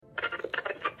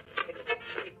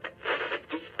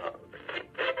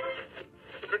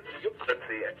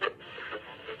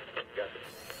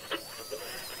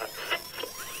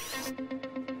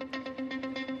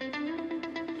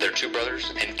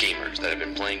storytellers, and gamers that have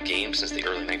been playing games since the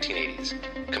early 1980s.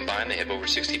 Combined, they have over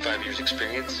 65 years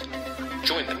experience.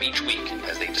 Join them each week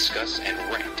as they discuss and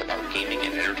rant about gaming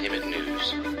and entertainment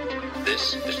news.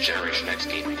 This is Generation X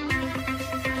Gaming.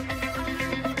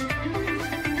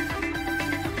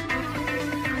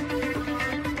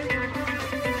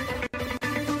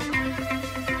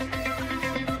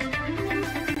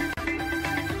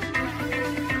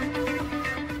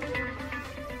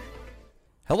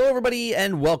 Hello, everybody,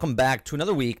 and welcome back to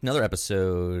another week, another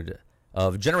episode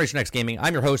of Generation X Gaming.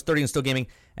 I'm your host, 30 and Still Gaming,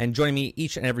 and joining me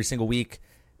each and every single week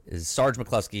is Sarge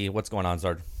McCluskey. What's going on,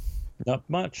 Sarge? Not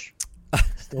much.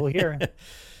 Still here.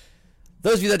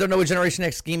 Those of you that don't know what Generation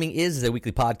X Gaming is a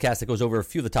weekly podcast that goes over a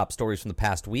few of the top stories from the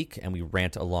past week, and we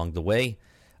rant along the way.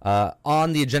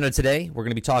 On the agenda today, we're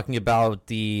going to be talking about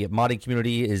the modding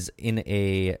community is in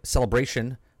a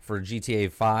celebration for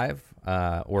GTA 5,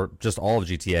 or just all of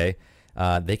GTA.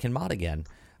 They can mod again.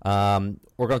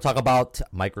 We're going to talk about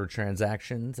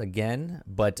microtransactions again,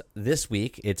 but this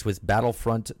week it's with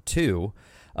Battlefront 2.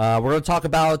 We're going to talk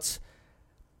about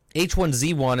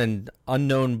H1Z1 and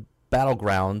Unknown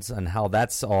Battlegrounds and how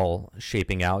that's all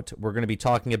shaping out. We're going to be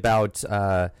talking about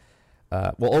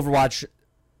Overwatch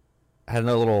had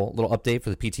another little update for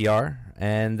the PTR,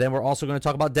 and then we're also going to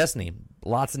talk about Destiny.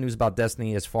 Lots of news about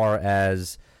Destiny as far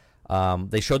as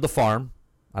they showed the farm.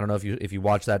 I don't know if you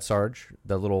watched that, Sarge,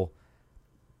 the little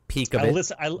peek of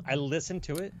it. I listened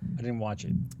to it. I didn't watch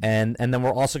it. And then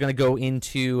we're also going to go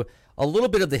into a little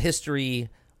bit of the history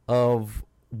of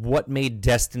what made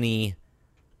Destiny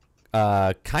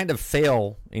kind of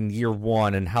fail in year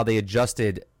one and how they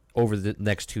adjusted over the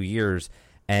next 2 years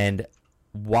and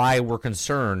why we're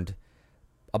concerned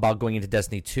about going into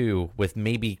Destiny 2 with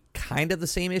maybe kind of the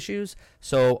same issues.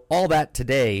 So all that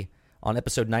today on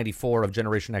episode 94 of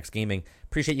Generation X Gaming.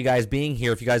 Appreciate you guys being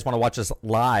here. If you guys want to watch us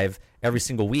live every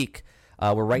single week,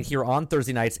 we're right here on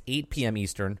Thursday nights, 8 p.m.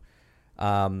 Eastern.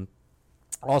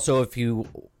 Also, if you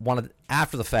want to,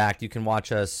 after the fact, you can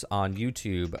watch us on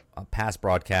YouTube, past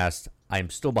broadcast. I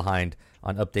am still behind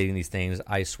on updating these things.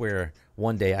 I swear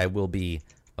one day I will be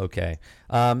okay.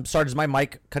 Sarge, is my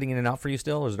mic cutting in and out for you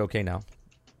still, or is it okay now?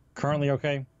 Currently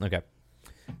okay. Okay.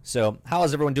 So how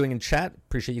is everyone doing in chat?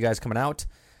 Appreciate you guys coming out.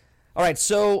 All right,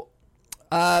 so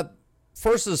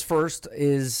first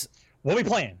is what we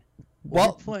playing?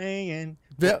 What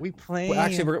we playing?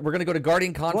 Actually, we're going to go to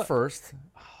Guardian Con first.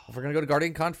 We're going to go to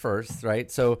Guardian Con first, right?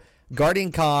 So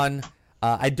Guardian Con,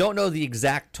 I don't know the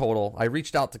exact total. I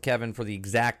reached out to Kevin for the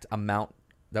exact amount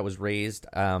that was raised.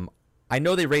 I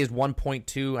know they raised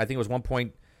 1.2. I think it was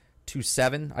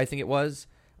 1.27. I think it was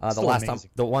the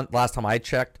last time I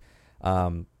checked.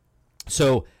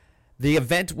 So the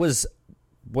event was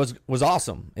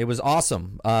awesome. It was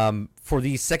awesome. For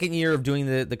the second year of doing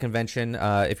the convention,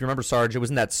 if you remember, Sarge, it was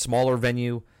in that smaller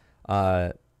venue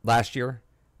last year.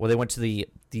 Well, they went to the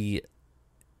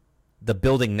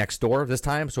building next door this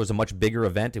time, so it was a much bigger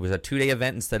event. It was a 2-day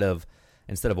event instead of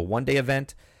a 1-day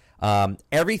event.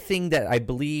 Everything that I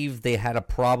believe they had a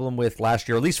problem with last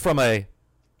year, at least from a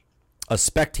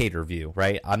spectator view,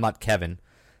 right? I'm not Kevin,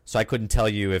 so I couldn't tell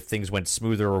you if things went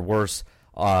smoother or worse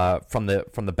from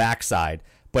the backside.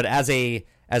 But as a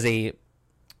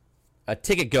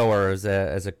ticket goer, as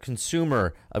a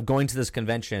consumer of going to this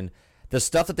convention, the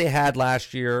stuff that they had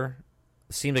last year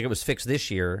seemed like it was fixed this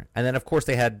year, and then of course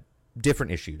they had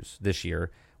different issues this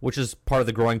year, which is part of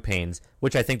the growing pains.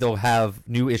 Which I think they'll have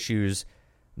new issues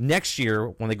next year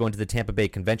when they go into the Tampa Bay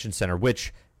Convention Center.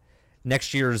 Which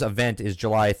next year's event is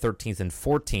July 13th and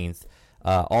 14th,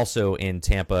 also in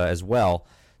Tampa as well.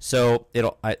 So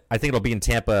I think it'll be in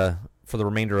Tampa for the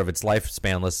remainder of its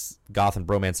lifespan, unless Goth and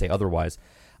Broman say otherwise.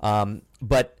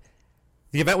 But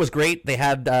the event was great. They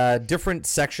had different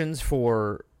sections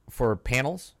for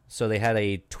panels. So they had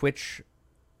a Twitch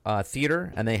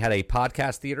theater, and they had a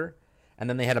podcast theater, and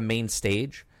then they had a main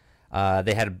stage.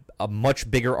 They had a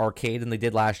much bigger arcade than they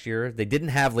did last year. They didn't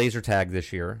have laser tag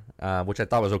this year, which I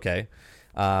thought was okay.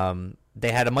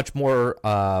 They had a much more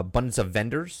abundance of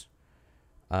vendors.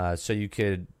 So you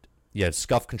had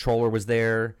Scuff Controller was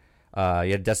there. You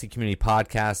had Destiny Community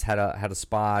Podcast had a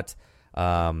spot.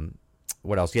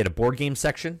 What else? You had a board game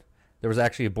section. There was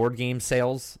actually a board game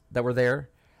sales that were there,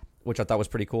 which I thought was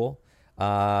pretty cool.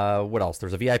 What else?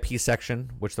 There's a VIP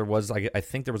section, which there was. I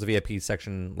think there was a VIP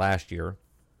section last year.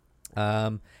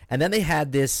 And then they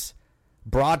had this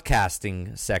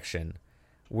broadcasting section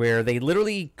where they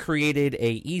literally created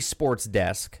a esports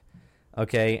desk.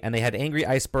 Okay, and they had Angry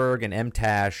Iceberg and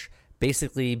MTash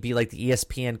basically be like the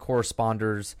ESPN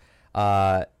corresponders,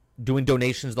 doing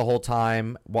donations the whole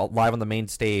time while live on the main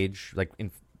stage, like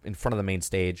in front of the main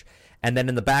stage. And then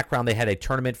in the background, they had a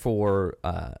tournament for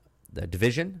the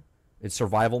Division. It's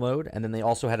survival mode. And then they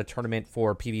also had a tournament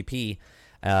for PvP.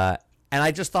 And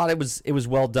I just thought it was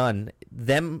well done.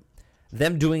 Them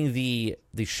doing the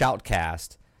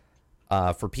shoutcast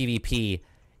for PvP,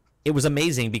 it was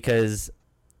amazing because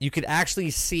you could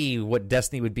actually see what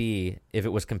Destiny would be if it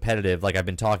was competitive, like I've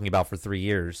been talking about for 3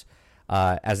 years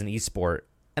as an esport.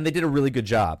 And they did a really good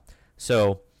job.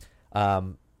 So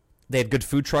they had good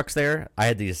food trucks there. I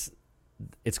had these.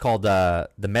 It's called the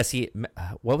Messy.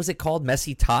 What was it called?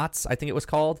 Messy Tots, I think it was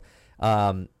called.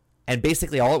 And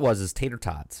basically all it was is tater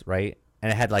tots, right?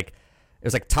 And it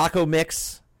was like taco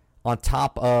mix on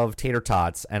top of tater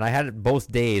tots. And I had it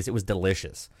both days. It was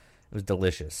delicious.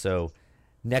 So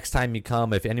next time you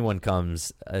come, if anyone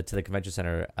comes to the convention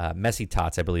center, Messy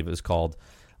Tots, I believe it was called,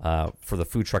 for the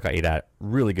food truck I ate at.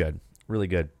 Really good. Really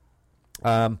good.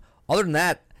 Other than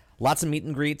that, lots of meet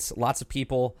and greets, lots of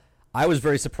people. I was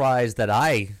very surprised that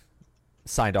I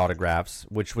signed autographs,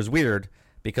 which was weird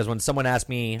because when someone asked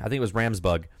me, I think it was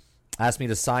Ramsbug, asked me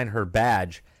to sign her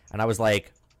badge, and I was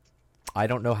like, I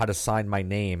don't know how to sign my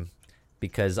name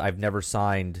because I've never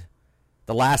signed.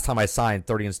 The last time I signed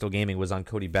 30 and Still Gaming was on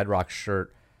Cody Bedrock's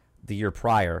shirt the year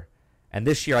prior. And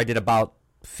this year I did about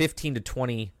 15 to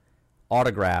 20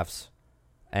 autographs.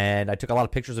 And I took a lot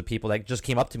of pictures of people that just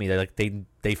came up to me.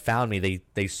 They found me.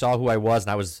 They saw who I was,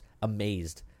 and I was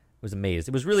amazed.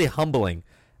 It was really humbling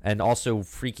and also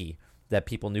freaky that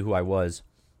people knew who I was.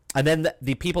 And then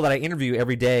the people that I interview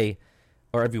every day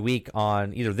or every week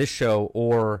on either this show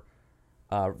or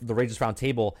the Rages Round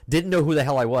Table didn't know who the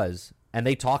hell I was, and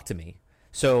they talked to me.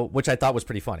 So, which I thought was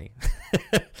pretty funny.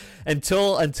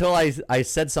 until I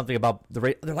said something about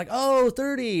they're like, oh,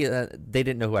 30. They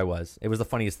didn't know who I was. It was the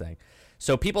funniest thing.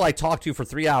 So people I talked to for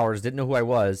 3 hours didn't know who I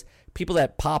was. People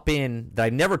that pop in that I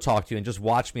never talked to and just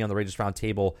watched me on the Rages Round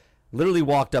Table literally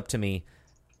walked up to me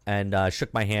and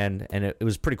shook my hand, and it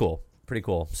was pretty cool. Pretty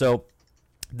cool. So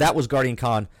that was Guardian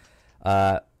Con.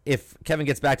 If Kevin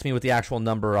gets back to me with the actual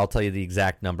number, I'll tell you the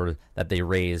exact number that they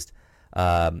raised.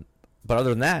 But other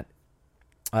than that,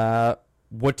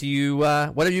 what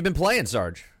have you been playing,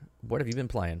 Sarge? What have you been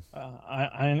playing?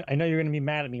 I know you're going to be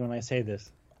mad at me when I say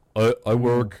this. I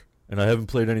work and I haven't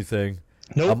played anything.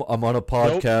 Nope. I'm on a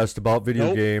podcast about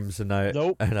video games and I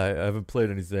haven't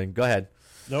played anything. Go ahead.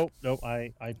 Nope.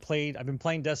 I've been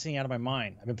playing Destiny out of my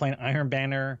mind. I've been playing Iron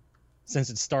Banner since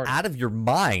it started. Out of your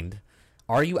mind?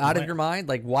 Are you out of your mind?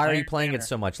 Like, why are you playing it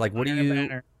so much? Like, what do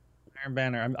you? Iron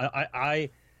Banner. I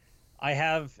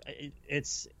have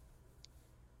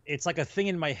it's like a thing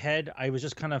in my head. I was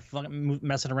just kind of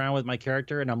messing around with my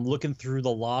character, and I'm looking through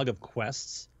the log of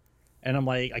quests, and I'm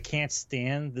like, I can't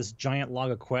stand this giant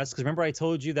log of quests. Because remember I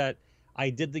told you that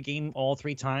I did the game all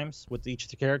 3 times with each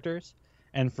of the characters,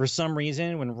 and for some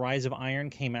reason, when Rise of Iron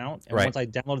came out, and once I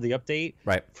downloaded the update,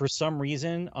 for some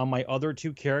reason, on my other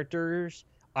 2 characters,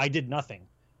 I did nothing.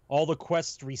 All the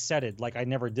quests resetted, like I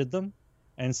never did them.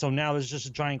 And so now there's just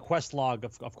a giant quest log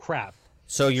of crap.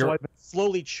 So I've been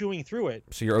slowly chewing through it.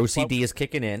 So your OCD is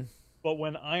kicking in. But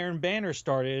when Iron Banner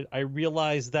started, I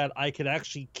realized that I could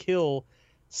actually kill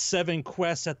 7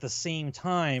 quests at the same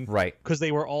time. Right. Because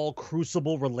they were all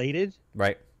Crucible related.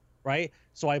 Right. Right.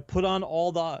 So I put on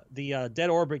all the Dead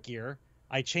Orbit gear.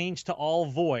 I changed to all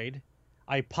Void.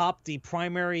 I popped the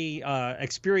primary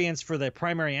experience for the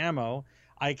primary ammo.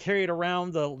 I carried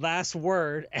around the last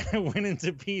word and I went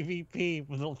into PvP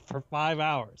for 5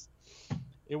 hours.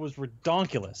 It was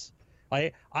redonkulous.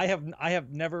 I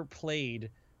have never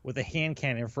played with a hand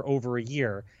cannon for over a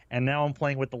year, and now I'm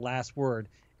playing with the last word.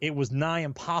 It was nigh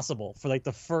impossible for like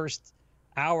the first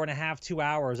hour and a half, 2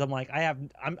 hours. I'm like,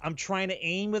 I'm trying to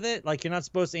aim with it. Like, you're not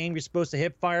supposed to aim, you're supposed to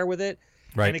hip fire with it.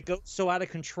 Right. And it goes so out of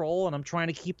control, and I'm trying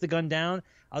to keep the gun down.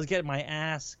 I was getting my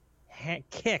ass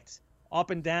kicked up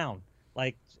and down.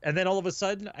 Like, and then all of a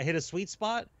sudden I hit a sweet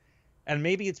spot, and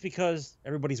maybe it's because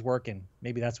everybody's working.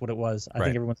 Maybe that's what it was. I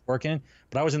think everyone's working,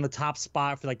 but I was in the top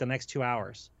spot for like the next 2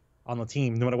 hours on the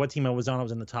team. No matter what team I was on, I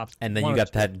was in the top. And then you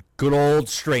got that good old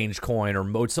Strange Coin or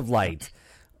Motes of Light.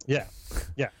 Yeah.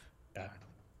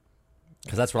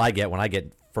 Because that's what I get when I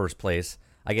get first place.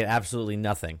 I get absolutely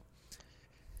nothing.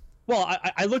 Well,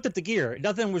 I looked at the gear.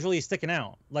 Nothing was really sticking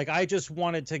out. Like, I just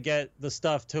wanted to get the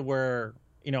stuff to where,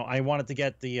 you know, I wanted to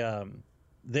get the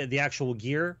actual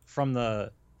gear from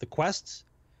the quests.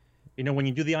 You know, when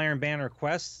you do the Iron Banner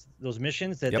quests, those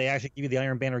missions that they actually give you the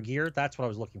Iron Banner gear, that's what I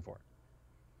was looking for.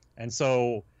 And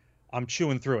so I'm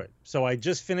chewing through it. So I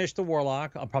just finished the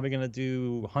Warlock. I'm probably going to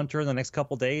do Hunter in the next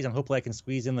couple days, and hopefully I can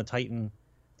squeeze in the Titan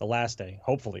the last day.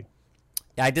 Hopefully.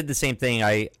 Yeah, I did the same thing.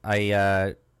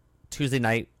 I Tuesday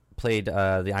night played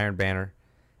the Iron Banner,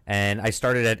 and I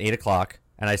started at 8 o'clock,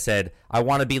 and I said, I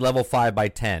want to be level 5 by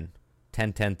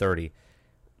 10:30.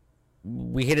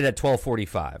 We hit it at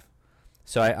 12:45.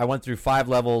 So I went through 5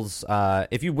 levels.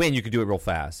 If you win, you could do it real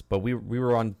fast. But we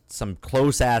were on some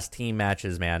close-ass team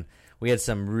matches, man. We had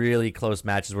some really close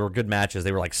matches. They were good matches.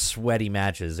 They were like sweaty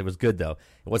matches. It was good, though.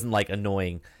 It wasn't like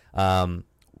annoying.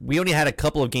 We only had a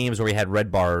couple of games where we had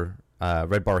red bar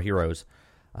heroes.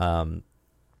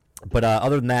 But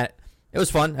other than that, it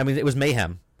was fun. I mean, it was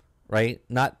mayhem, right?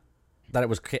 Not that it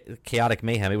was chaotic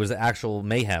mayhem. It was actual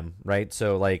mayhem, right?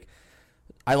 So, like,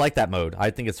 I like that mode. I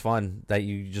think it's fun that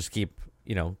you just keep,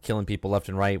 killing people left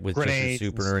and right with Grenades, just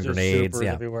your super and grenades.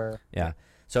 Yeah. Everywhere. Yeah.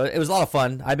 So it was a lot of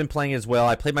fun. I've been playing it as well.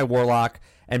 I played my Warlock,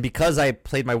 and because I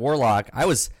played my Warlock, I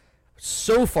was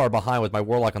so far behind with my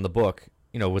Warlock on the book,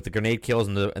 with the grenade kills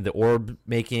and the orb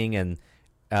making, and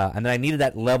then I needed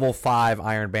that level 5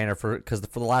 Iron Banner because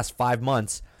for the last 5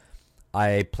 months,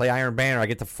 I play Iron Banner, I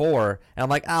get to 4, and I'm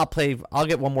like, I'll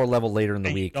get one more level later in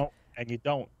the week. You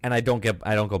don't. And I don't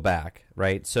go back,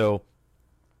 right? So,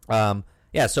 that's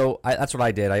what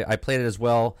I did. I played it as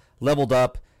well, leveled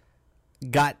up,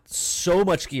 got so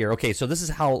much gear. Okay, so this is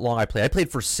how long I played. I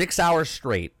played for 6 hours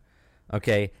straight,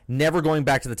 okay? Never going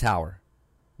back to the tower.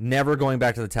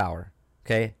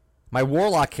 Okay? My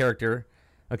Warlock character,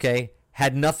 okay,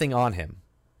 had nothing on him,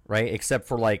 right? Except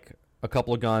for, like, a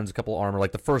couple of guns, a couple of armor,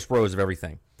 like the first rows of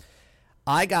everything.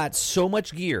 I got so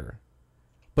much gear,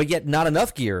 but yet not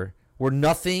enough gear where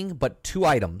nothing but 2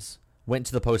 items went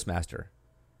to the postmaster.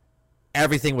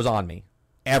 Everything was on me.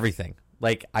 Everything.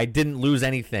 Like, I didn't lose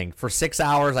anything. For 6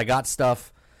 hours, I got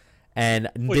stuff and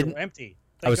you were empty.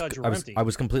 Thank God you were empty. I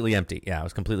was completely empty. Yeah, I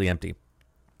was completely empty.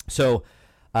 So,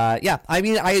 I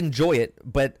mean, I enjoy it,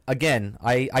 but again,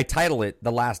 I title it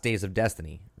The Last Days of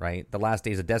Destiny, right? The Last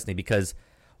Days of Destiny, because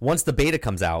once the beta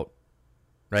comes out,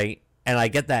 right, and I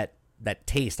get that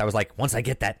taste, I was like, once I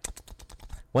get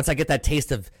that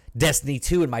taste of Destiny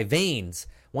 2 in my veins,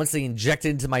 once they inject it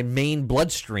into my main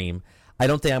bloodstream, I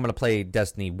don't think I'm going to play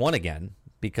Destiny 1 again,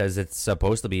 because it's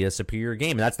supposed to be a superior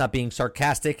game. And that's not being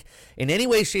sarcastic in any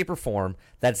way, shape, or form.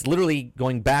 That's literally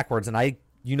going backwards. And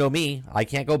you know me, I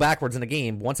can't go backwards in a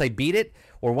game. Once I beat it,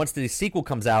 or once the sequel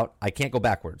comes out, I can't go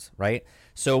backwards, right?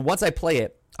 So once I play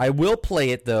it, I will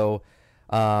play it, though.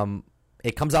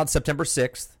 It comes out September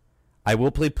 6th. I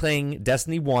will be playing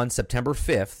Destiny 1 September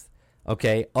 5th,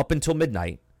 okay, up until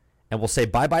midnight. And we'll say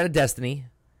bye-bye to Destiny,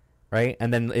 right?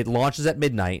 And then it launches at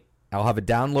midnight. I'll have it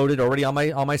downloaded already on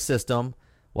my system.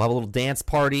 We'll have a little dance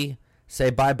party, say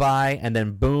bye-bye, and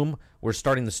then boom, we're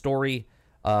starting the story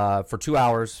for 2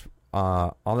 hours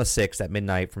on the 6th at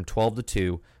midnight from 12 to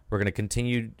 2. We're going to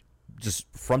continue just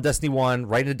from Destiny 1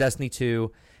 right into Destiny 2,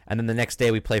 and then the next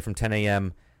day we play from 10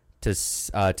 a.m. to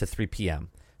 3 p.m.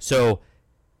 So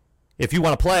if you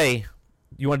want to play,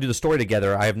 you want to do the story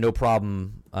together, I have no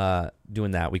problem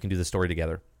doing that. We can do the story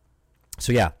together.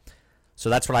 So yeah. So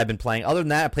that's what I've been playing. Other than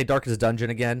that, I played Darkest Dungeon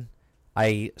again.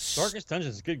 Darkest Dungeon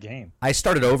is a good game. I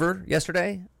started over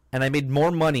yesterday, and I made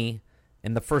more money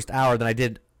in the first hour than I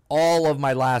did all of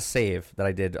my last save that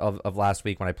I did of last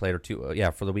week when I played,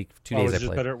 or for the week, 2 days I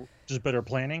played. Just better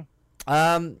planning?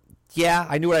 Yeah,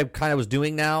 I knew what I kind of was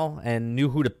doing now, and knew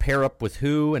who to pair up with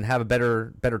who, and have a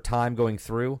better time going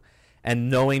through,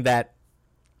 and knowing that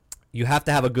you have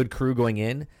to have a good crew going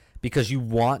in, because you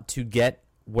want to get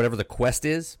whatever the quest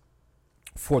is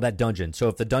for that dungeon. So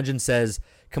if the dungeon says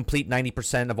complete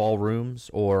 90% of all rooms,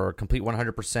 or complete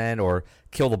 100%, or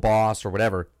kill the boss, or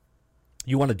whatever,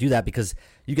 you want to do that because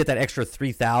you get that extra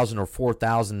 3,000 or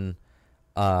 4,000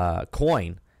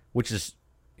 coin, which is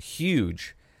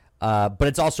huge. But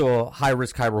it's also a high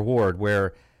risk, high reward,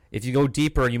 where if you go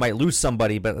deeper, you might lose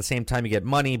somebody, but at the same time you get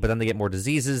money, but then they get more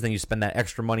diseases, then you spend that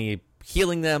extra money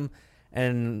healing them,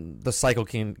 and the cycle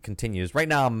continues. Right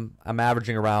now I'm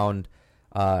averaging around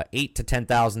 $8,000 to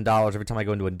 $10,000 every time I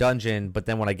go into a dungeon, but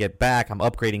then when I get back, I'm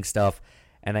upgrading stuff,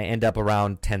 and I end up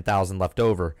around 10,000 left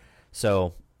over.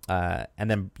 So, and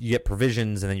then you get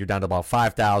provisions, and then you're down to about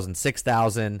 5,000,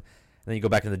 6,000, and then you go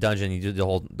back in the dungeon, and you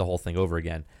do the whole thing over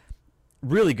again.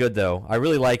 Really good, though. I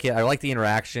really like it. I like the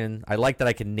interaction. I like that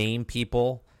I can name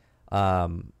people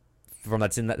from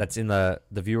that's in the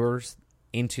viewers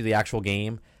into the actual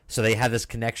game. So they have this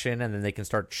connection, and then they can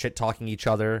start shit-talking each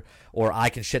other, or I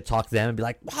can shit-talk them and be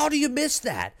like, how do you miss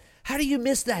that? How do you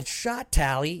miss that shot,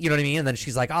 Tally? You know what I mean? And then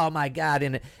she's like, oh, my God.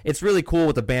 And it's really cool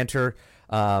with the banter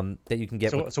that you can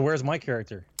get. So where's my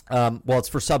character? Well, it's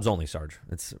for subs only, Sarge.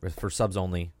 It's for subs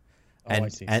only. I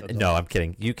see. And no, I'm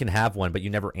kidding. You can have one, but you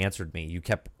never answered me. You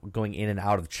kept going in and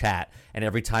out of chat, and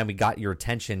every time we got your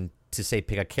attention to say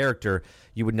pick a character,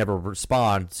 you would never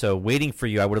respond. So waiting for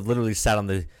you, I would have literally sat on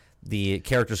the the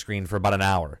character screen for about an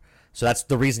hour. So that's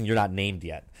the reason you're not named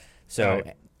yet. So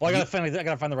right. Well, I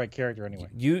gotta find the right character anyway.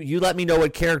 You let me know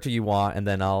what character you want, and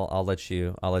then I'll let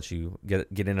you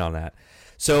get in on that.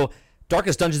 So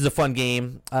Darkest Dungeon is a fun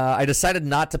game. I decided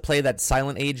not to play that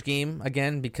Silent Age game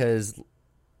again because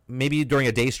maybe during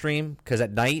a day stream, because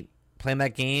at night playing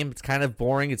that game it's kind of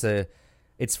boring.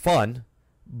 It's fun,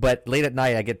 but late at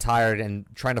night I get tired, and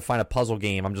trying to find a puzzle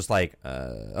game, I'm just like,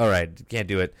 all right, can't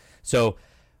do it. So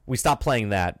we stopped playing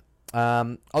that.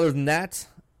 Other than that,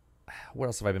 what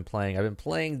else have I been playing? I've been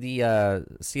playing the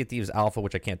Sea of Thieves Alpha,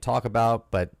 which I can't talk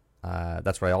about, but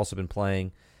that's what I also been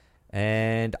playing.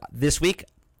 And this week,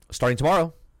 starting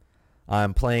tomorrow,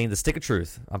 I'm playing The Stick of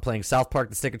Truth. I'm playing South Park: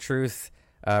 The Stick of Truth.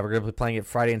 We're going to be playing it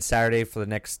Friday and Saturday for the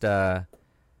next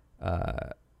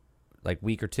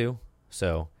week or two.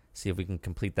 So see if we can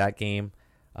complete that game.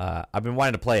 I've been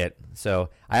wanting to play it, so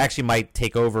I actually might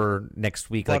take over next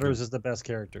week. Butters is the best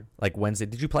character. Like Wednesday.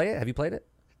 Did you play it? Have you played it?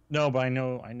 No, but I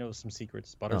know some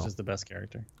secrets. Butters is the best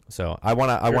character. So I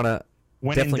wanna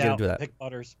definitely get into that. Pick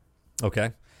Butters.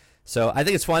 Okay. So I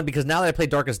think it's fun because now that I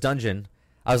played Darkest Dungeon,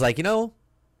 I was like,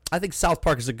 I think South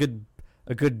Park is a good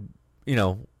segue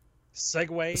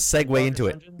into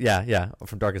it. Dungeon? Yeah,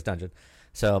 from Darkest Dungeon.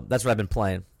 So that's what I've been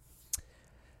playing.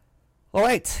 All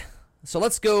right. So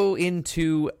let's go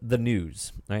into the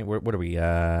news. All right, what are we?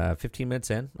 15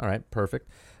 minutes in. All right, perfect.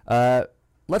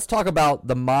 Let's talk about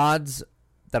the mods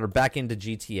that are back into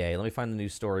GTA. Let me find the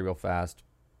news story real fast.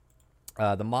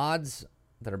 The mods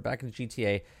that are back into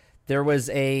GTA. There was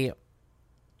a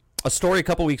story a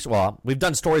couple weeks. Well, we've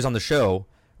done stories on the show,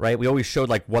 right? We always showed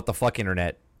like what the fuck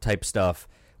internet type stuff,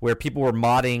 where people were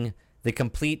modding the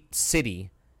complete city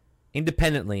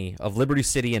independently of Liberty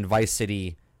City and Vice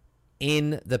City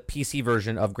in the PC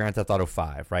version of Grand Theft Auto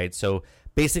 5, right? So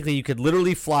basically, you could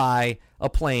literally fly a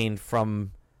plane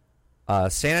from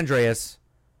San Andreas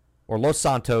or Los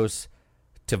Santos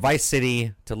to Vice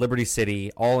City to Liberty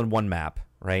City all in one map,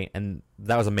 right? And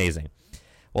that was amazing.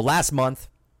 Well, last month,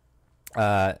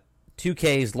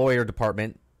 2K's lawyer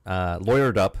department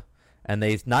lawyered up, and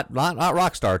they not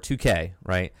Rockstar, 2K,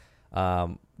 right?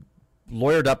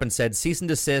 Lawyered up and said, cease and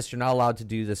desist. You're not allowed to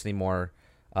do this anymore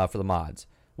for the mods.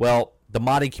 Well, the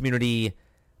modding community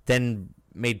then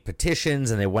made petitions,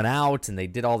 and they went out and they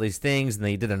did all these things, and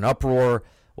they did an uproar.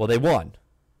 Well, they won,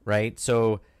 right?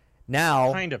 So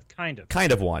now kind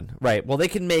of won, right? Well, they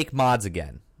can make mods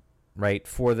again, right,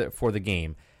 for the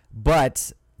game,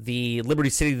 but the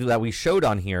Liberty City that we showed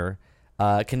on here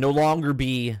can no longer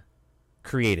be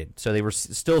created. So they were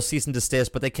still cease and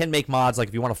desist, but they can make mods, like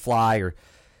if you want to fly or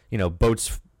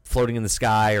boats floating in the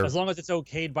sky, or as long as it's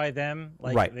okayed by them,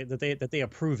 like right. that they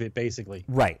approve it, basically.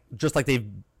 Right, just like they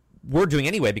were doing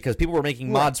anyway, because people were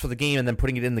making mods for the game and then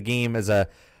putting it in the game as a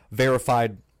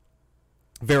verified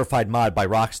mod by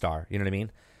Rockstar. You know what I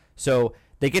mean? So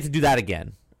they get to do that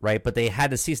again, right? But they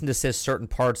had to cease and desist certain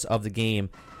parts of the game.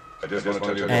 I just want to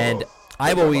tell you, and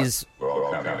I've always. We're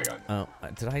all counting on. Oh,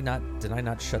 did I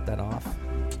not shut that off?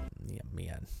 Yeah,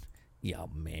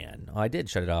 man. Oh, I did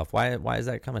shut it off. Why is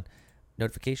that coming?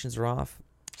 Notifications are off.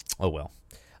 Oh well.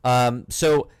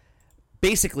 So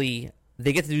basically,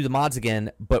 they get to do the mods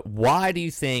again. But why do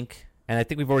you think? And I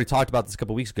think we've already talked about this a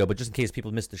couple weeks ago. But just in case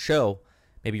people missed the show,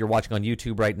 maybe you're watching on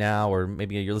YouTube right now, or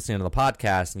maybe you're listening to the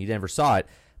podcast and you never saw it.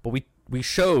 But we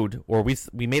showed, or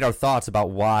we made our thoughts about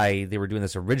why they were doing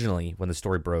this originally when the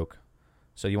story broke.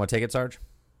 So you want to take it, Sarge?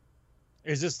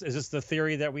 Is this the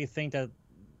theory that we think that,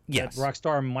 yes, that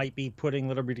Rockstar might be putting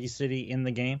Liberty City in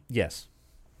the game? Yes.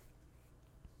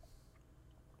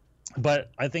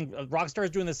 But I think Rockstar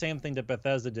is doing the same thing that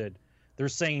Bethesda did. They're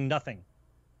saying nothing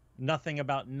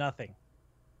about nothing.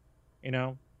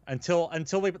 Until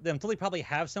they probably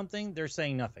have something, they're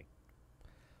saying nothing.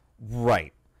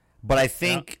 Right. But I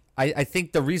think I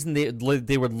think the reason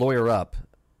they would lawyer up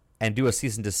and do a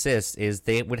cease and desist is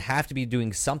they would have to be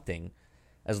doing something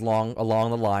along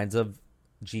the lines of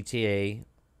GTA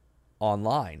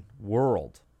Online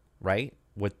world, right?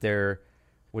 Okay,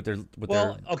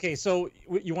 so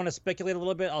you want to speculate a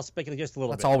little bit? I'll speculate just a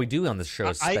little bit. That's all we do on this show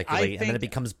is speculate, and then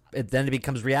it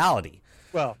becomes reality.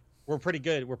 Well, we're pretty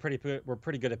good. We're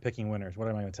pretty good at picking winners. What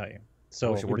am I going to tell you?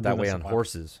 So we should work that way on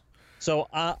horses. So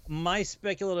my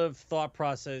speculative thought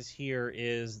process here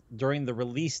is during the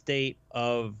release date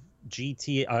of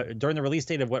during the release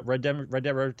date of what Red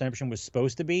Dead Redemption was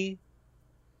supposed to be,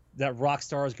 that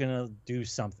Rockstar is going to do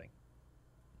something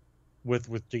with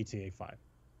GTA 5.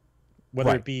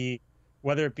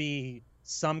 Whether it be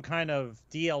some kind of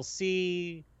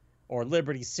DLC or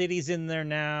Liberty City's in there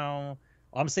now.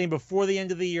 I'm saying before the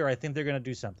end of the year, I think they're going to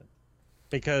do something,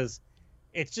 because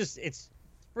it's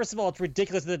First of all, it's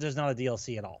ridiculous that there's not a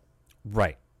DLC at all.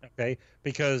 Right. Okay,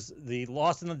 because the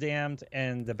Lost and the Damned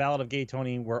and the Ballad of Gay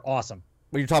Tony were awesome.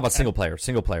 Well, you're talking about single player.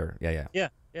 Single player. Yeah. Yeah.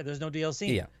 There's no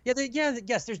DLC. Yeah.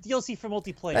 Yes. There's DLC for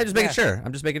multiplayer. I'm just making sure.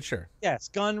 I'm just making sure. Yes,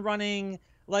 gun running.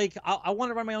 Like I want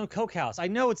to run my own Coke house. I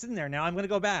know it's in there now. I'm gonna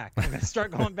go back. I'm gonna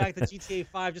start going back to GTA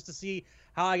 5 just to see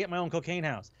how I get my own cocaine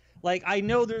house. Like I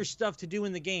know there's stuff to do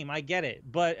in the game. I get it,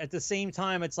 but at the same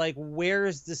time, it's like,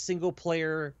 where's the single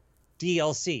player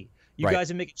DLC? You Right.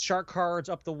 guys are making shark cards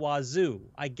up the wazoo.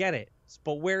 I get it,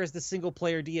 but where is the single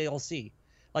player DLC?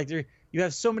 Like you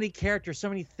have so many characters, so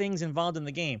many things involved in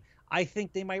the game. I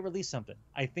think they might release something.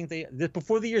 I think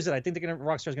before the year's out, I think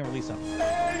Rockstar's gonna release something.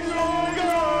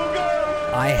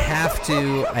 I have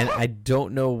to, and I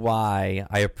don't know why.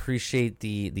 I appreciate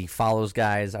the follows,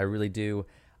 guys. I really do.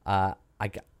 I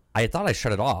thought I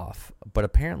shut it off, but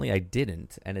apparently I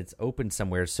didn't, and it's open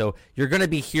somewhere. So you're going to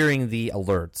be hearing the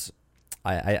alerts.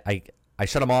 I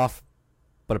shut them off,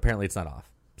 but apparently it's not off.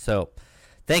 So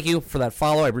thank you for that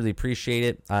follow. I really appreciate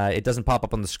it. It doesn't pop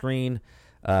up on the screen.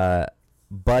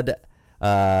 Bud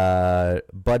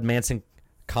Manson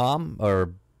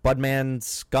or Budman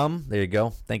Scum. There you go.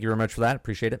 Thank you very much for that.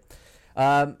 Appreciate it.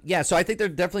 Yeah, so I think they're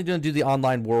definitely going to do the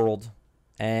online world.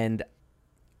 And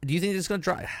do you think it's going to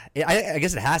drop? I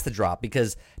guess it has to drop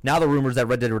because now the rumors that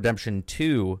Red Dead Redemption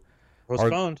 2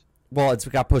 Postponed. Well, it's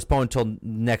got postponed until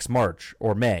next March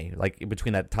or May, like in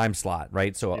between that time slot,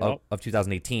 right? So of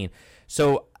 2018.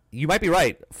 So you might be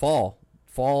right. Fall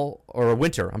or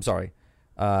winter. I'm sorry.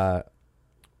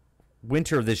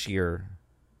 Winter this year.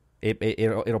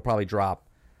 It'll probably drop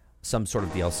some sort of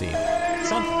DLC.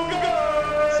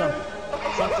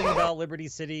 Something about Liberty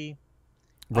City.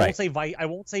 Right. I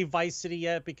won't say Vice City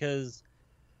yet because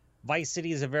Vice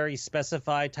City is a very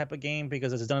specified type of game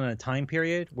because it's done in a time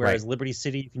period, whereas Right. Liberty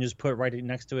City you can just put right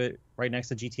next to it, right next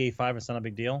to GTA 5. It's not a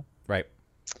big deal. Right.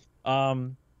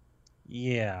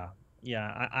 Yeah.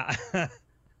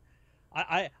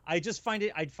 I just find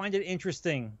it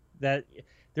interesting that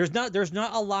there's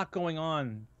not a lot going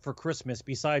on for Christmas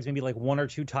besides maybe like one or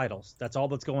two titles. That's all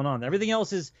that's going on. Everything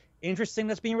else is interesting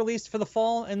that's being released for the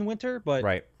fall and winter, but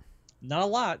Right. not a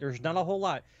lot. There's not a whole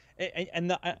lot.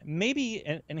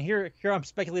 Maybe here I'm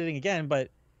speculating again,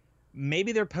 but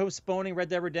maybe they're postponing Red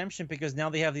Dead Redemption because now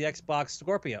they have the Xbox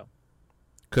Scorpio.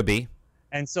 Could be.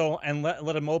 And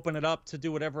let them open it up to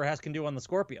do whatever it can do on the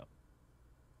Scorpio.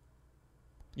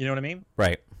 You know what I mean?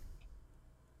 Right.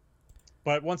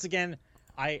 But once again,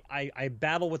 I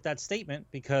battle with that statement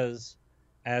because,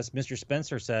 as Mr.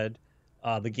 Spencer said,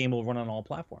 the game will run on all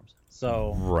platforms.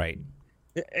 So Right.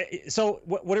 So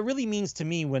what it really means to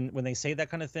me when they say that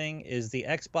kind of thing is the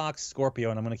Xbox Scorpio,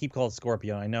 and I'm going to keep calling it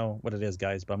Scorpio. I know what it is,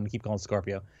 guys, but I'm going to keep calling it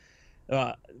Scorpio.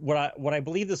 What I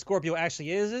believe the Scorpio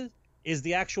actually is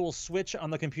the actual switch on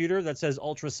the computer that says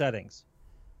Ultra Settings.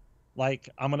 Like,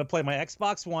 I'm going to play my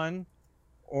Xbox One,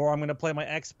 or I'm going to play my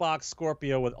Xbox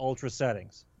Scorpio with Ultra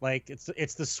Settings. Like,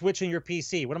 it's the switch in your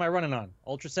PC. What am I running on?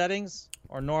 Ultra Settings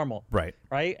or normal? Right.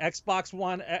 Right? Xbox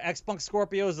One, Xbox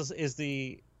Scorpio is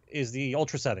the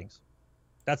Ultra Settings.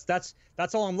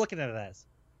 That's all I'm looking at it as,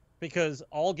 because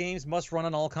all games must run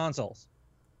on all consoles.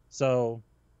 So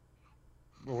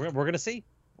we're gonna see.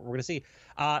 We're gonna see.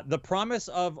 The promise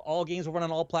of all games will run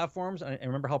on all platforms. And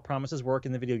remember how promises work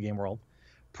in the video game world.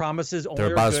 Promises only They're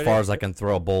are about as good far as I can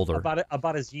throw a boulder.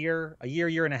 about a year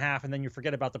and a half, and then you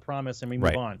forget about the promise and we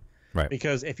move Right. on. Right.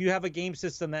 Because if you have a game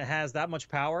system that has that much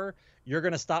power, you're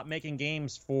going to stop making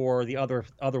games for the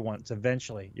other ones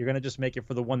eventually. You're going to just make it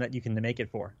for the one that you can make it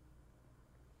for.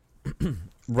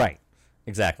 Right.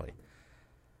 Exactly.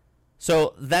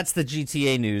 So that's the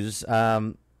GTA news.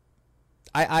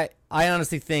 I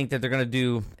honestly think that they're going to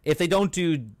do, if they don't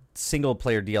do single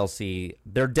player DLC,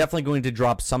 they're definitely going to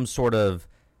drop some sort of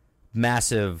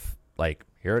massive, like,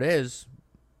 here it is.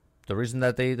 The reason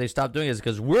that they stopped doing it is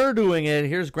because we're doing it.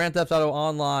 Here's Grand Theft Auto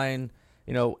Online,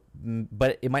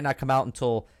 but it might not come out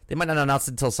until, they might not announce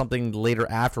it until something later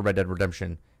after Red Dead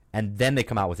Redemption, and then they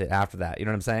come out with it after that. You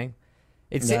know what I'm saying?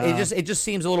 It just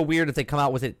seems a little weird if they come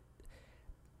out with it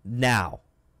now,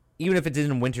 even if it's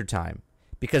in wintertime,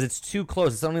 because it's too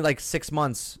close. It's only like 6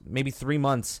 months, maybe 3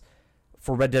 months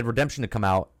for Red Dead Redemption to come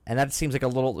out, and that seems like a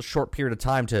little short period of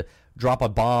time to drop a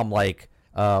bomb like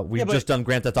we've just done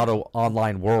Grand Theft Auto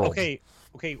Online World. Okay.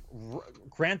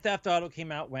 Grand Theft Auto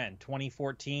came out when?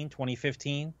 2014,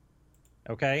 2015?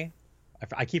 Okay?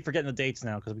 I keep forgetting the dates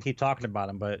now because we keep talking about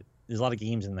them, but there's a lot of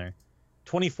games in there.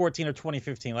 2014 or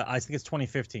 2015. I think it's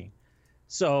 2015.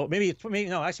 So maybe it's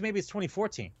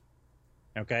 2014.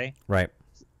 Okay? Right.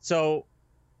 So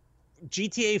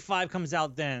GTA 5 comes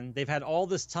out then. They've had all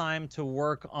this time to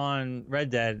work on Red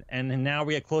Dead, and now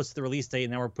we get close to the release date,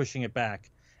 and now we're pushing it back,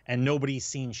 and nobody's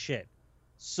seen shit.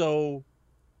 So,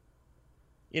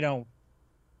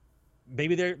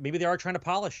 maybe they are trying to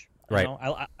polish. Right.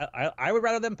 I would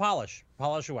rather them polish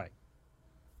away.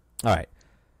 All right.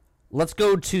 Let's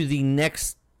go to the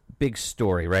next big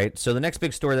story, right? So the next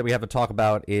big story that we have to talk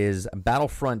about is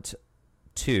Battlefront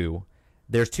 2.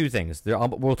 There's two things.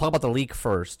 We'll talk about the leak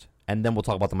first, and then we'll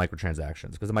talk about the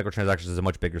microtransactions, because the microtransactions is a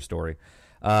much bigger story.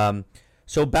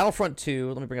 So Battlefront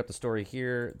 2, let me bring up the story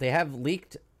here. They have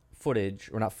leaked footage,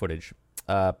 or not footage,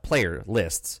 player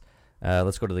lists.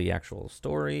 Let's go to the actual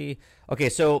story. Okay,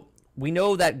 so we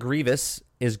know that Grievous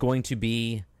is going to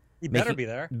be... He better be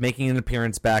there. Making an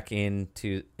appearance back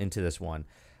into this one.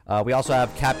 We also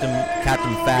have Captain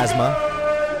Phasma.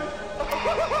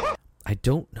 I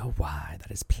don't know why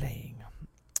that is playing.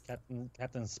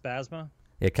 Captain Phasma?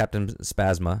 Yeah, Captain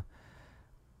Phasma.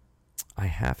 I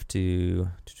have to...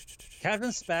 Captain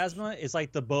Phasma is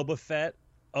like the Boba Fett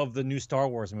of the new Star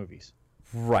Wars movies.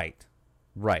 Right.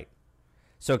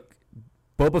 So,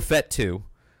 Boba Fett 2,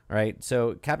 right?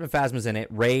 So, Captain Phasma's in it.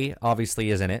 Rey, obviously,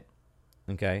 is in it.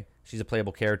 Okay? She's a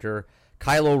playable character.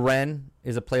 Kylo Ren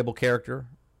is a playable character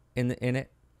in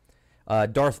it.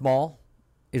 Darth Maul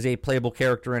is a playable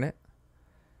character in it.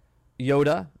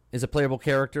 Yoda is a playable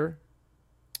character.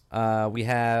 We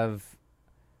have...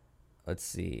 Let's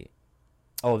see.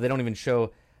 Oh, they don't even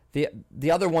show...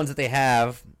 The other ones that they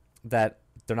have that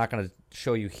they're not going to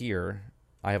show you here...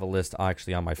 I have a list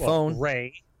actually on my phone.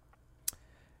 Rey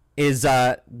is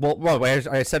I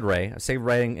said Rey. I say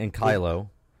Rey and Kylo. Luke.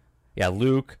 Yeah,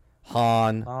 Luke,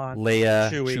 Han,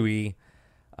 Leia, Chewie.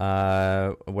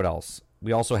 What else?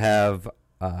 We also have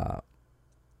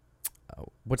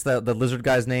what's the lizard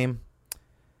guy's name?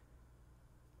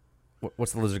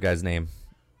 What's the lizard guy's name?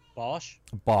 Bosch.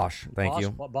 Thank you.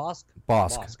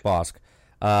 Bosk.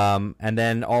 And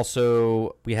then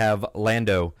also we have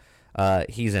Lando.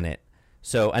 He's in it.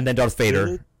 So, and then Darth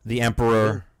Vader, the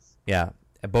Emperor,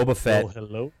 Boba Fett. Oh,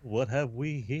 hello, what have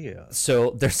we here? So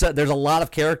there's a lot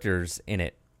of characters in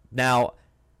it. Now,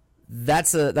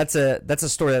 that's a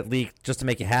story that leaked just to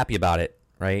make you happy about it,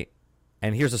 right?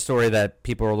 And here's a story that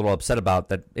people are a little upset about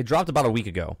that it dropped about a week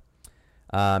ago,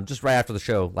 just right after the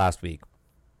show last week.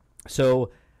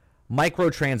 So,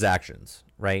 microtransactions,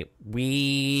 right?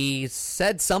 We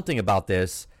said something about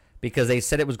this because they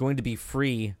said it was going to be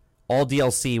free. All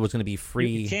DLC was going to be free.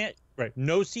 You can't, right?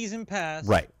 No season pass.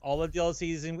 Right. All the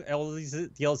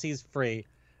DLCs free.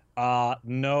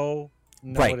 No,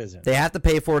 right. It isn't. They have to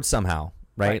pay for it somehow,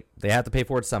 right? They have to pay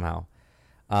for it somehow.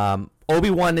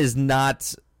 Obi-Wan is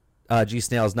not, G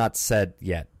Snail is not said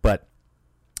yet, but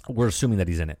we're assuming that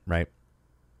he's in it, right?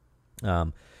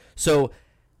 So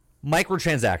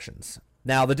microtransactions.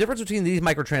 Now, the difference between these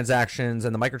microtransactions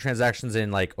and the microtransactions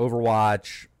in like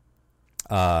Overwatch,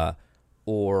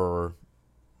 or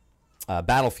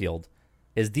Battlefield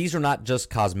is these are not just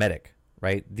cosmetic,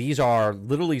 right? These are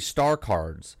literally star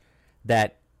cards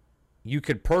that you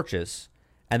could purchase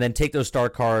and then take those star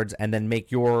cards and then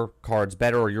make your cards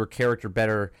better or your character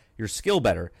better, your skill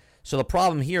better. So the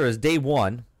problem here is day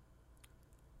one,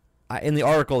 in the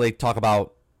article they talk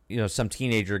about, some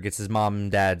teenager gets his mom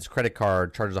and dad's credit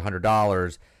card, charges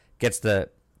 $100, gets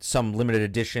some limited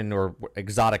edition or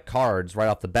exotic cards right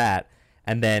off the bat,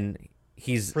 and then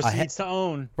he's proceeds to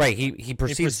own. Right, he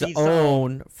proceeds to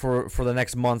own for the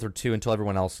next month or two until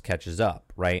everyone else catches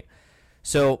up, right?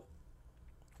 So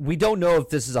we don't know if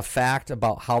this is a fact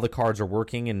about how the cards are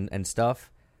working and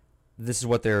stuff. This is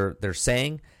what they're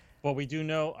saying. Well, we do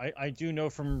know. I do know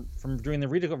from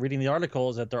reading the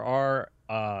articles that there are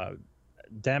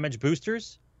damage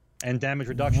boosters and damage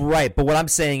reduction. Right, but what I'm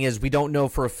saying is we don't know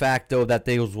for a fact though that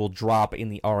those will drop in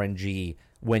the RNG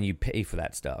when you pay for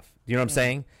that stuff. You know what I'm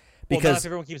saying? Because not if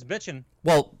everyone keeps bitching.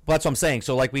 Well, that's what I'm saying.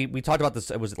 So like we talked about this,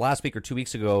 it was last week or 2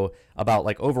 weeks ago about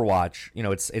like Overwatch,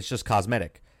 it's just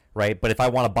cosmetic, right? But if I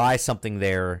want to buy something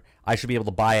there, I should be able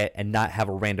to buy it and not have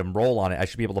a random roll on it. I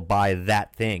should be able to buy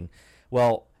that thing.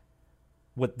 Well,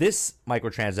 with this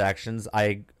microtransactions,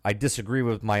 I disagree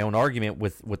with my own argument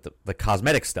with the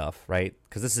cosmetic stuff, right?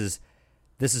 Because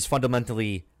this is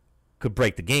fundamentally could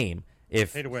break the game.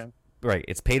 If pay to win. Right,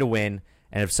 it's pay to win.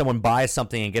 And if someone buys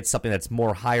something and gets something that's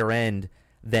more higher end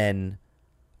than,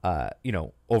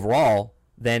 overall,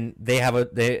 then they have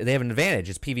an advantage.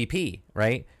 It's PvP,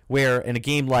 right? Where in a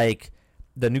game like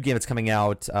the new game that's coming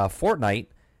out, Fortnite,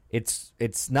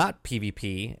 it's not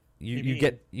PvP. You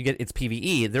get it's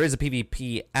PvE. There is a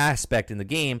PvP aspect in the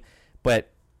game,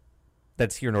 but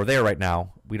that's here nor there right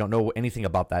now. We don't know anything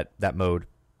about that mode.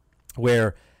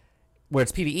 Where where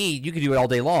it's PvE, you can do it all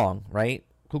day long, right?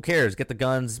 Who cares? Get the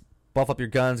guns, buff up your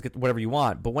guns, get whatever you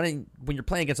want. But when you're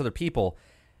playing against other people,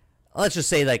 let's just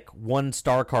say like one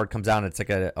star card comes out and it's like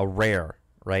a rare,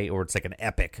 right? Or it's like an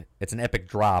epic. It's an epic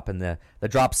drop, and the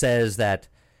drop says that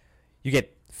you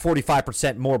get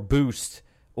 45% more boost,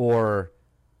 or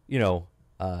you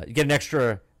get an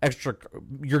extra.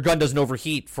 Your gun doesn't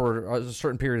overheat for a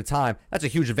certain period of time. That's a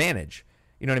huge advantage.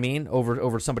 You know what I mean?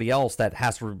 Over somebody else that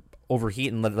has to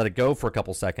overheat and let it go for a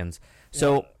couple seconds.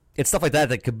 So it's stuff like that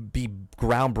that could be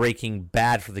groundbreaking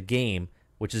bad for the game,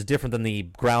 which is different than the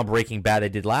groundbreaking bad they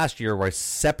did last year, where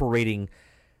separating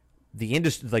the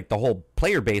industry, like the whole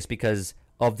player base, because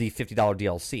of the $50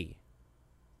 DLC.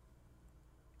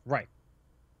 Right.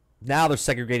 Now they're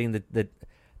segregating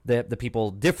the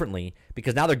people differently,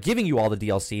 because now they're giving you all the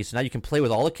DLC, so now you can play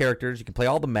with all the characters, you can play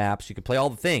all the maps, you can play all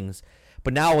the things.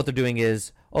 But now what they're doing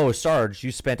is, oh, Sarge,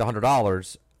 you spent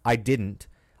 $100. I didn't.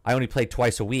 I only played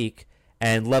twice a week,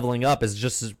 and leveling up is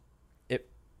just as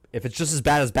if it's just as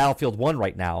bad as Battlefield 1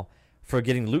 right now for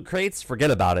getting loot crates.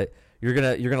 Forget about it. You're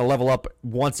gonna level up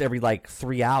once every like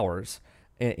 3 hours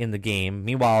in the game.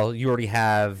 Meanwhile, you already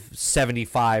have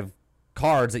 75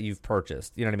 cards that you've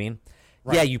purchased. You know what I mean?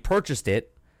 Right. Yeah, you purchased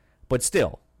it, but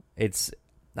still,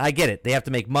 I get it. They have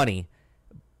to make money,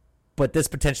 but this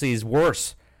potentially is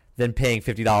worse than paying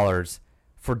 $50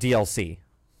 for DLC.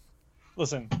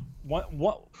 Listen, what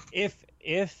if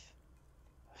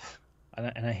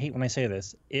and I hate when I say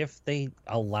this, if they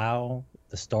allow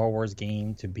the Star Wars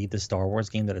game to be the Star Wars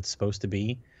game that it's supposed to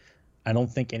be, I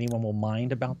don't think anyone will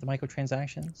mind about the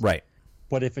microtransactions. Right.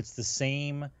 But if it's the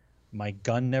same, my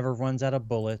gun never runs out of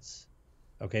bullets.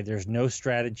 Okay, there's no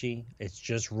strategy. It's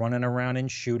just running around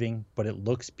and shooting, but it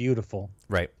looks beautiful.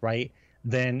 Right. Right?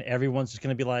 Then everyone's just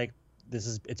going to be like,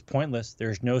 it's pointless.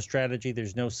 There's no strategy.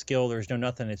 There's no skill. There's no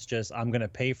nothing. It's just, I'm going to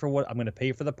pay for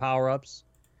the power-ups,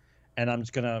 and I'm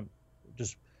just going to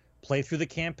just play through the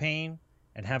campaign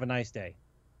and have a nice day.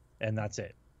 And that's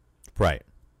it. Right.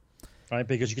 Right?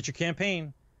 Because you get your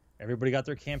campaign. Everybody got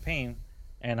their campaign.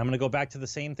 And I'm going to go back to the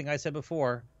same thing I said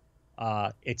before.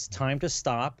 It's time to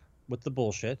stop with the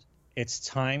bullshit. It's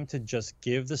time to just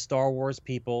give the Star Wars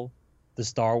people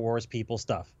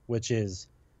stuff, which is,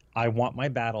 I want my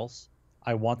battles.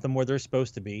 I want them where they're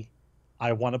supposed to be.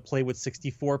 I want to play with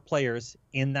 64 players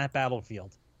in that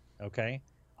battlefield. Okay?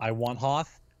 I want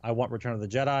Hoth. I want Return of the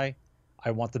Jedi.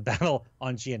 I want the battle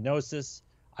on Geonosis.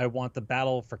 I want the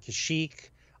battle for Kashyyyk.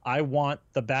 I want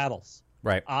the battles.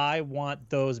 Right. I want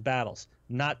those battles.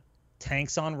 Not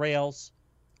tanks on rails,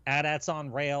 AT-ATs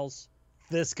on rails.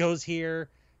 This goes here.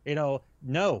 No.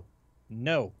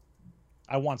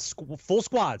 I want full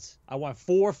squads. I want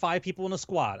 4 or 5 people in a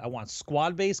squad. I want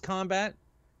squad-based combat.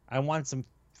 I want some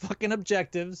fucking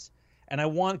objectives. And I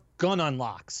want gun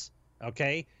unlocks.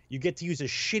 Okay? You get to use a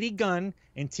shitty gun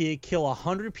until you kill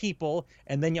 100 people,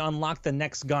 and then you unlock the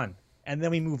next gun. And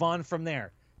then we move on from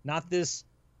there. Not this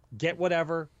get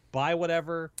whatever, buy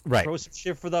whatever, right. Throw some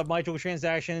shit for the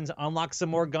microtransactions, unlock some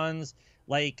more guns.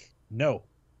 Like, no.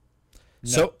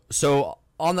 So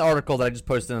on the article that I just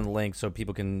posted in the link so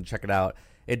people can check it out,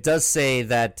 it does say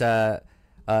that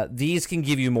these can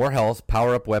give you more health,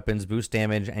 power up weapons, boost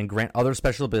damage, and grant other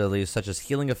special abilities such as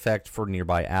healing effect for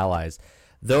nearby allies.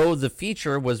 Though the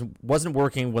feature wasn't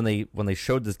working when they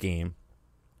showed this game,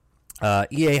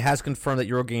 EA has confirmed at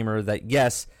Eurogamer that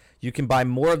yes, you can buy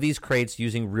more of these crates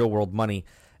using real world money.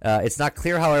 It's not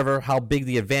clear, however, how big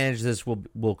the advantage this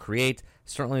will create.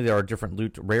 Certainly, there are different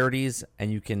loot rarities,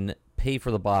 and you can pay for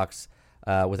the box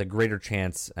with a greater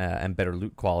chance and better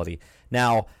loot quality.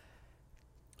 Now,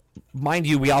 mind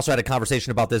you, we also had a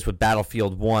conversation about this with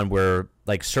Battlefield 1, where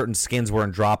like certain skins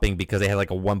weren't dropping because they had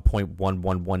like a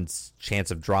 1.111 chance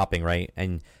of dropping, right?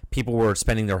 And people were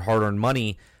spending their hard-earned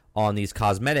money on these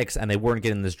cosmetics, and they weren't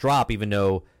getting this drop, even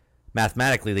though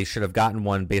mathematically they should have gotten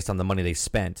one based on the money they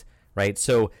spent, right?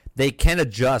 So they can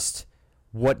adjust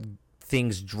what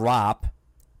things drop.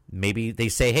 Maybe they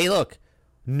say, hey, look,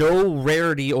 no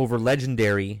rarity over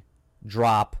legendary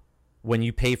drop when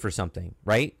you pay for something,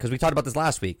 right? Because we talked about this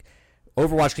last week.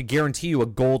 Overwatch could guarantee you a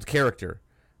gold character,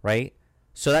 right?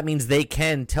 So that means they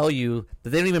can tell you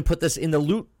that they don't even put this in the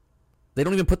loot. They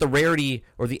don't even put the rarity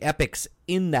or the epics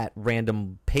in that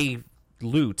random pay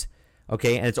loot,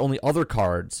 okay? And it's only other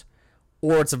cards.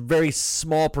 Or it's a very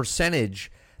small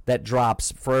percentage that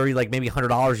drops for every, like, maybe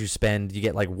 $100 you spend, you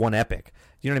get, like, one epic.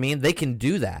 You know what I mean? They can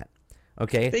do that,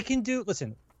 okay? They can do...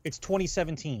 Listen, it's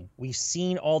 2017. We've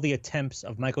seen all the attempts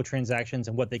of microtransactions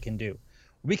and what they can do.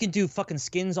 We can do fucking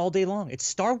skins all day long. It's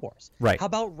Star Wars. Right. How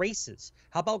about races?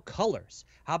 How about colors?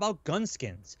 How about gun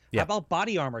skins? Yeah. How about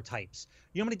body armor types?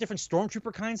 You know how many different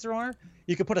stormtrooper kinds there are?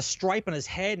 You could put a stripe on his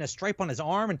head and a stripe on his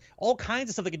arm and all kinds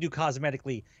of stuff they could do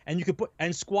cosmetically. And you could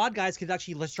and squad guys could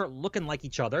actually start looking like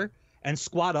each other and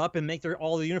squad up and make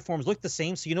all the uniforms look the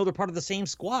same, so you know they're part of the same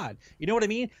squad. You know what I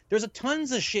mean? There's a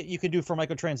tons of shit you can do for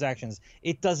microtransactions.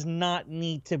 It does not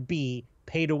need to be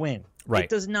pay to win. Right. It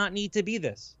does not need to be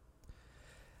this.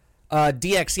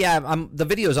 DX, yeah, the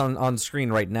video's on screen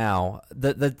right now.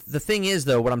 The thing is,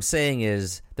 though, what I'm saying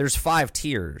is there's 5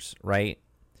 tiers, right?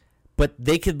 But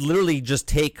they could literally just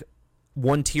take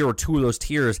 1 tier or 2 of those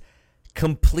tiers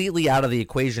completely out of the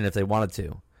equation if they wanted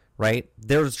to, right?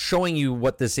 They're showing you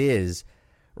what this is,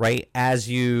 right, as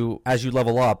you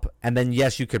level up, and then,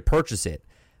 yes, you could purchase it.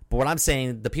 But what I'm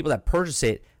saying, the people that purchase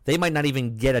it, they might not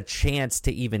even get a chance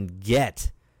to even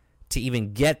get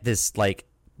this, like,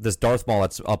 this Darth Maul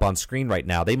that's up on screen right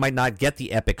now. They might not get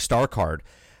the epic star card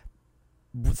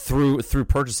through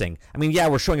purchasing. I mean, yeah,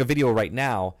 we're showing a video right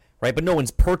now, right? But no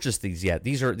one's purchased these yet.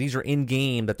 These are in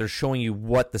game that they're showing you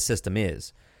what the system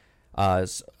is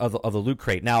of the loot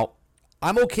crate. Now,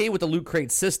 I'm okay with the loot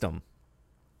crate system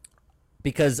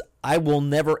because I will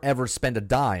never ever spend a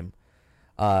dime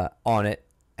on it.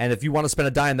 And if you want to spend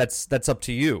a dime, that's up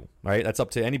to you, right? That's up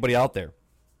to anybody out there.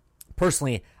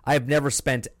 Personally, I have never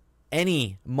spent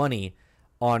any money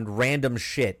on random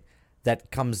shit that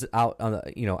comes out on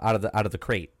out of the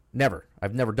crate. Never.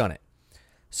 I've never done it.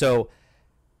 So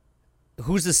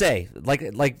who's to say?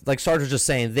 Like Sarge was just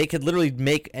saying, they could literally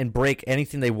make and break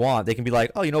anything they want. They can be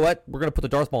like, oh, you know what? We're gonna put the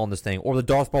Darth Maul in this thing, or the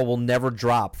Darth Maul will never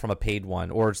drop from a paid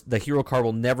one, or the hero card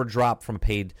will never drop from a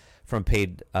paid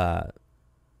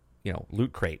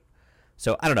loot crate.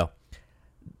 So I don't know.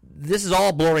 This is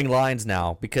all blurring lines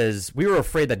now because we were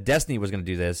afraid that Destiny was going to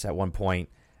do this at one point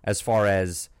as far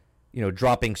as,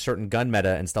 dropping certain gun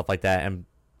meta and stuff like that, and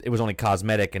it was only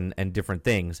cosmetic and different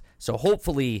things. So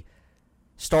hopefully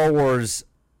Star Wars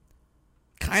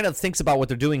kind of thinks about what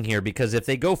they're doing here, because if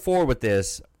they go forward with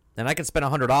this, and I can spend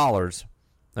 $100,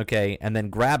 okay, and then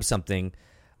grab something,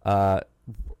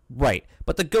 right.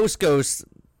 But the Ghost,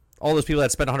 all those people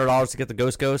that spent $100 to get the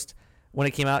Ghost when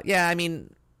it came out, yeah, I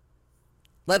mean,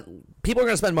 people are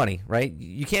going to spend money, right?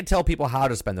 You can't tell people how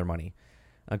to spend their money,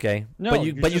 okay? No, but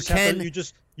you can.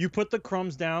 You put the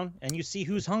crumbs down and you see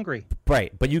who's hungry,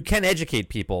 right? But you can educate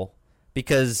people,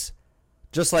 because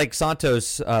just like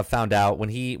Santos found out when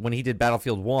he did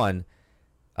Battlefield 1,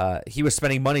 he was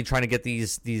spending money trying to get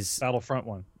these Battlefront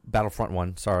 1. Battlefront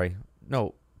 1, sorry,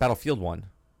 no, Battlefield 1.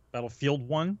 Battlefield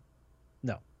 1,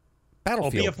 no.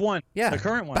 Battlefield. Oh, BF1. Yeah, the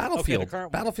current one. Battlefield. Okay, the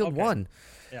current one. Battlefield Okay. 1.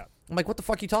 Yeah. I'm like, what the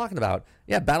fuck are you talking about?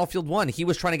 Yeah, Battlefield 1. He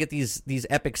was trying to get these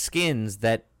epic skins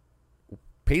that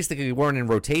basically weren't in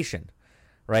rotation,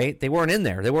 right? They weren't in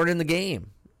there. They weren't in the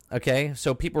game. Okay?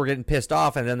 So people were getting pissed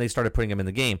off, and then they started putting them in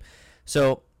the game.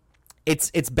 So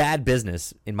it's bad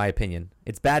business, in my opinion.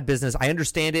 It's bad business. I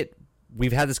understand it.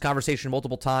 We've had this conversation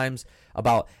multiple times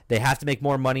about they have to make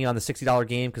more money on the $60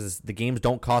 game because the games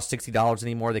don't cost $60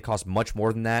 anymore. They cost much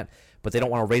more than that, but they don't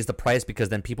want to raise the price because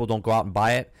then people don't go out and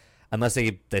buy it unless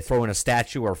they throw in a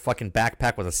statue or a fucking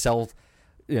backpack with a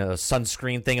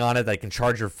sunscreen thing on it that can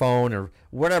charge your phone or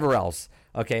whatever else,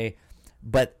 okay?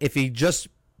 But if you just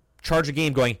charge a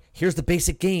game going, here's the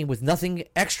basic game with nothing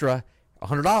extra,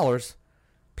 $100,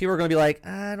 people are going to be like,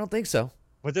 I don't think so.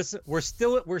 But we're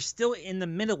still in the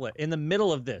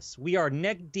middle of this. We are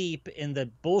neck deep in the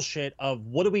bullshit of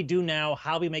what do we do now?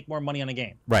 How do we make more money on a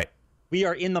game? Right. We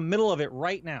are in the middle of it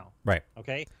right now. Right.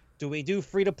 Okay. Do we do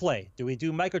free to play? Do we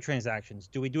do microtransactions?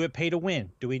 Do we do it pay to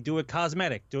win? Do we do it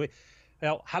cosmetic?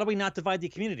 How do we not divide the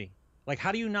community? Like,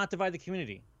 how do you not divide the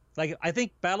community? Like, I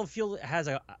think Battlefield has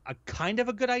a kind of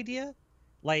a good idea.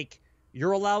 Like,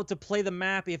 you're allowed to play the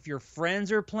map if your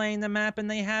friends are playing the map and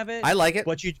they have it. I like it.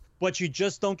 But you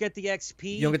just don't get the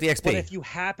XP. You don't get the XP. But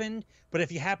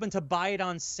if you happen to buy it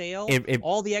on sale,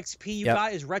 all the XP you Yep.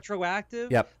 got is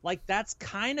retroactive. Yep. Like, that's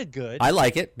kind of good. I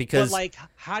like it because But like,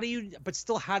 how do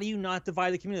you not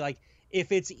divide the community? Like,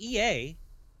 if it's EA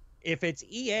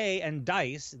and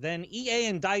DICE, then EA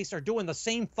and DICE are doing the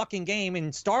same fucking game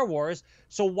in Star Wars.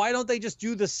 So why don't they just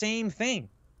do the same thing?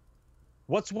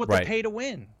 What's with Right. the pay to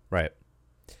win? right.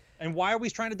 And why are we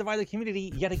trying to divide the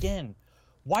community yet again?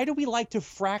 Why do we like to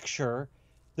fracture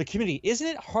the community? Isn't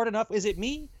it hard enough? Is it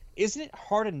me? Isn't it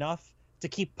hard enough to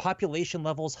keep population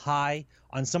levels high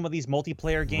on some of these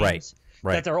multiplayer games?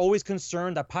 Right. That they're always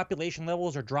concerned that population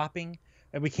levels are dropping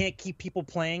and we can't keep people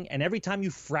playing. And every time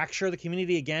you fracture the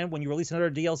community again, when you release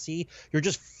another DLC, you're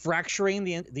just fracturing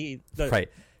the Right.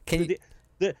 Can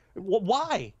you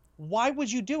why? Why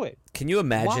would you do it? Can you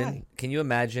imagine? Why? Can you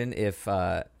imagine if?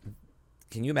 They're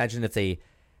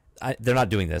not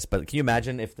doing this, but can you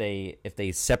imagine if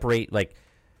they separate, like,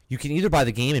 you can either buy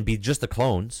the game and be just the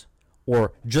clones,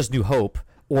 or just New Hope,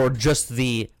 or just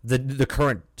the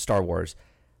current Star Wars.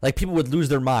 Like, people would lose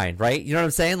their mind, right? You know what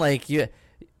I'm saying? Like, can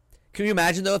you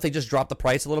imagine though if they just dropped the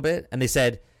price a little bit and they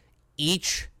said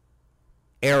each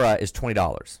era is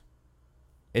 $20?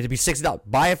 It'd be $60.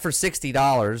 Buy it for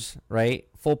 $60, right?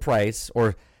 Full price,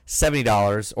 or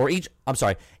 $70, or each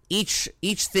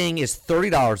thing is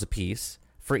 $30 a piece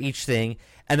for each thing,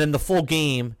 and then the full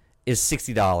game is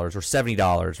 $60 or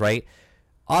 $70, right?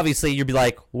 Obviously, you'd be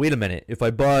like, wait a minute, if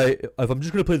I'm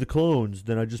just going to play the clones,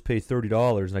 then I just pay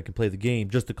 $30 and I can play the game,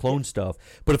 just the clone stuff.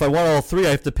 But if I want all three, I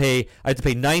have to pay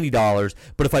 $90.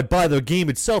 But if I buy the game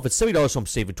itself, it's $70, so I'm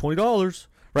saving $20,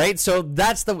 right? So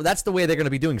that's the way they're going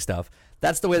to be doing stuff.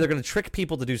 That's the way they're going to trick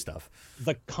people to do stuff.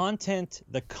 The content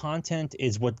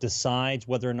is what decides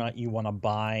whether or not you want to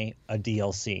buy a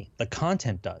DLC. The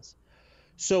content does.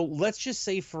 So let's just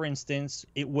say, for instance,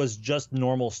 it was just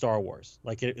normal Star Wars,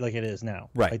 like it is now,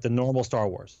 right? Like the normal Star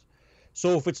Wars.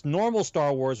 So if it's normal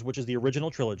Star Wars, which is the original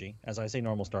trilogy, as I say,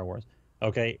 normal Star Wars,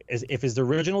 okay, if it's the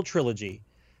original trilogy,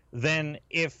 then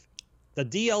if the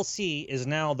DLC is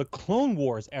now the Clone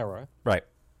Wars era, right?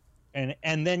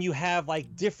 And then you have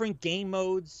like different game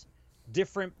modes,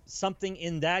 different something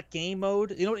in that game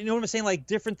mode. You know what I'm saying? Like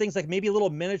different things, like maybe a little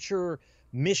miniature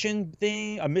mission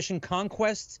thing, a mission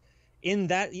conquest in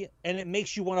that, and it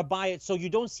makes you want to buy it. So you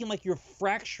don't seem like you're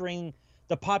fracturing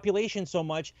the population so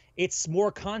much. It's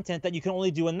more content that you can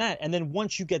only do in that. And then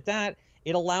once you get that,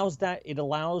 it allows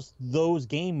those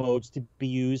game modes to be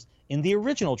used in the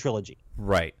original trilogy.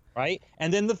 Right. Right.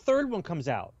 And then the third one comes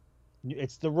out.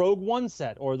 It's the Rogue One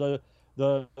set, or the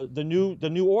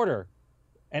new Order,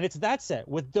 and it's that set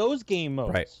with those game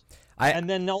modes. Right. And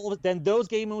then those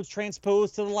game modes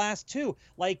transpose to the last two.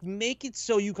 Like, make it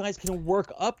so you guys can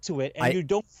work up to it, and you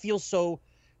don't feel so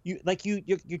you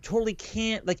totally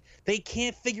can't, like, they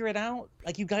can't figure it out.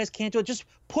 Like, you guys can't do it. Just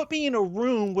put me in a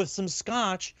room with some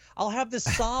scotch. I'll have this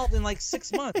solved in like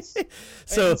 6 months.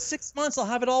 So in 6 months, I'll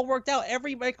have it all worked out.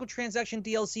 Every microtransaction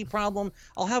DLC problem,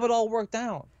 I'll have it all worked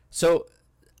out. So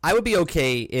I would be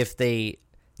okay if they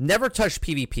never touched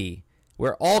PvP,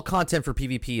 where all content for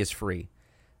PvP is free.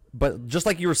 But just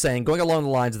like you were saying, going along the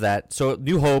lines of that, so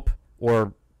New Hope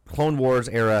or Clone Wars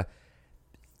era,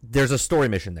 there's a story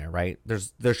mission there, right?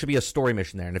 There should be a story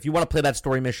mission there. And if you want to play that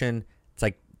story mission, it's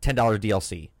like $10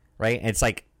 DLC, right? And it's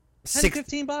like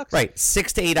 $15. Right,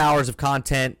 6 to 8 hours of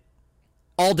content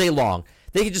all day long.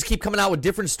 They could just keep coming out with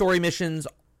different story missions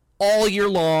all year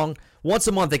long. Once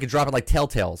a month, they could drop it like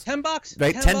Telltales. $10,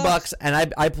 right? $10,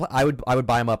 and I would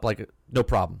buy them up like no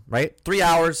problem, right? 3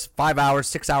 hours, 5 hours,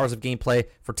 6 hours of gameplay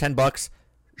for $10.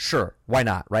 Sure, why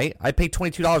not, right? I pay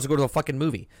 $22 to go to a fucking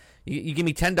movie. You give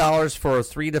me $10 for a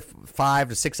 3 to 5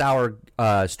 to 6 hour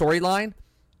storyline.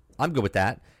 I'm good with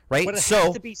that, right? But it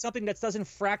has to be something that doesn't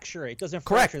fracture. It doesn't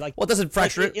correct. fracture. Like, well, it doesn't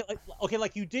fracture.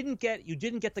 Like you didn't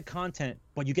get the content,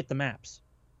 but you get the maps,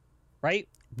 right?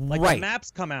 Like right. The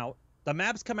maps come out. The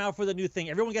maps come out for the new thing.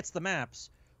 Everyone gets the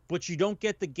maps, but you don't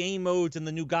get the game modes and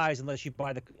the new guys unless you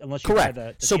buy the correct. Buy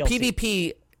the so DLC.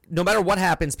 PvP, no matter what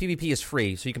happens, PvP is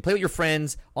free. So you can play with your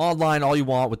friends online all you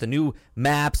want with the new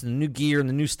maps and the new gear and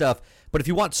the new stuff. But if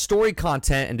you want story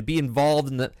content and to be involved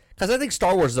in the, because I think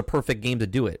Star Wars is a perfect game to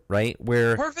do it, right?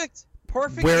 Where perfect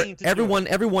where game to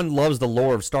everyone loves the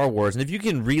lore of Star Wars, and if you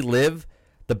can relive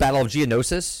the Battle of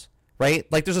Geonosis. Right?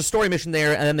 Like, there's a story mission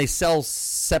there, and then they sell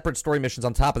separate story missions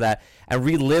on top of that and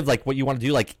relive, like, what you want to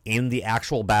do, like, in the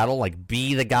actual battle, like,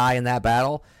 be the guy in that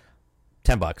battle.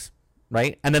 $10,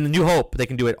 right? And then the New Hope, they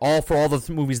can do it all for all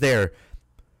the movies there.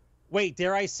 Wait,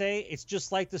 dare I say it's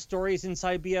just like the stories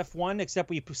inside BF1, except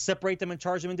we separate them and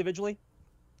charge them individually?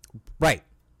 Right.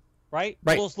 Right?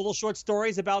 Those little short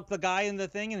stories about the guy in the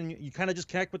thing, and you kind of just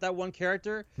connect with that one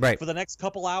character for the next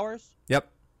couple hours? Yep.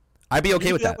 I'd be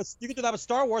okay with that. You can do that with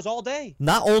Star Wars all day.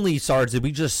 Not only, Sarge, did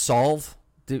we just solve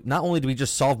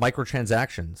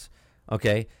microtransactions,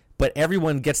 okay, but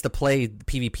everyone gets to play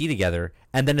PvP together,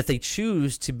 and then if they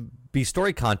choose to be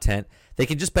story content, they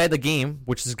can just buy the game,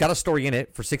 which has got a story in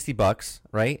it, for $60,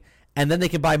 right? And then they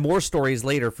can buy more stories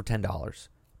later for $10.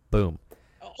 Boom.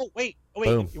 Oh, wait.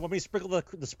 Boom. You want me to sprinkle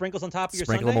the sprinkles on top of your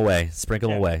Sprinkle sundae? Sprinkle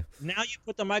them away. Now you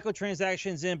put the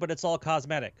microtransactions in, but it's all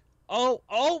cosmetic. Oh,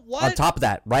 what? On top of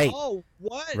that, right. Oh,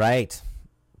 what? Right.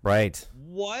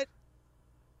 What?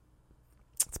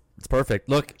 It's perfect.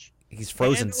 Look, he's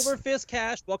frozen. Hand over fist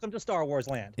cash. Welcome to Star Wars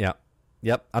land. Yeah.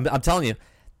 Yep. I'm telling you,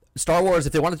 Star Wars,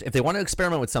 if they want to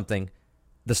experiment with something,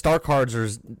 the star cards are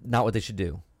not what they should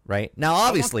do, right? Now,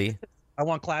 obviously, I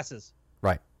want classes.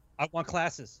 Right. I want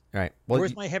classes. Right. Well,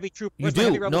 Where's my heavy troop? you Where's do. my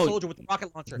heavy rebel No. soldier with the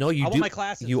rocket launcher? No, you I do. want my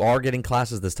classes. You are getting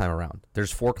classes this time around.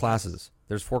 There's 4 classes.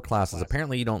 There's 4 classes. Classes.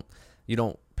 Apparently, you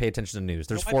don't pay attention to news.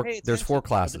 There's No, I 4. pay There's 4 attention, but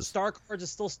classes. The star cards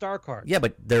is still star cards. Yeah,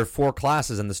 but there are 4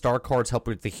 classes, and the star cards help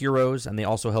with the heroes, and they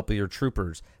also help with your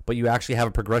troopers. But you actually have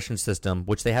a progression system,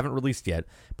 which they haven't released yet.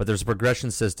 But there's a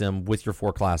progression system with your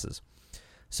 4 classes.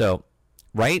 So,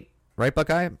 right,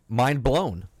 Buckeye, mind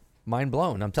blown.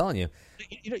 I'm telling you.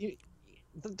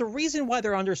 The reason why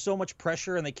they're under so much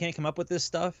pressure and they can't come up with this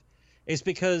stuff is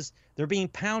because they're being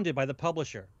pounded by the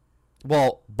publisher.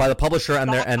 Well, by the publisher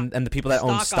and the people that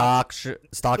own stock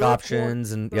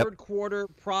options and third quarter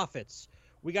profits.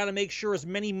 We got to make sure as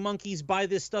many monkeys buy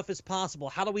this stuff as possible.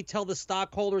 How do we tell the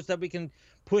stockholders that we can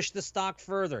push the stock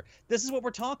further? This is what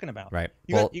we're talking about. Right.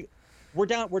 We're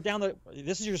down to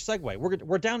this is your segue.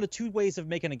 We're down to 2 ways of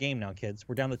making a game now, kids.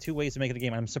 We're down to 2 ways of making a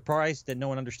game. I'm surprised that no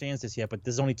one understands this yet, but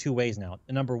there's only 2 ways now.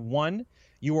 Number 1,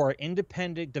 you are an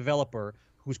independent developer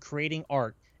who's creating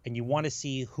art, and you want to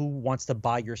see who wants to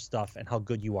buy your stuff and how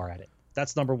good you are at it.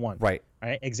 That's number 1. Right. All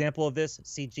right. Example of this: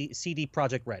 CD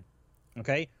Projekt Red.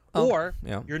 Okay. Oh, or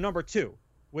yeah. your number 2,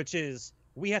 which is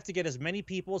we have to get as many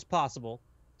people as possible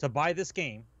to buy this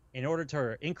game in order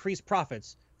to increase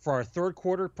profits for our third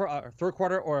quarter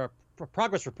or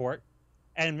progress report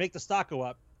and make the stock go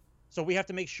up. So we have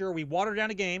to make sure we water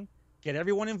down a game, get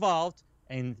everyone involved,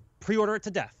 and pre-order it to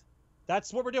death.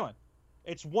 That's what we're doing.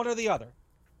 It's one or the other,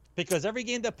 because every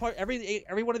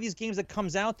one of these games that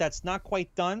comes out that's not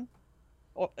quite done,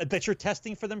 that you're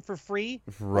testing for them for free,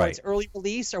 right? Or it's early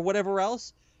release or whatever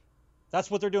else.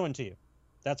 That's what they're doing to you.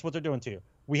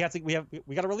 We got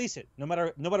to release it no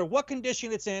matter what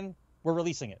condition it's in. We're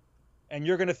releasing it. And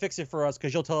you're going to fix it for us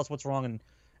because you'll tell us what's wrong, and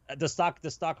the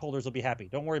stockholders will be happy.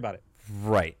 Don't worry about it.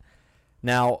 Right.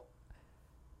 Now,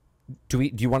 do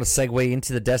you want to segue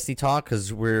into the Destiny talk?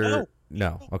 Because we're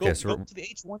no. Okay, go to the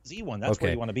H1Z1. That's okay.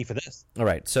 where you want to be for this. All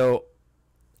right. So,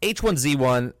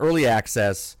 H1Z1 early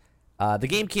access. The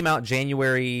game came out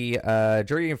January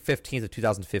 15th of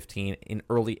 2015 in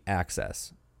early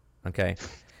access. Okay,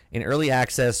 in early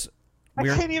access, I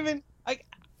can't even.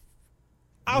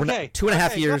 We're Okay. now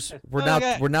 2.5 years. We're now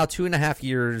 2.5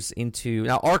 years into.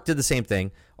 Now, Ark did the same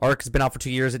thing. Ark has been out for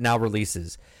 2 years. It now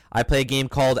releases. I play a game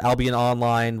called Albion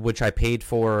Online, which I paid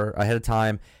for ahead of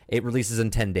time. It releases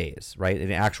in 10 days, right?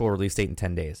 An actual release date in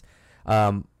 10 days.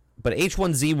 But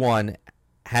H1Z1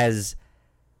 has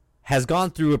gone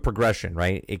through a progression,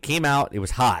 right? It came out. It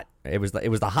was hot. It was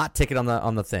the hot ticket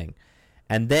on the thing,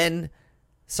 and then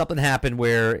something happened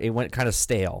where it went kind of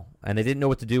stale, and they didn't know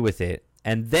what to do with it.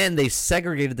 And then they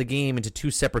segregated the game into 2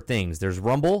 separate things. There's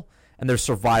Rumble and there's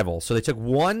Survival. So they took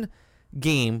one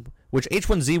game, which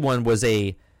H1Z1 was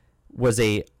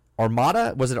a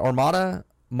Armada. Was it Armada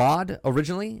mod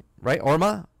originally? Right?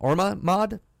 Arma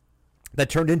mod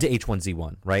that turned into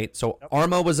H1Z1. Right? So yep.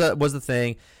 Arma was the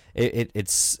thing. It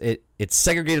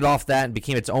segregated off that and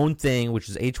became its own thing, which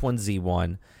is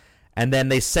H1Z1. And then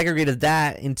they segregated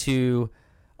that into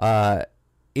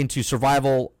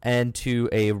Survival and to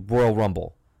a Royal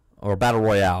Rumble or Battle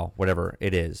Royale, whatever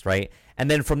it is, right? And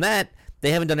then from that,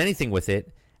 they haven't done anything with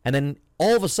it. And then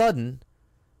all of a sudden,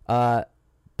 Player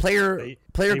Ground,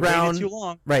 waited too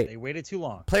long. Right? They waited too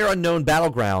long. Player Unknown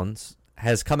Battlegrounds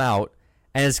has come out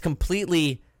and is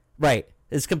completely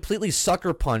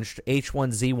sucker punched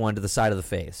H1Z1 to the side of the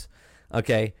face.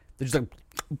 Okay, they're just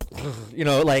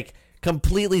like,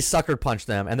 completely sucker punched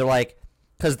them, and they're like.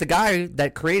 Because the guy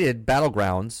that created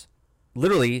Battlegrounds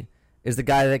literally is the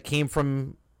guy that came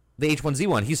from the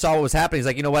H1Z1. He saw what was happening. He's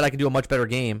like, you know what? I can do a much better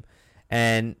game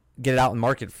and get it out in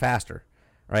market faster,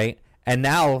 right? And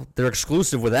now they're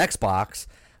exclusive with Xbox,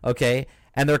 okay?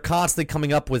 And they're constantly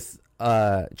coming up with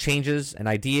changes and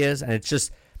ideas, and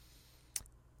it's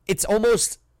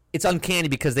uncanny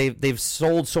because they've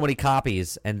sold so many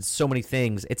copies and so many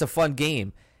things. It's a fun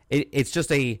game. It's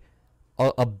just a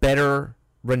better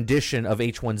rendition of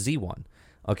H1Z1,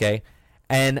 okay?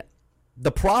 And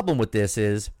the problem with this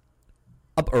is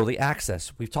early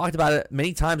access. We've talked about it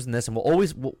many times in this, and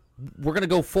we're going to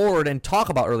go forward and talk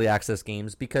about early access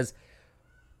games because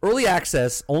early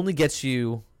access only gets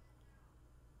you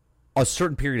a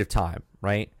certain period of time,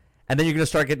 right? And then you're going to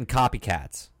start getting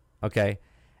copycats, okay?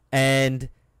 And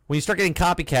when you start getting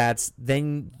copycats,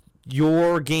 then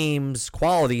your game's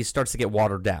quality starts to get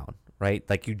watered down, right?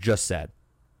 Like you just said.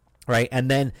 Right, and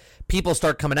then people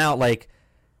start coming out like,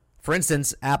 for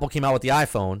instance, Apple came out with the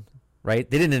iPhone, right?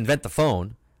 They didn't invent the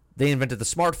phone. They invented the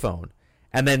smartphone.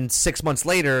 And then 6 months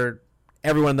later,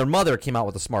 everyone and their mother came out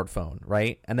with a smartphone,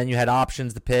 right? And then you had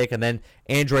options to pick, and then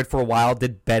Android for a while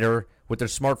did better with their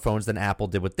smartphones than Apple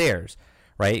did with theirs,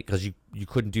 right? Because you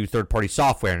couldn't do third-party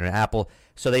software in Apple,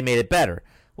 so they made it better.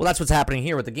 Well, that's what's happening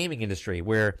here with the gaming industry,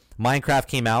 where Minecraft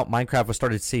came out, Minecraft was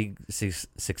started to see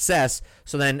success,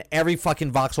 so then every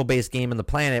fucking voxel-based game on the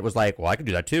planet was like, well, I can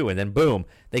do that too, and then boom,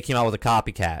 they came out with a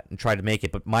copycat and tried to make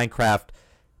it, but Minecraft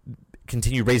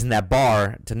continued raising that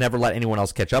bar to never let anyone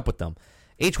else catch up with them.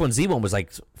 H1Z1 was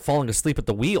like falling asleep at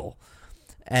the wheel,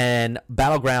 and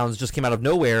Battlegrounds just came out of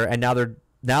nowhere, and now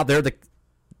they're the,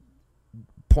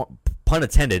 pun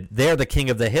intended, they're the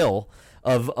king of the hill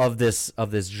of this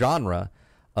genre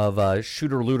of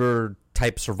shooter looter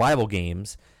type survival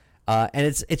games, and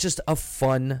it's just a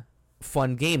fun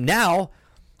game. Now,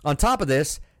 on top of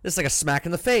this is like a smack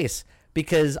in the face,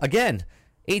 because again,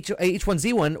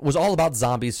 H1Z1 was all about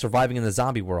zombies surviving in the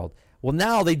zombie world. Well,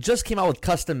 now they just came out with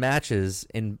custom matches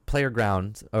in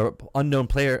Playground or Unknown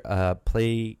Player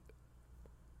PUBG.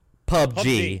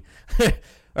 All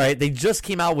right, they just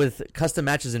came out with custom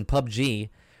matches in PUBG,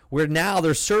 where now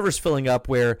there's servers filling up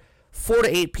where 4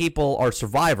 to 8 people are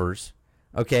survivors,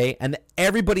 okay, and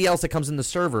everybody else that comes in the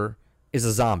server is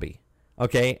a zombie,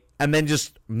 okay, and then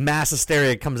just mass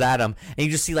hysteria comes at them, and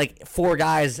you just see like 8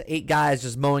 guys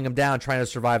just mowing them down trying to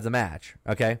survive the match,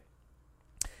 okay?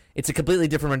 It's a completely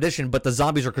different rendition, but the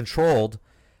zombies are controlled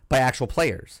by actual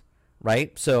players,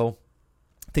 right? So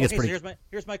I think it's pretty. So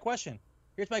here's my question.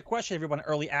 Here's my question, everyone.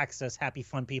 Early access, happy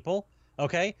fun people.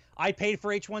 Okay, I paid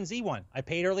for H1Z1. I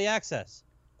paid early access.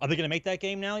 Are they going to make that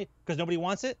game now because nobody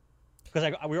wants it?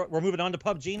 Because we're moving on to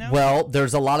PUBG now. Well,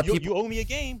 there's a lot of people. You owe me a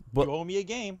game. You owe me a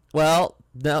game. Well,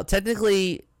 no,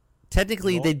 technically,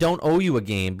 they don't owe you a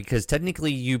game, because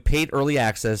technically you paid early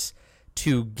access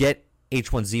to get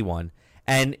H1Z1.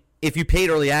 And if you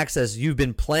paid early access, you've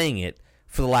been playing it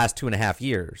for the last 2.5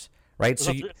 years, right?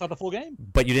 So it's not the full game.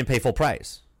 But you didn't pay full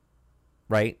price,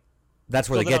 right? That's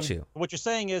where they get you. What you're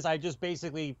saying is I just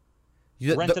basically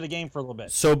rented a game for a little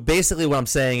bit. So basically what I'm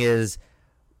saying is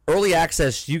early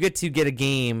access, you get to get a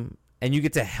game and you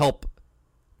get to help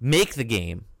make the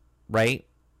game, right?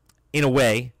 In a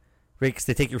way, right? Because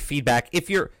they take your feedback.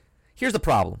 Here's the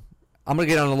problem. I'm going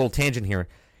to get on a little tangent here.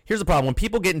 Here's the problem. When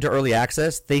people get into early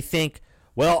access, they think,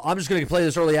 well, I'm just going to play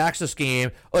this early access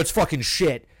game. Oh, it's fucking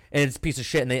shit. And it's a piece of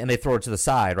shit, and they throw it to the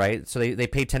side, right? So they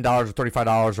pay $10 or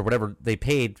 $35 or whatever they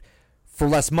paid for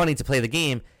less money to play the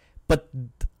game. But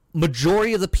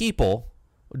majority of the people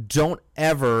don't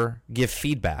ever give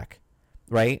feedback,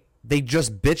 right? They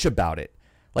just bitch about it.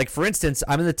 Like, for instance,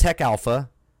 I'm in the tech alpha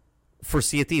for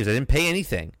Sea of Thieves. I didn't pay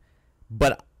anything.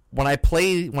 But when I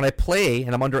play,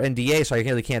 and I'm under NDA, so I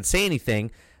really can't say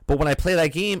anything, but when I play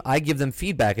that game, I give them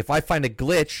feedback. If I find a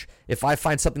glitch, if I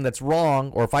find something that's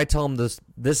wrong, or if I tell them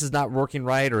this is not working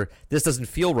right, or this doesn't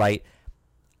feel right,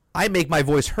 I make my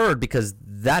voice heard, because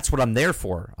that's what I'm there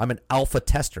for. I'm an alpha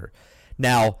tester.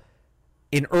 Now,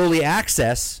 in early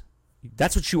access,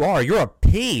 that's what you are. You're a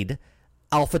paid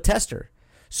alpha tester.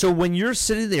 So when you're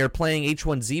sitting there playing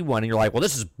H1Z1 and you're like, well,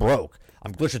 this is broke.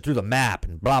 I'm glitching through the map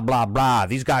and blah, blah, blah.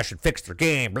 These guys should fix their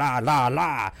game, blah, blah,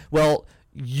 blah. Well,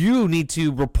 you need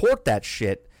to report that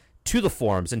shit to the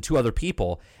forums and to other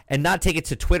people, and not take it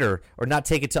to Twitter or not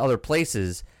take it to other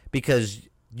places because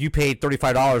you paid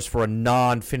 $35 for a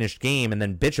non-finished game and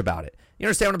then bitch about it. You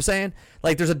understand what I'm saying?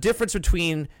 Like, there's a difference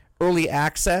between early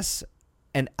access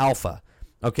and alpha,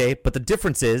 okay? But the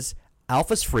difference is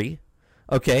alpha's free,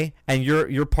 okay? And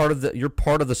you're part of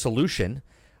the solution,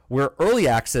 where early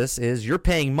access is you're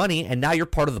paying money and now you're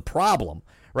part of the problem,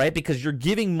 right? Because you're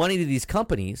giving money to these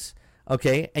companies,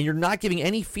 okay? And you're not giving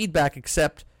any feedback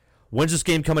except, when's this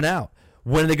game coming out?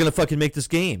 When are they going to fucking make this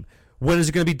game? When is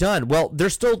it going to be done? Well,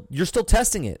 you're still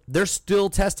testing it. They're still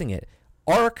testing it.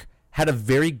 Ark had a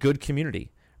very good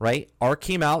community, right? Ark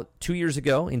came out 2 years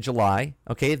ago in July,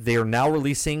 okay? They are now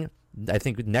releasing, I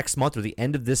think, next month or the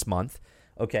end of this month,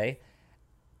 okay?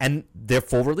 And they're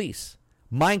full release.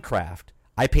 Minecraft,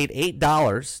 I paid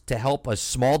 $8 to help a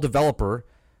small developer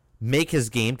make his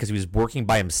game because he was working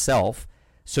by himself,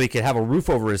 so he could have a roof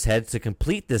over his head to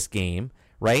complete this game,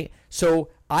 right? So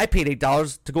I paid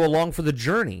 $8 to go along for the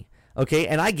journey, okay?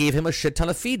 And I gave him a shit ton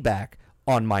of feedback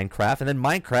on Minecraft. And then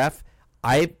Minecraft,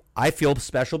 I feel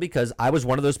special because I was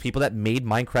one of those people that made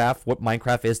Minecraft what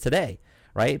Minecraft is today,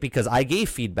 right? Because I gave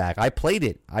feedback. I played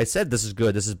it. I said, this is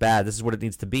good, this is bad, this is what it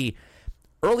needs to be.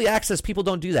 Early access people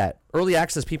don't do that. Early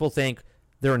access people think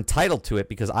they're entitled to it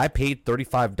because I paid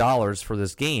 $35 for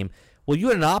this game. Well, you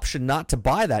had an option not to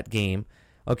buy that game,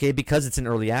 okay, because it's in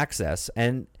early access.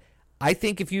 And I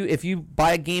think if you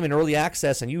buy a game in early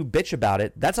access and you bitch about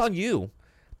it, that's on you.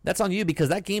 That's on you because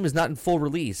that game is not in full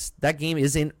release. That game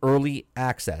is in early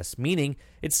access, meaning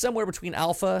it's somewhere between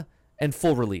alpha and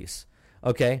full release.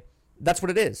 Okay? That's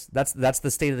what it is. That's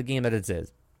the state of the game that it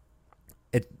is.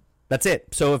 That's it.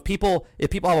 So if people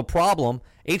have a problem,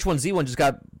 H1Z1 just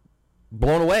got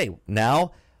blown away.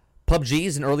 Now PUBG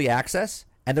is in early access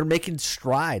and they're making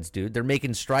strides, dude. They're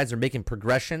making strides. They're making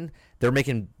progression. They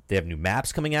have new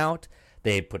maps coming out.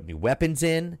 They put new weapons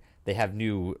in. They have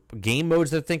new game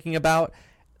modes they're thinking about.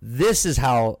 This is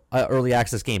how an early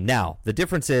access game. Now, the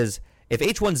difference is if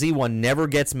H1Z1 never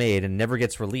gets made and never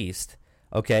gets released,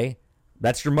 okay,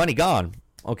 that's your money gone,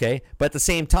 okay? But at the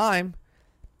same time,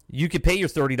 you could pay your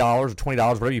 $30 or $20,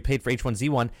 whatever you paid for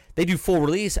H1Z1. They do full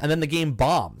release, and then the game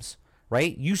bombs,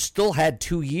 right? You still had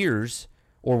 2 years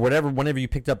or whatever, whenever you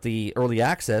picked up the early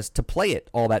access to play it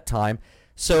all that time.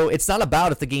 So it's not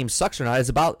about if the game sucks or not. It's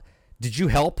about, did you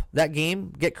help that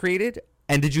game get created?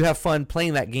 And did you have fun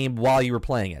playing that game while you were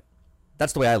playing it?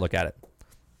 That's the way I look at it.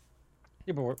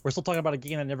 Yeah, but we're still talking about a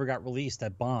game that never got released,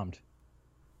 that bombed.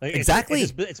 Like, exactly.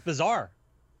 It's bizarre.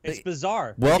 It's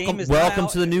bizarre. Welcome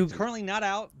to the new. It's currently not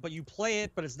out, but you play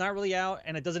it, but it's not really out,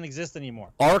 and it doesn't exist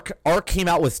anymore. Ark came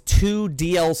out with 2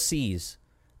 DLCs,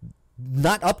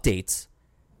 not updates,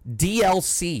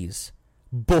 DLCs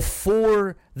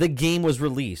before the game was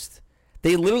released.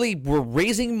 They literally were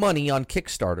raising money on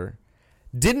Kickstarter,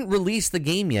 didn't release the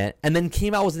game yet, and then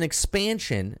came out with an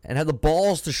expansion and had the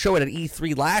balls to show it at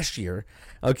E3 last year,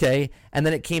 okay? And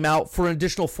then it came out for an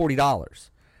additional $40,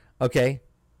 okay?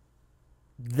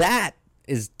 That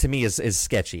is, to me, is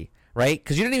sketchy, right?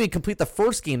 Because you didn't even complete the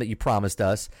first game that you promised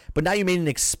us, but now you made an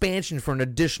expansion for an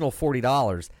additional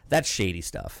 $40. That's shady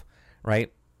stuff,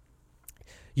 right?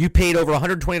 You paid over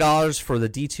 $120 for the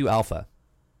D2 Alpha.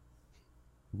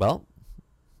 Well,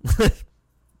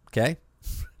 okay.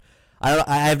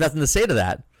 I have nothing to say to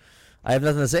that.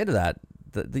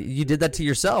 You did that to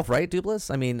yourself, right,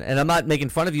 Dupless? I mean, and I'm not making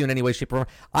fun of you in any way, shape, or form.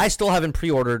 I still haven't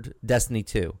pre-ordered Destiny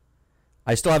 2.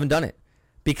 I still haven't done it.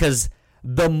 Because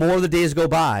the more the days go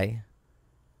by,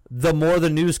 the more the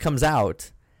news comes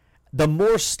out, the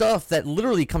more stuff that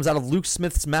literally comes out of Luke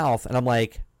Smith's mouth, and I'm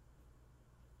like,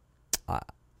 I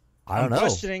don't know.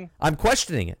 I'm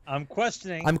questioning it. I'm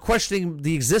questioning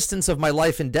the existence of my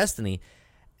life in Destiny.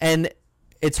 And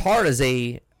it's hard as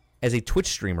a Twitch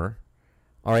streamer,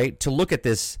 all right, to look at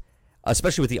this,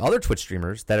 especially with the other Twitch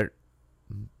streamers that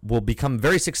will become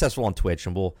very successful on Twitch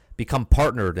and will become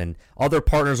partnered, and other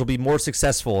partners will be more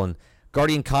successful. And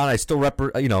Guardian Con, I still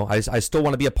I still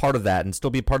want to be a part of that and still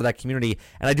be a part of that community.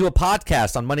 And I do a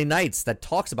podcast on Monday nights that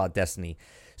talks about Destiny.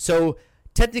 So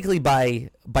technically, by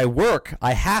work,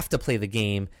 I have to play the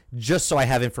game just so I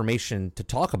have information to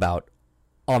talk about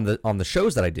on the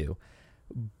shows that I do.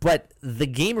 But the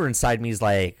gamer inside me is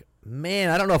like, man,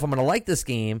 I don't know if I'm going to like this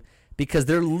game because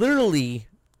they're literally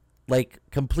like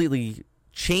completely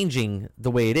changing the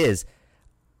way it is.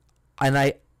 And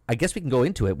I guess we can go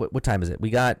into it. What time is it? We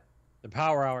got the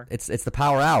Power Hour. It's the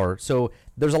Power Hour. So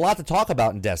there's a lot to talk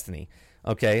about in Destiny.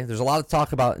 Okay, there's a lot to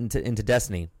talk about into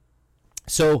Destiny.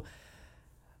 So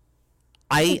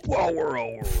Power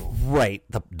Hour. Right,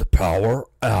 the Power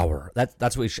Hour.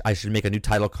 That's what I should make a new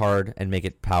title card and make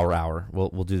it Power Hour.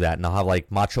 We'll do that, and I'll have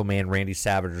like Macho Man Randy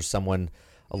Savage or someone.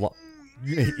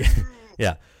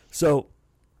 Yeah. So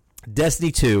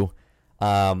Destiny 2.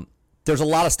 There's a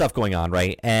lot of stuff going on,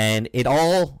 right? And it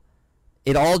all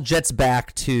jets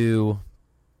back to.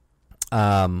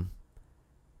 Well,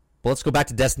 let's go back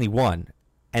to Destiny 1.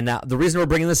 And now the reason we're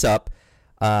bringing this up,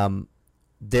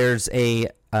 there's a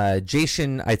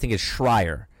Jason, I think it's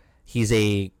Schreier. He's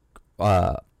a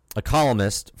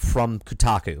columnist from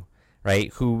Kotaku,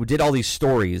 right? Who did all these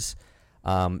stories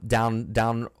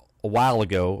down a while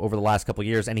ago over the last couple of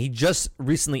years, and he just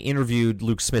recently interviewed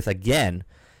Luke Smith again,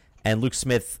 and Luke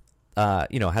Smith,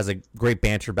 has a great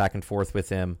banter back and forth with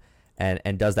him,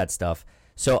 and does that stuff.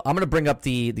 So I'm going to bring up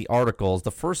the articles.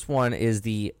 The first one is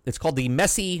it's called the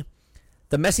messy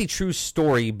true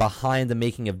story behind the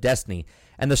making of Destiny,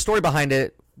 and the story behind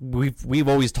it. We've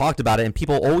always talked about it, and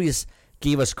people always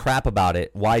gave us crap about it,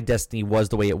 why Destiny was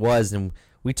the way it was, and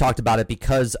we talked about it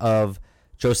because of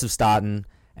Joseph Staten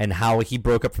and how he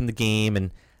broke up from the game,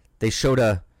 and they showed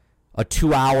a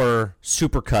 2-hour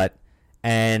supercut,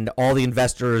 and all the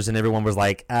investors and everyone was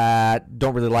like,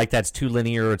 don't really like that. It's too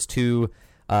linear. It's too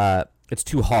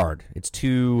hard.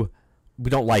 We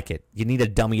don't like it. You need to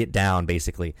dummy it down,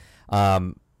 basically.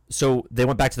 So they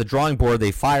went back to the drawing board.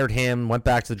 They fired him, went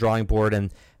back to the drawing board,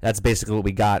 and that's basically what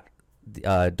we got.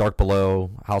 Dark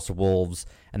Below, House of Wolves,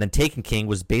 and then Taken King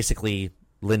was basically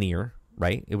linear,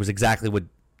 right? It was exactly what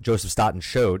Joseph Staten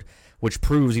showed, which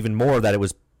proves even more that it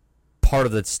was part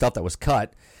of the stuff that was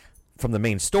cut from the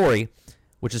main story,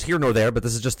 which is here nor there, but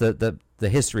this is just the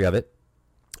history of it.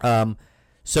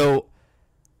 So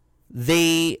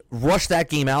they rushed that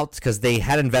game out because they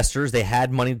had investors, they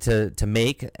had money to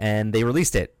make, and they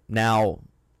released it. Now,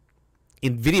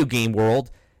 in video game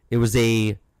world, it was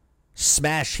a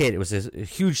smash hit. It was a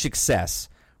huge success,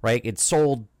 right? It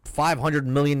sold 500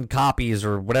 million copies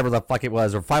or whatever the fuck it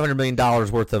was, or $500 million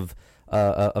worth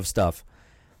of stuff.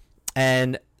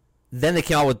 And then they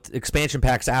came out with expansion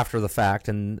packs after the fact,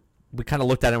 and we kind of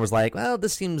looked at it and was like, well,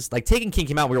 this seems like Taken King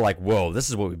came out. And we were like, whoa, this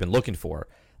is what we've been looking for.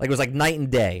 Like, it was like night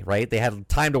and day, right? They had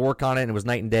time to work on it, and it was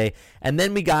night and day. And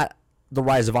then we got The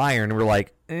Rise of Iron, and we're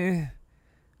like,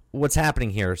 what's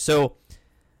happening here? So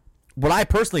what I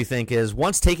personally think is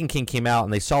once Taken King came out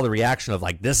and they saw the reaction of,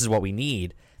 like, this is what we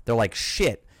need, they're like,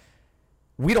 shit,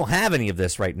 we don't have any of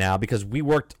this right now because we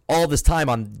worked all this time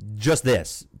on just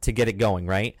this to get it going,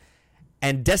 right?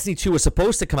 And Destiny 2 was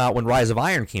supposed to come out when Rise of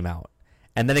Iron came out,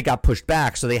 and then it got pushed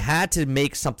back. So they had to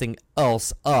make something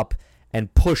else up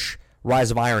and push Rise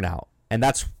of Iron out. And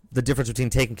that's the difference between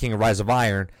Taken King and Rise of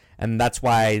Iron, and that's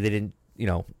why they didn't,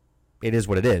 it is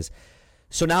what it is.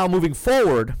 So now moving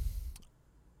forward,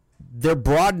 they're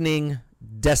broadening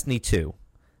Destiny 2,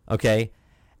 okay?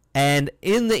 And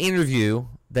in the interview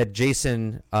that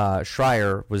Jason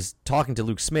Schreier was talking to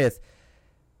Luke Smith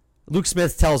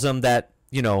tells him that,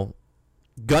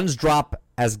 guns drop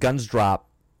as guns drop,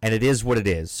 and it is what it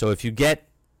is. So if you get,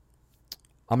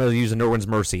 I'm going to use a Nerwin's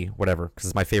Mercy, whatever, because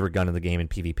it's my favorite gun in the game in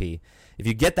PvP. If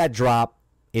you get that drop,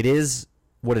 it is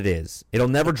what it is. It'll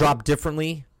never drop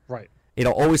differently. Right.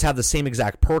 It'll always have the same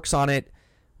exact perks on it,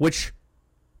 which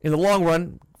in the long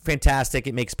run, fantastic.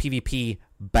 It makes PvP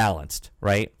balanced,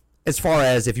 right? As far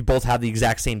as if you both have the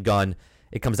exact same gun,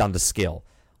 it comes down to skill.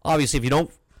 Obviously, if you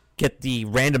don't get the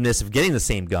randomness of getting the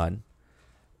same gun,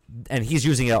 and he's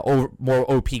using a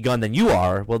more OP gun than you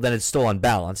are, well, then it's still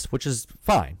unbalanced, which is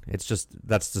fine. That's just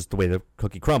the way the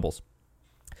cookie crumbles.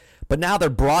 But now they're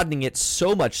broadening it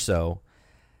so much so,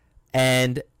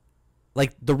 and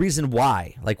like the reason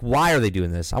why, why are they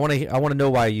doing this? I want to know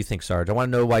why you think, Sarge. I want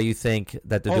to know why you think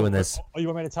that they're doing this. Oh, you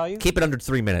want me to tell you? Keep it under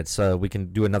 3 minutes so we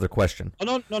can do another question.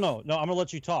 Oh, no. I'm gonna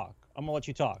let you talk.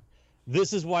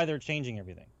 This is why they're changing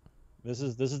everything. This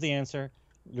is the answer.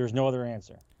 There's no other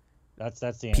answer. That's the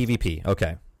answer. PvP.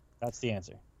 Okay. That's the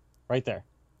answer, right there.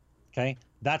 Okay,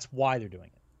 that's why they're doing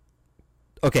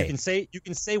it. Okay. You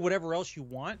can say whatever else you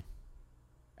want,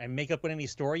 and make up any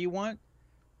story you want,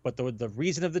 but the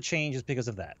reason of the change is because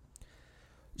of that.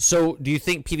 So, do you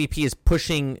think PvP is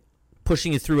pushing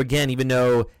you through again, even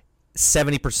though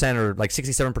 70% or like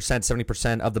 67%,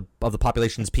 70% of the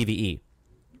population is PvE?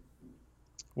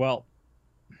 Well,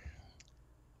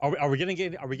 are we getting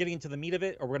into the meat of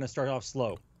it, or we're going to start off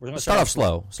slow? We're going to start off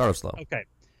slow. Start off slow. Okay.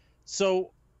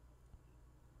 So,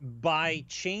 by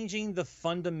changing the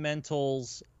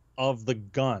fundamentals of the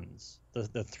guns,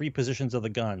 the three positions of the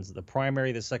guns, the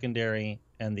primary, the secondary,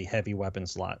 and the heavy weapon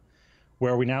slot,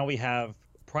 where we have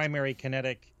primary,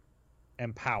 kinetic,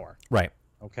 and power. Right.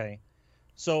 Okay.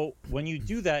 So when you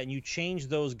do that and you change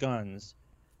those guns,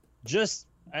 just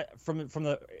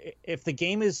if the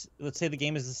game is, let's say the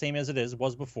game is the same as it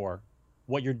was before,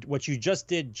 what you just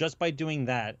did just by doing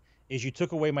that is you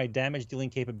took away my damage dealing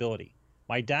capability.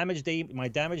 My damage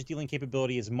dealing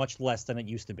capability is much less than it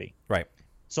used to be. Right.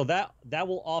 So that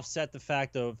will offset the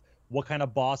fact of what kind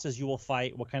of bosses you will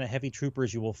fight, what kind of heavy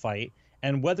troopers you will fight,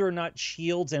 and whether or not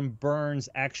shields and burns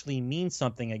actually mean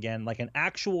something again. Like an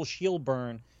actual shield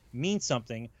burn means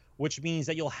something, which means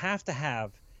that you'll have to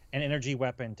have an energy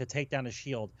weapon to take down a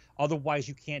shield. Otherwise,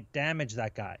 you can't damage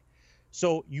that guy.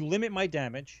 So you limit my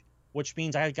damage, which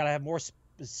means I got to have more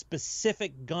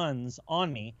specific guns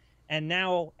on me. And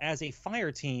now, as a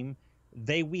fire team,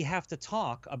 we have to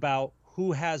talk about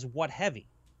who has what heavy,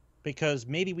 because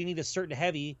maybe we need a certain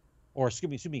heavy, or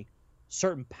excuse me,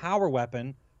 certain power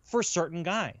weapon for certain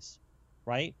guys,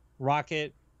 right?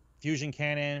 Rocket, fusion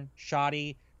cannon,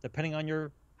 shoddy, depending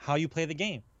on how you play the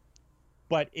game.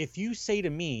 But if you say to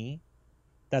me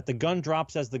that the gun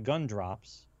drops as the gun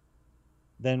drops,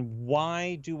 then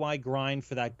why do I grind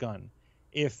for that gun?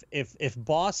 If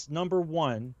boss number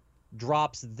 1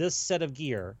 drops this set of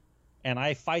gear and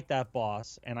I fight that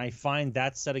boss and I find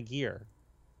that set of gear,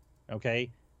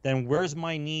 okay, then where's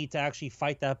my need to actually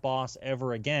fight that boss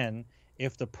ever again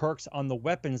if the perks on the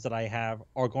weapons that I have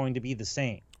are going to be the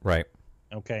same? Right.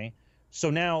 Okay. So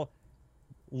now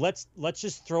let's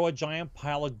just throw a giant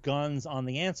pile of guns on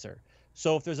the answer.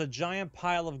 So if there's a giant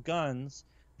pile of guns,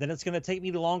 then it's going to take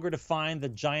me longer to find the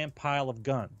giant pile of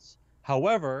guns.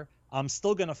 However, I'm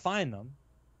still going to find them.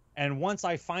 And once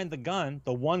I find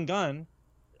the one gun,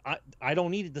 I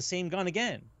don't need the same gun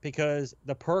again because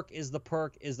the perk is the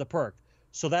perk is the perk.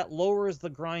 So that lowers the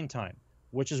grind time,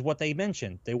 which is what they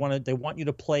mentioned. They want you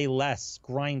to play less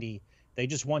grindy. They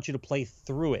just want you to play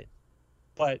through it.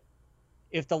 But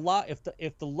if the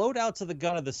loadouts of the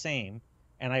gun are the same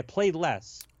and I play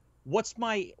less, what's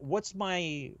my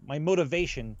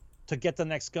motivation to get the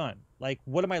next gun? Like,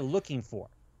 what am I looking for?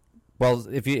 Well,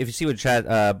 if you see what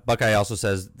chat, Buckeye also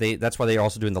says that's why they're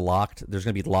also doing the locked. There's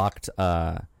going to be locked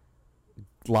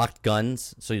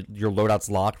guns, so your loadout's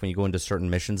locked when you go into certain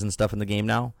missions and stuff in the game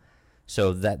now.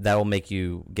 So that will make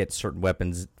you get certain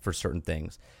weapons for certain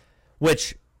things,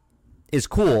 which is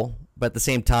cool. But at the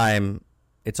same time,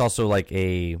 it's also like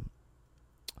a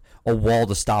wall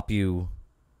to stop you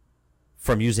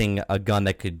from using a gun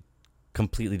that could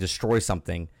completely destroy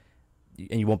something,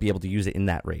 and you won't be able to use it in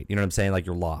that raid. You know what I'm saying? Like,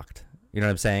 you're locked. You know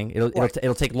what I'm saying?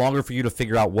 It'll take longer for you to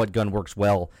figure out what gun works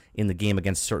well in the game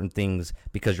against certain things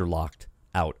because you're locked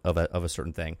out of a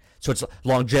certain thing. So it's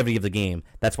longevity of the game.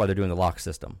 That's why they're doing the lock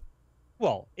system.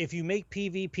 Well, if you make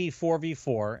PvP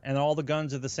 4v4 and all the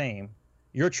guns are the same,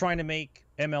 you're trying to make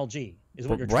MLG. Is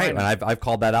what you're trying. Right, and I've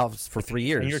called that out for 3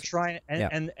 years. And you're trying,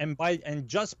 and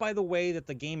just by the way that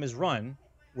the game is run,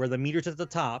 where the meter's at the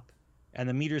top, and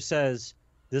the meter says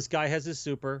this guy has his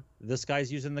super, this guy's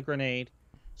using the grenade.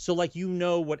 So, like, you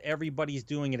know what everybody's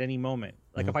doing at any moment.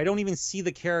 Like, if I don't even see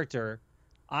the character,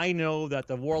 I know that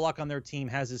the Warlock on their team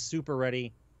has his super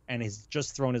ready and has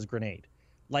just thrown his grenade.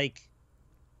 Like,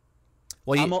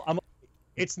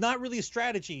 it's not really a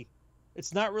strategy.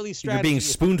 It's not really strategy. You're being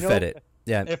spoon-fed it.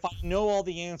 Yeah. If I know all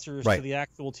the answers to the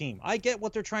actual team. I get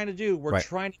what they're trying to do. We're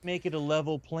trying to make it a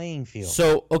level playing field.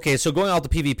 So going out to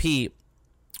PvP,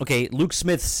 Luke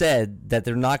Smith said that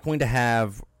they're not going to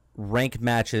have rank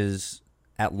matches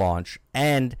at launch,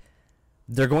 and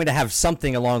they're going to have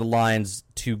something along the lines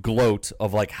to gloat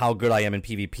of, like, how good I am in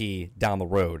PvP down the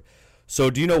road.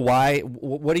 So do you know why?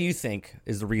 What do you think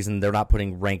is the reason they're not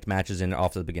putting ranked matches in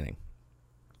off the beginning?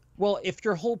 Well, if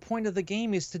your whole point of the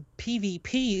game is to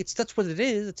PvP, that's what it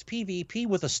is. It's PvP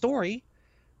with a story,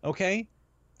 okay?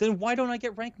 Then why don't I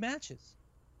get ranked matches?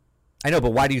 I know,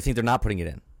 but why do you think they're not putting it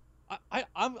in?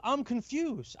 I'm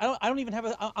confused. I don't even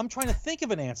have I'm trying to think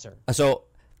of an answer. So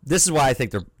this is why I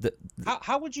think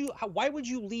why would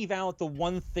you leave out the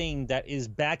one thing that is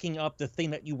backing up the thing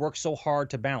that you work so hard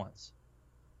to balance?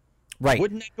 Right.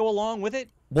 Wouldn't that go along with it?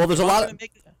 Well, there's a lot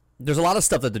of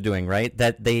stuff that they're doing, right,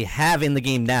 that they have in the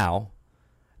game now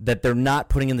that they're not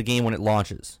putting in the game when it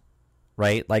launches,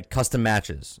 right? Like custom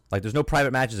matches. Like, there's no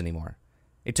private matches anymore.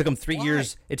 It took them 3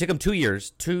 years. It took them 2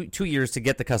 years, two years to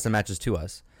get the custom matches to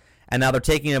us, and now they're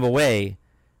taking them away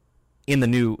in the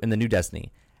new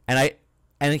Destiny.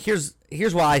 And here's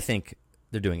why I think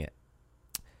they're doing it.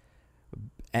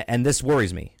 And this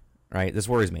worries me, right? This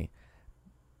worries me.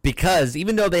 Because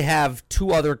even though they have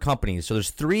 2 other companies, so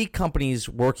there's 3 companies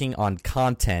working on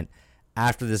content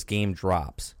after this game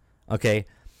drops, okay?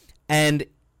 And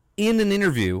in an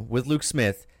interview with Luke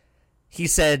Smith, he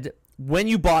said, when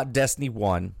you bought Destiny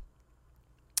 1,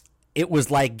 it was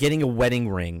like getting a wedding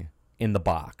ring in the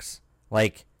box.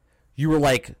 Like, you were,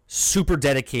 like, super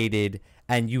dedicated,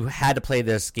 and you had to play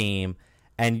this game,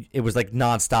 and it was, like,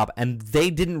 nonstop. And they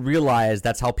didn't realize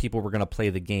that's how people were going to play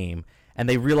the game. And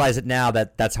they realize it now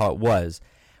that that's how it was.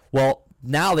 Well,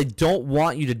 now they don't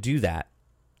want you to do that,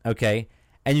 okay?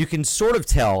 And you can sort of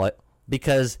tell it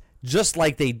because just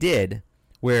like they did,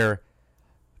 where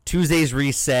Tuesday's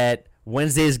Reset,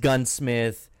 Wednesday's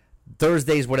Gunsmith,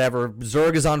 Thursdays whatever,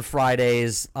 Zerg is on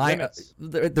Fridays.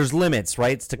 There's limits,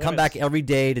 right? It's to come back every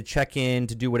day to check in,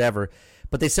 to do whatever.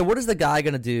 But they said, what is the guy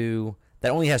going to do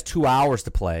that only has 2 hours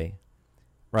to play,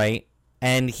 right?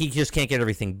 And he just can't get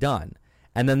everything done.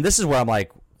 And then this is where I'm like,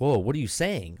 whoa, what are you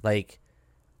saying? Like,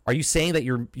 are you saying that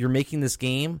you're making this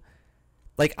game?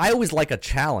 Like, I always like a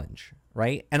challenge,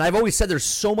 right? And I've always said there's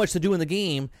so much to do in the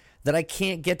game that I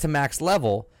can't get to max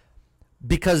level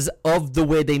because of the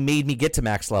way they made me get to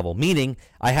max level. Meaning,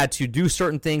 I had to do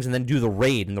certain things and then do the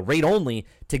raid, and the raid only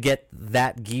to get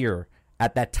that gear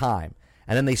at that time.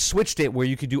 And then they switched it where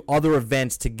you could do other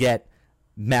events to get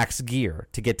max gear,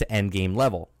 to get to end game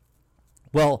level.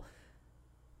 Well,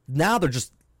 now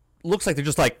looks like they're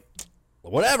just like,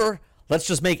 whatever, let's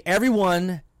just make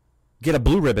everyone get a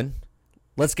blue ribbon.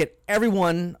 Let's get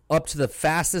everyone up to the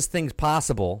fastest things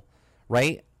possible,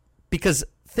 right? Because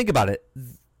think about it.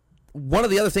 One of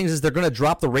the other things is they're going to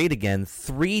drop the raid again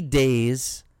 3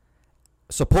 days,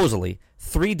 supposedly,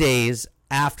 3 days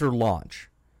after launch,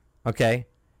 okay?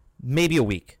 Maybe a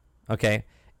week, okay?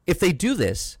 If they do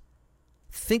this,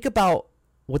 think about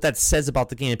what that says about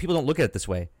the game. And people don't look at it this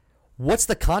way. What's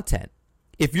the content?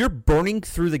 if you're burning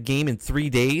through the game in 3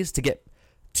 days to get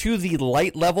to the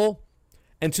light level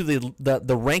and to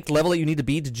the ranked level that you need to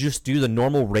be to just do the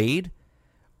normal raid,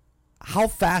 how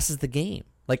fast is the game?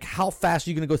 Like, how fast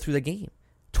are you going to go through the game?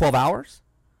 12 hours?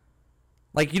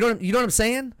 Like, you know what I'm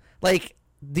saying? Like,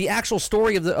 the actual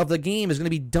story of the game is going to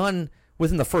be done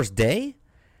within the first day?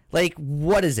 Like,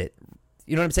 what is it?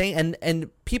 You know what I'm saying? And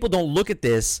people don't look at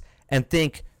this and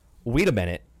think, wait a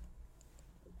minute.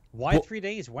 Why 3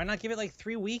 days? Why not give it like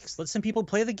 3 weeks? Let some people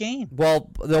play the game.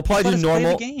 Well, they'll probably do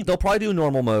normal. The they'll probably do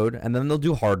normal mode, and then they'll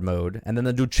do hard mode, and then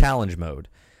they'll do challenge mode,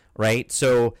 right?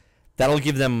 So that'll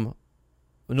give them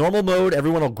normal mode.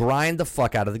 Everyone will grind the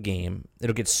fuck out of the game.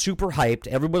 It'll get super hyped.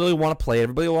 Everybody will want to play it.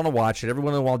 Everybody will want to watch it.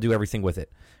 Everyone will want to do everything with it,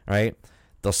 right?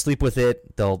 They'll sleep with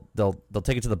it. They'll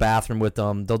take it to the bathroom with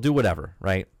them. They'll do whatever,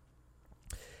 right?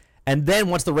 And then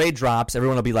once the raid drops,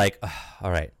 everyone will be like,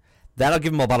 all right, that'll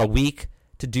give them about a week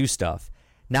to do stuff.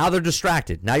 Now they're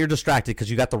distracted. Now you're distracted because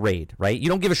you got the raid, right? You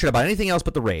don't give a shit about anything else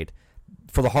but the raid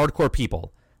for the hardcore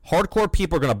people. Hardcore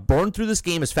people are going to burn through this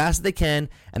game as fast as they can,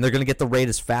 and they're going to get the raid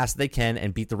as fast as they can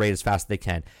and beat the raid as fast as they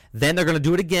can. Then they're going to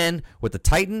do it again with the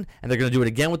Titan, and they're going to do it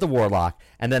again with the Warlock,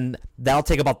 and then that'll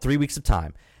take about 3 weeks of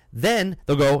time. Then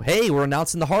they'll go, hey, we're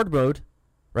announcing the hard mode,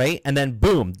 right? And then,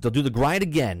 boom, they'll do the grind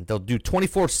again. They'll do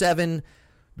 24/7,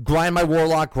 grind my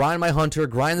Warlock, grind my Hunter,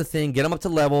 grind the thing, get them up to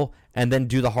level, and then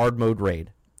do the hard mode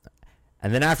raid.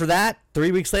 And then after that,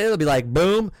 3 weeks later, they'll be like,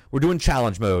 boom, we're doing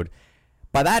challenge mode.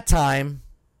 By that time,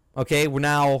 okay, we're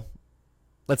now,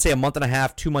 let's say a month and a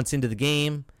half, 2 months into the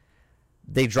game.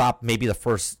 They drop maybe the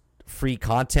first free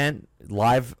content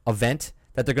live event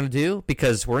that they're going to do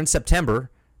because we're in September,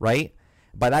 right?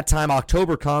 By that time,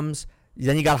 October comes,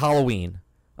 then you got Halloween,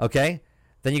 okay?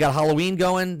 Then you got Halloween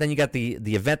going, then you got the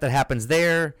event that happens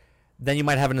there, then you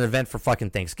might have an event for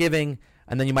fucking Thanksgiving,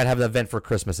 and then you might have an event for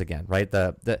Christmas again, right?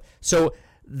 So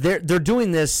they're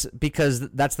doing this because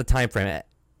that's the time frame.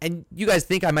 And you guys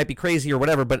think I might be crazy or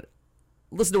whatever, but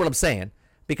listen to what I'm saying,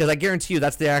 because I guarantee you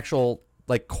that's the actual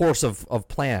like course of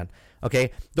plan,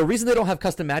 okay? The reason they don't have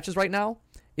custom matches right now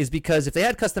is because if they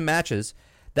had custom matches,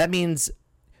 that means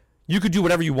you could do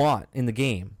whatever you want in the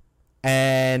game.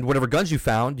 And whatever guns you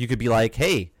found, you could be like,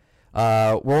 hey,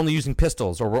 we're only using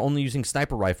pistols, or we're only using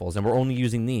sniper rifles, and we're only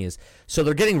using these. So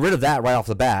they're getting rid of that right off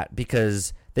the bat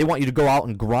because they want you to go out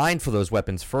and grind for those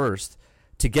weapons first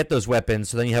to get those weapons,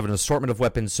 so then you have an assortment of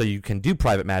weapons so you can do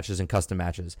private matches and custom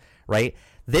matches, right?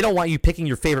 They don't want you picking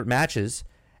your favorite matches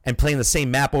and playing the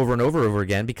same map over and over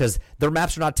again because their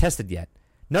maps are not tested yet.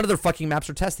 None of their fucking maps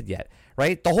are tested yet,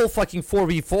 right? The whole fucking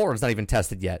 4v4 is not even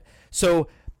tested yet. So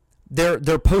they're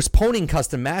postponing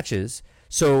custom matches,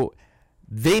 so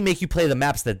they make you play the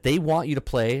maps that they want you to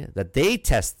play, that they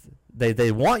test,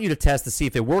 they want you to test to see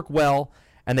if they work well,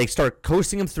 and they start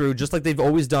coasting them through just like they've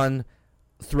always done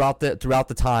throughout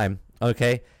the time,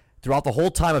 okay? Throughout the whole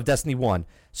time of Destiny 1.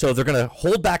 So they're going to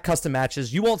hold back custom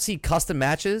matches. You won't see custom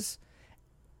matches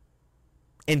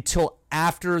until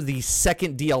after the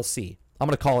second DLC. I'm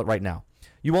going to call it right now.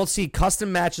 You won't see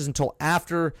custom matches until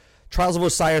after Trials of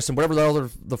Osiris and whatever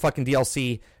the fucking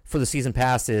DLC for the season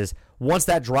pass is. Once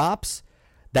that drops,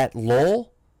 that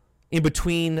lull in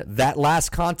between that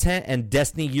last content and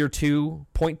Destiny Year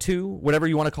 2.2, whatever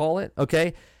you want to call it,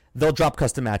 okay? They'll drop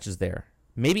custom matches there.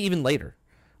 Maybe even later,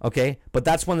 okay? But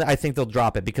that's when I think they'll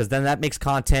drop it because then that makes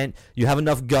content. You have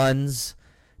enough guns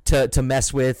to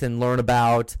mess with and learn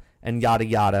about and yada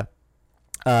yada.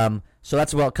 So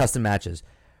that's about custom matches.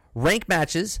 Rank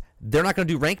matches, they're not going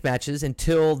to do rank matches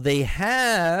until they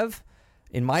have,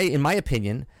 in my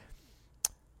opinion,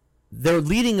 they're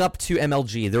leading up to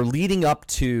MLG. They're leading up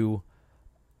to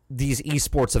these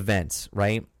esports events,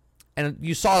 right? And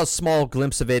you saw a small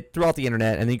glimpse of it throughout the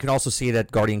internet, and you can also see it at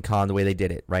Guardian Con, the way they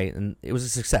did it, right? And it was a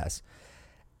success.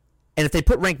 And if they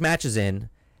put ranked matches in,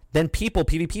 then people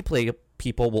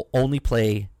will only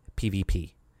play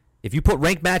PvP. If you put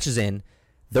ranked matches in,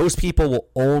 those people will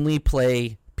only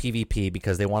play PvP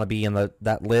because they want to be in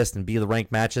that list and be the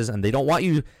ranked matches, and they don't want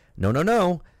you.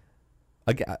 No.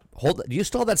 Again, hold. Do you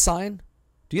still have that sign?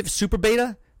 Do you have Super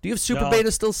Beta? Do you have Super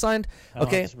Beta still signed?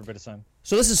 Okay. Super Beta sign.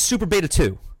 So this is Super Beta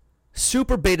 2.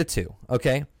 Super Beta 2,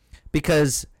 okay?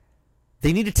 Because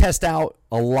they need to test out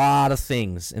a lot of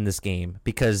things in this game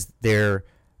because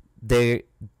they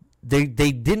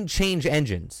didn't change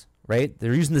engines, right?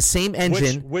 They're using the same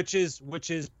engine, which is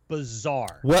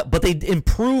bizarre. But they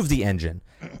improved the engine,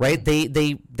 right?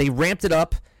 They ramped it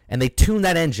up and they tuned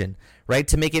that engine, right,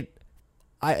 to make it.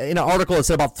 In an article, it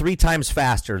said about 3 times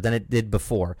faster than it did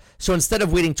before. So instead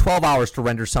of waiting 12 hours to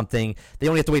render something, they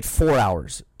only have to wait 4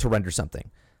 hours to render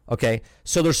something. Okay,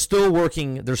 so they're still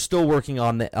working. They're still working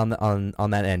on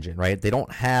that engine, right? They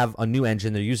don't have a new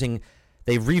engine.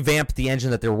 They've revamped the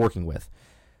engine that they're working with.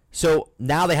 So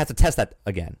now they have to test that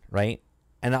again, right?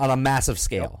 And on a massive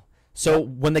scale. Yep. So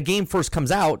when the game first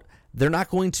comes out, they're not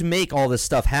going to make all this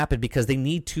stuff happen because they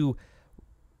need to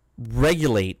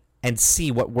regulate and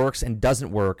see what works and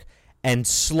doesn't work and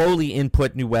slowly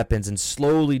input new weapons and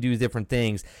slowly do different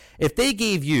things. If they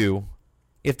gave you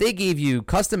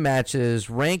custom matches,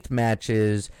 ranked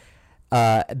matches,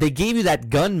 they gave you that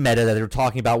gun meta that they were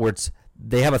talking about where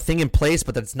they have a thing in place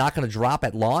but that's not going to drop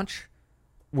at launch.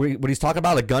 What he's talking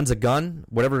about, a gun's a gun,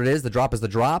 whatever it is, the drop is the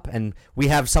drop, and we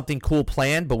have something cool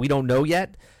planned, but we don't know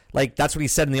yet. Like, that's what he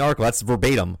said in the article. That's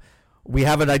verbatim. We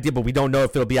have an idea, but we don't know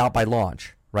if it'll be out by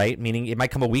launch, right? Meaning it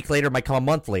might come a week later, it might come a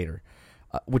month later,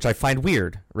 which I find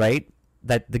weird, right?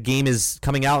 That the game is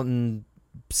coming out in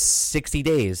 60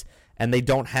 days, and they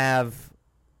don't have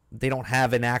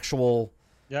an actual...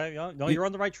 Yeah, no, you're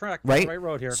on the right track. Right? You're on the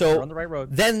right road here. So you're on the right road.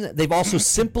 Then they've also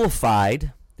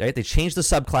simplified... Right? They changed the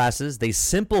subclasses. They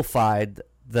simplified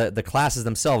the classes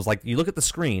themselves. Like, you look at the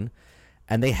screen,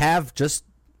 and they have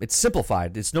it's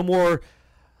simplified. It's no more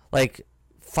like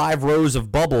 5 rows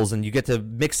of bubbles, and you get to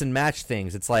mix and match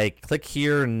things. It's like, click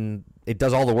here, and it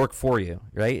does all the work for you,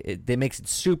 right? It makes it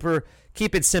super,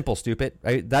 keep it simple, stupid.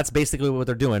 Right? That's basically what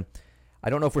they're doing.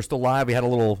 I don't know if we're still live. We had a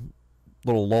little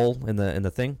lull in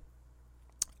the thing.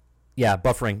 Yeah,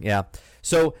 buffering, yeah.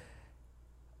 So,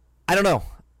 I don't know.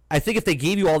 I think if they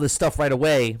gave you all this stuff right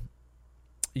away,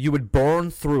 you would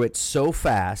burn through it so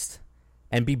fast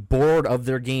and be bored of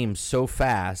their game so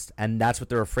fast, and that's what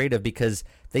they're afraid of because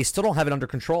they still don't have it under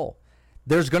control.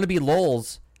 There's going to be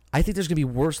lulls. I think there's going to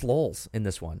be worse lulls in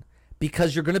this one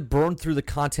because you're going to burn through the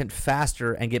content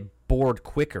faster and get bored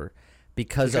quicker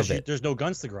because of it. There's no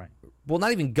guns to grind. Well,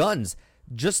 not even guns,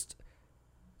 just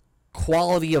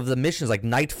quality of the missions like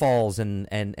Nightfalls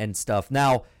and stuff.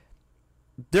 Now,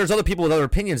 there's other people with other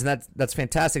opinions, and that's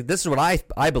fantastic. This is what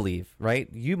I believe, right?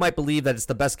 You might believe that it's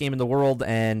the best game in the world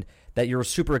and that you're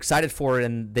super excited for it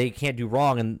and they can't do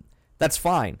wrong, and that's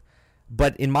fine.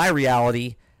 But in my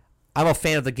reality, I'm a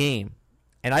fan of the game,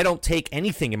 and I don't take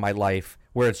anything in my life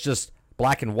where it's just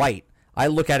black and white. I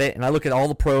look at it, and I look at all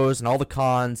the pros and all the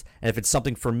cons, and if it's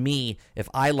something for me, if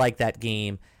I like that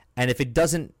game, and if it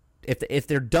doesn't, if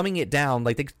they're dumbing it down,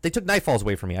 like they took Nightfalls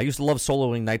away from me. I used to love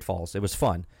soloing Nightfalls. It was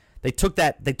fun. They took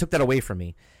that away from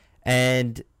me.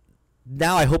 And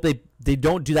now I hope they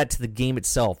don't do that to the game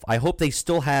itself. I hope they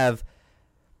still have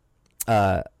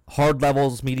hard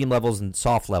levels, medium levels, and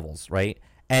soft levels, right?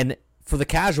 And for the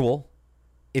casual,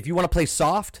 if you want to play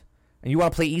soft and you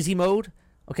want to play easy mode,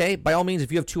 okay, by all means,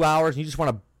 if you have 2 hours and you just want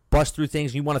to bust through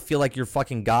things and you want to feel like you're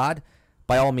fucking God,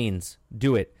 by all means,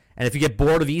 do it. And if you get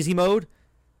bored of easy mode,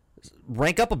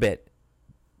 rank up a bit.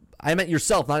 I meant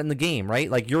yourself, not in the game, right?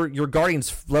 Like your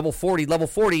Guardian's level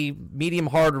 40, medium,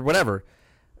 hard, or whatever.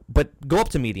 But go up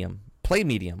to medium, play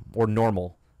medium or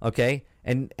normal, okay?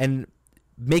 And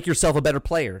make yourself a better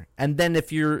player. And then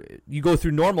if you go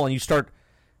through normal and you start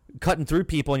cutting through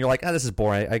people and you're like, this is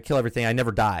boring. I kill everything. I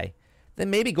never die. Then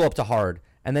maybe go up to hard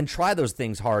and then try those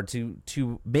things hard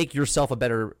to make yourself a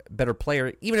better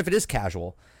player, even if it is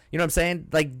casual. You know what I'm saying?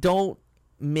 Like, don't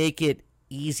make it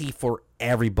easy for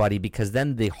everybody because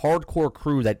then the hardcore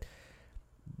crew that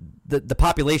the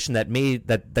population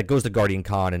that goes to Guardian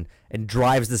Con and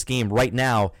drives this game right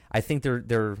now, I think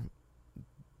they're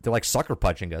like sucker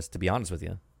punching us, to be honest with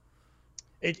you.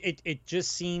 It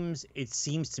just seems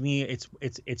to me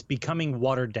it's becoming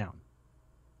watered down.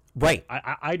 Right.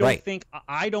 I don't think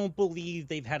I don't believe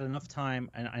they've had enough time,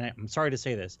 and I'm sorry to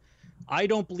say this, I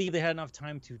don't believe they had enough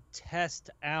time to test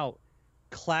out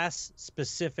class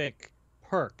specific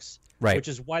perks, right? Which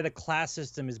is why the class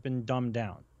system has been dumbed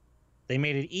down. They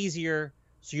made it easier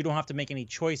so you don't have to make any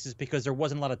choices because there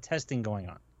wasn't a lot of testing going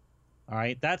on. All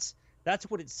right, that's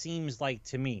what it seems like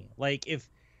to me. Like, if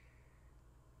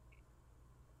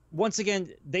once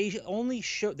again they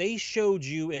showed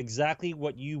you exactly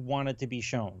what you wanted to be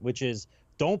shown, which is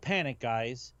don't panic,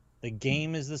 guys. The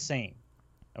game is the same,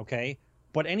 okay?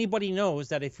 But anybody knows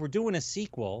that if we're doing a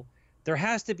sequel, there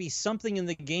has to be something in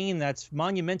the game that's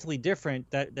monumentally different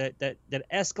that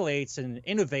escalates and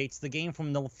innovates the game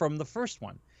from the first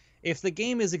one. If the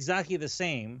game is exactly the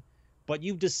same, but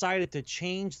you've decided to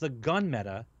change the gun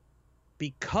meta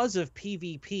because of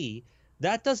PvP,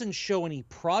 that doesn't show any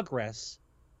progress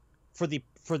for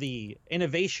the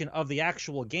innovation of the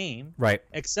actual game, right?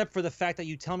 Except for the fact that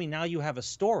you tell me now you have a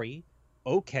story.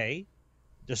 Okay,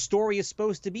 the story is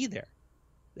supposed to be there.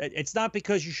 It's not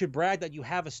because you should brag that you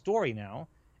have a story now.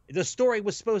 The story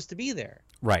was supposed to be there.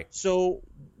 Right. So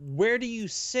where do you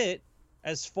sit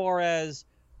as far as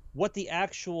what the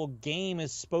actual game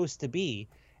is supposed to be.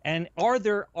 And are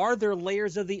there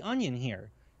layers of the onion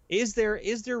here? Is there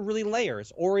really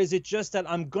layers, or is it just that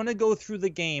I'm gonna go through the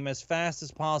game as fast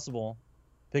as possible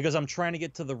because I'm trying to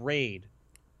get to the raid,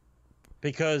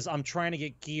 because I'm trying to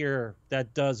get gear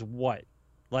that does what?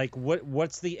 Like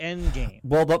what's the end game?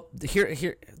 Well,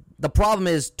 the problem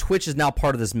is Twitch is now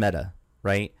part of this meta,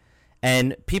 right?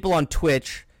 And people on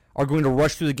Twitch are going to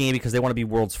rush through the game because they want to be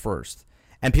world's first.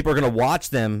 And people are going to watch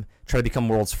them try to become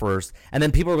world's first. And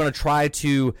then people are going to try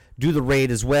to do the raid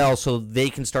as well so they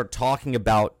can start talking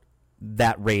about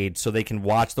that raid, so they can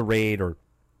watch the raid or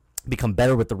become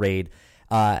better with the raid.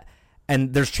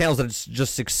 And there's channels that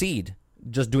just succeed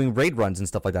just doing raid runs and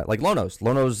stuff like that. Like Lonos.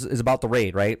 Lonos is about the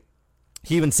raid, right?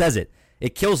 He even says it.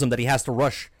 It kills him that he has to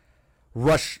rush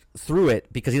through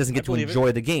it because he doesn't get to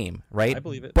enjoy the game, right? I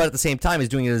believe it. But at the same time, he's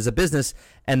doing it as a business,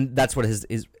 and that's what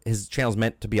his channel's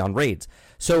meant to be on raids.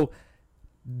 So,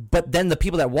 but then the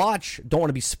people that watch don't want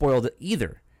to be spoiled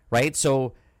either, right?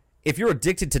 So if you're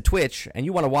addicted to Twitch and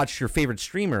you want to watch your favorite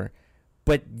streamer,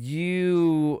 but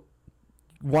you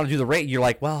want to do the raid, you're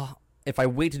like, well, if I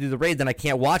wait to do the raid, then I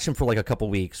can't watch him for like a couple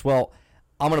weeks. Well,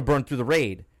 I'm going to burn through the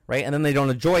raid, right? And then they don't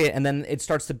enjoy it, and then it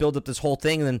starts to build up this whole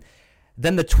thing, and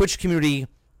then the Twitch community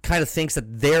kind of thinks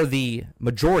that they're the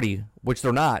majority, which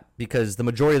they're not, because the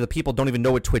majority of the people don't even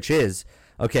know what Twitch is,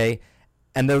 okay?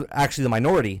 And they're actually the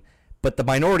minority. But the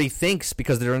minority thinks,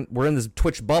 because we're in this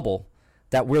Twitch bubble,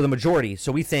 that we're the majority.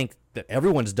 So we think that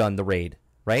everyone's done the raid,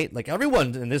 right? Like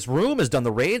everyone in this room has done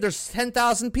the raid. There's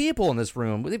 10,000 people in this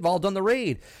room. They've all done the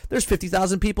raid. There's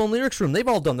 50,000 people in Lyric's room. They've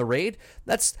all done the raid.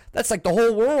 That's like the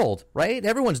whole world, right?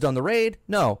 Everyone's done the raid.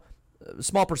 No. A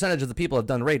small percentage of the people have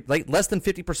done raid. Like less than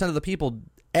 50% of the people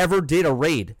ever did a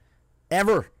raid,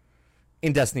 ever,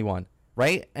 in Destiny 1,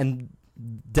 right? And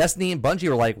Destiny and Bungie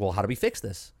were like, well, how do we fix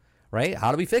this, right?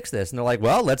 How do we fix this? And they're like,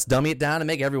 well, let's dummy it down and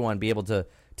make everyone be able to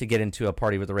get into a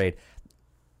party with the raid.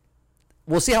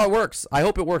 We'll see how it works. I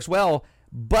hope it works well,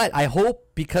 but I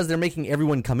hope, because they're making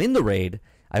everyone come in the raid,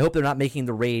 I hope they're not making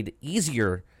the raid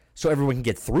easier so everyone can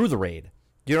get through the raid.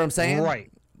 Do you know what I'm saying?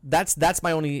 Right. That's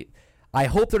my only... I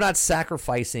hope they're not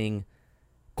sacrificing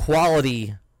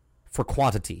quality for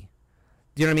quantity.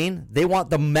 Do you know what I mean? They want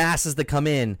the masses to come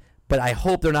in, but I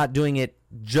hope they're not doing it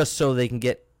just so they can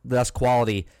get less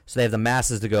quality, so they have the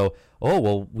masses to go, oh,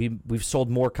 well, we've sold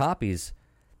more copies.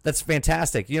 That's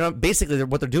fantastic. You know, basically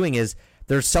what they're doing is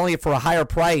they're selling it for a higher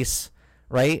price,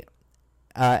 right?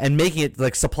 And making it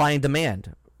like supply and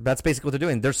demand. That's basically what they're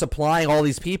doing. They're supplying all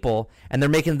these people, and they're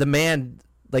making the demand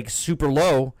like super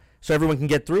low, so everyone can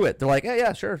get through it. They're like,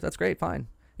 yeah, sure, that's great, fine.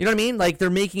 You know what I mean? Like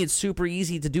they're making it super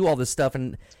easy to do all this stuff,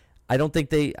 and I don't think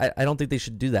they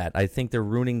should do that. I think they're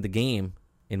ruining the game,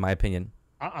 in my opinion.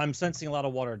 I'm sensing a lot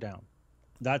of watered down.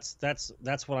 That's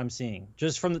what I'm seeing.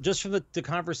 Just from the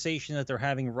conversation that they're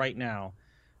having right now,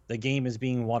 the game is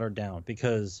being watered down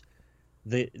because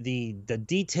the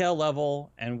detail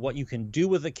level and what you can do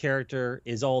with a character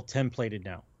is all templated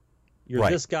now. You're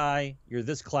right. This guy, you're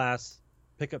this class,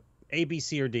 pick up A, B,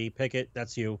 C, or D, pick it,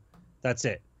 that's you. That's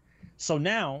it. So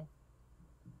now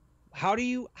how do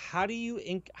you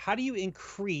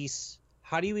increase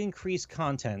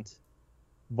content,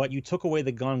 but you took away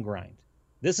the gun grind?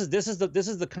 This is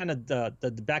the kind of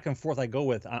the back and forth I go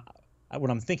with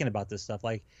when I'm thinking about this stuff.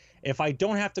 Like, if I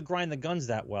don't have to grind the guns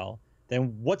that well,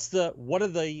 then what are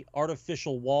the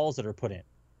artificial walls that are put in?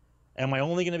 Am I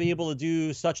only going to be able to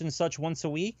do such and such once a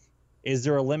week? Is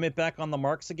there a limit back on the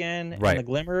marks again and the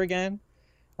glimmer again?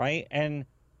 Right? And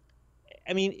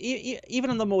I mean, even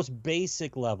on the most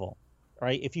basic level,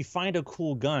 right? If you find a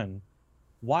cool gun,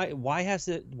 why does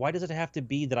it have to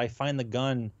be that I find the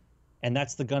gun and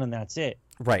that's the gun and that's it?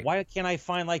 Right. Why can't I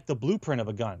find like the blueprint of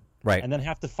a gun? Right. And then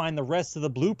have to find the rest of the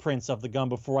blueprints of the gun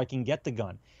before I can get the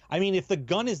gun. I mean, if the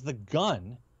gun is the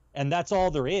gun and that's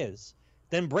all there is,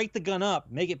 then break the gun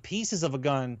up, make it pieces of a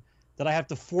gun that I have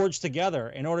to forge together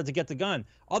in order to get the gun.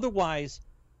 Otherwise,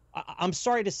 I'm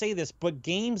sorry to say this, but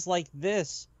games like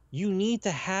this, you need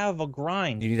to have a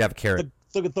grind. You need to have a carrot.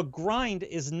 The grind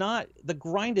is not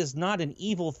an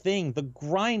evil thing. The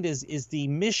grind is the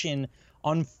mission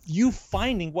on you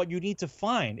finding what you need to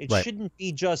find. It shouldn't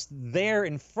be just there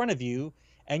in front of you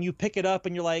and you pick it up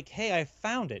and you're like, hey, I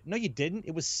found it. No, you didn't.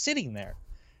 It was sitting there.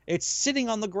 It's sitting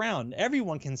on the ground.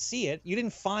 Everyone can see it. You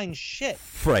didn't find shit.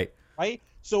 Right.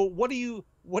 So what are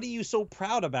you so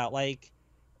proud about? Like,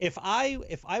 if I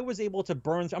was able to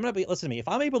burn through, listen to me. If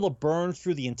I'm able to burn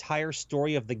through the entire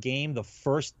story of the game the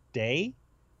first day,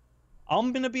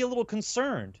 I'm going to be a little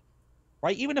concerned.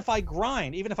 Right? Even if I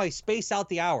grind, even if I space out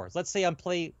the hours, let's say I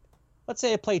play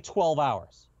 12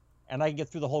 hours and I can get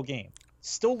through the whole game.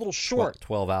 still a little short.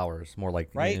 12 hours, more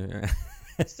like Right?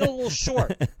 Still a little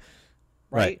short.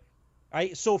 Right.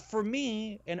 Right. So for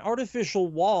me, an artificial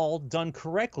wall done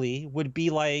correctly would be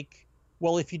like,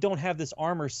 well, if you don't have this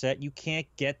armor set, you can't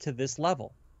get to this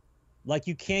level. Like,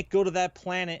 you can't go to that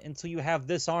planet until you have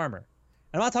this armor.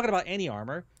 And I'm not talking about any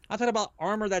armor. I'm talking about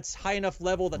armor that's high enough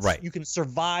level that you can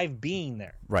survive being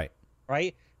there. Right.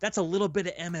 Right? That's a little bit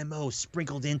of MMO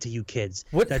sprinkled into you kids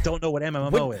What- that don't know what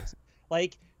MMO what- is.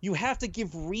 Like, you have to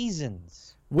give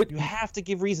reasons. What- You have to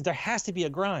give reasons. There has to be a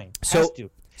grind. So- Has to.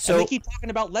 so- And they keep talking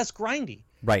about less grindy.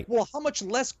 Right. Well, how much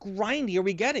less grindy are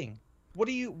we getting? What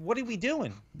are we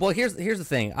doing? Well, here's the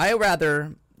thing. I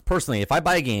rather, personally, if I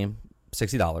buy a game,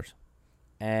 $60,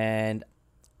 and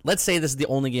let's say this is the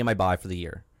only game I buy for the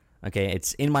year. Okay,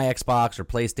 it's in my Xbox or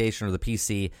PlayStation or the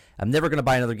PC. I'm never going to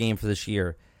buy another game for this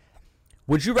year.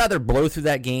 Would you rather blow through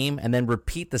that game and then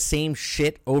repeat the same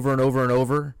shit over and over and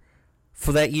over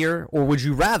for that year? Or would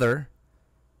you rather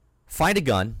find a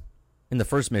gun in the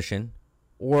first mission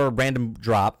or a random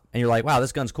drop and you're like, wow,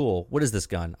 this gun's cool. What is this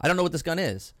gun? I don't know what this gun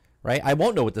is, right? I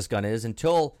won't know what this gun is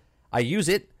until I use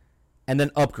it and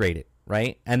then upgrade it,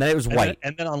 right? And then it was white.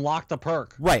 And then unlock the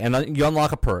perk. Right, and then you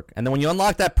unlock a perk. And then when you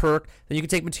unlock that perk, then you can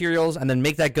take materials and then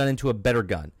make that gun into a better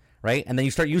gun, right? And then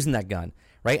you start using that gun,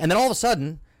 right? And then all of a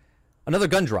sudden, another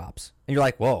gun drops. And you're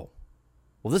like, whoa,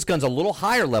 well, this gun's a little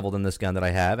higher level than this gun that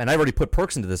I have, and I've already put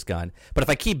perks into this gun. But if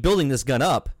I keep building this gun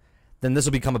up, then this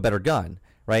will become a better gun,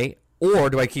 right?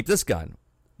 Or do I keep this gun?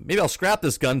 Maybe I'll scrap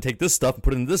this gun, take this stuff, and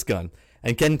put it into this gun,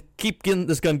 and can keep getting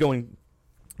this gun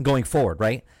going forward,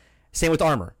 right? Same with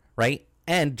armor, right?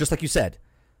 And just like you said,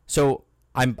 so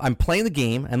I'm playing the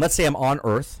game, and let's say I'm on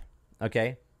Earth,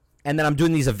 okay? And then I'm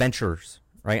doing these adventures,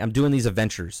 right? I'm doing these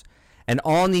adventures. And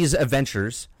on these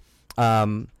adventures,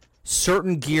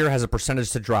 certain gear has a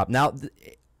percentage to drop. Now,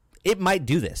 it might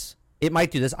do this. It might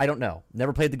do this. I don't know.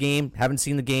 Never played the game, haven't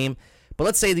seen the game. But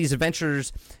let's say these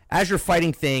adventures, as you're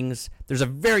fighting things, there's a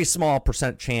very small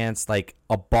percent chance like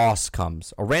a boss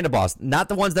comes, a random boss, not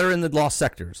the ones that are in the lost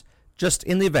sectors, just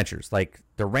in the adventures. Like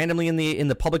they're randomly in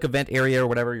the public event area or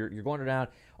whatever. You're going around.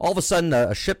 All of a sudden,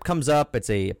 a ship comes up. It's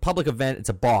a public event. It's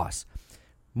a boss.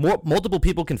 Multiple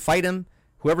people can fight him.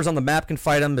 Whoever's on the map can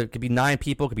fight him. It could be 9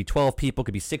 people, it could be 12 people, it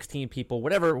could be 16 people.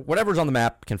 Whatever's on the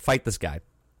map can fight this guy.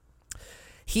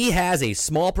 He has a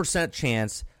small percent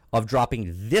chance of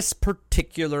dropping this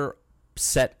particular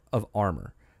set of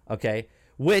armor, okay?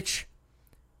 Which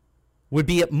would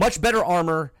be a much better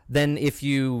armor than if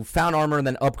you found armor and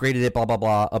then upgraded it, blah, blah,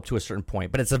 blah, up to a certain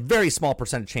point. But it's a very small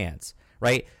percent chance,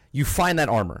 right? You find that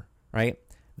armor, right?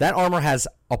 That armor has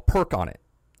a perk on it,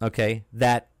 okay,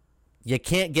 that you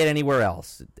can't get anywhere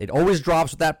else. It always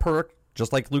drops with that perk,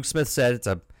 just like Luke Smith said.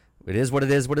 It is what it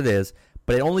is,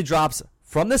 but it only drops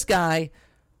from this guy,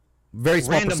 very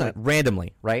small percent,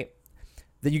 randomly, right?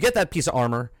 Then you get that piece of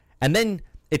armor, and then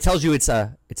it tells you it's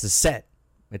a set.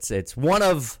 It's one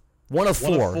of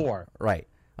four, right?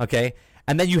 Okay,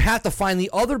 and then you have to find the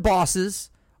other bosses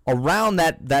around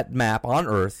that map on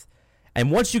Earth,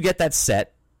 and once you get that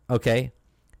set, okay,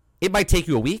 it might take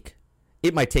you a week,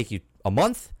 it might take you a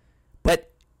month.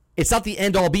 But it's not the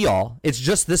end-all, be-all. It's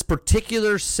just this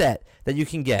particular set that you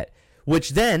can get, which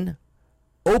then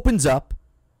opens up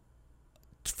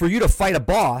for you to fight a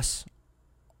boss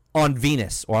on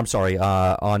Venus, or I'm sorry,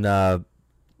 on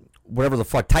whatever the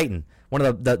fuck, Titan. One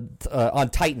of on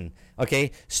Titan.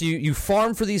 Okay, so you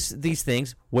farm for these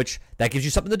things, which that gives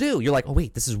you something to do. You're like, oh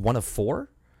wait, this is one of 4.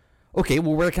 Okay,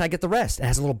 well where can I get the rest? It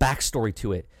has a little backstory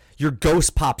to it. Your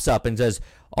ghost pops up and says,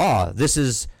 oh, this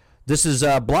is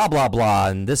blah, blah, blah,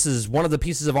 and this is one of the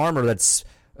pieces of armor that's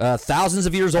thousands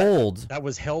of years old. That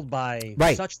was held by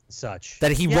such and such.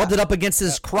 That he rubbed it up against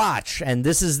his crotch, and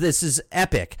this is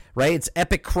epic, right? It's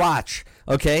epic crotch,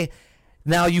 okay?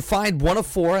 Now, you find one of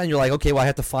 4, and you're like, okay, well, I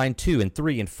have to find 2 and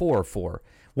 3 and 4 of 4.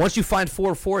 Once you find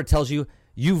 4 of 4, it tells you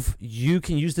you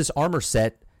can use this armor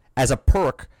set as a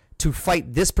perk to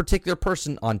fight this particular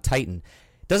person on Titan.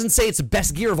 It doesn't say it's the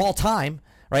best gear of all time,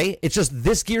 right? It's just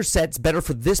this gear set's better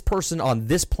for this person on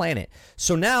this planet.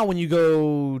 So now when you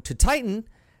go to Titan,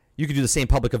 you can do the same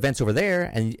public events over there,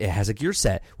 and it has a gear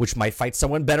set, which might fight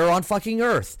someone better on fucking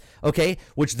Earth, okay?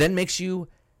 Which then makes you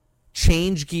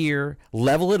change gear,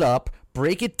 level it up,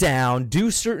 break it down,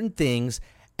 do certain things,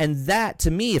 and that,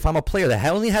 to me, if I'm a player that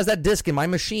only has that disc in my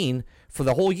machine for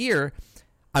the whole year,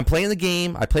 I'm playing the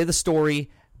game, I play the story,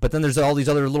 but then there's all these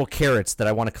other little carrots that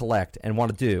I want to collect and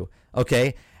want to do,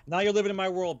 okay? Now you're living in my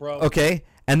world, bro. Okay,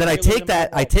 and then I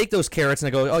take those carrots and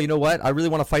I go, oh, you know what? I really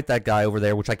want to fight that guy over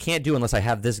there, which I can't do unless I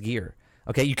have this gear.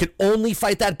 Okay, you can only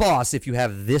fight that boss if you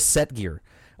have this set gear,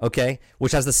 okay,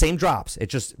 which has the same drops. It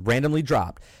just randomly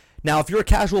dropped. Now, if you're a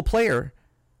casual player,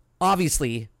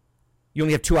 obviously you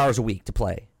only have 2 hours a week to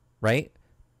play, right?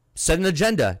 Set an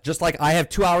agenda. Just like I have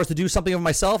 2 hours to do something of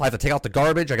myself. I have to take out the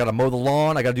garbage. I got to mow the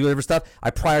lawn. I got to do whatever stuff.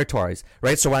 I prioritize,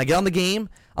 right? So when I get on the game,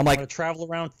 I'm like, I'm gonna travel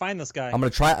around, find this guy. I'm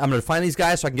gonna find these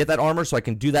guys so I can get that armor so I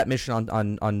can do that mission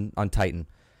on Titan.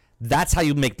 That's how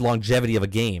you make longevity of a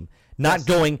game. Not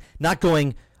going,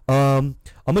 I'm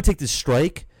gonna take this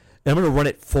strike and I'm gonna run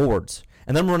it forwards.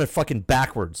 And then I'm gonna run it fucking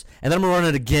backwards. And then I'm gonna run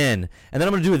it again. And then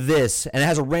I'm gonna do this. And it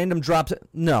has a random drop.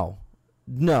 No.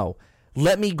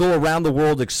 Let me go around the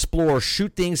world, explore,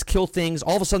 shoot things, kill things.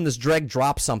 All of a sudden this Dreg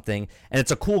drops something and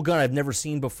it's a cool gun I've never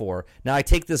seen before. Now I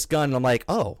take this gun and I'm like,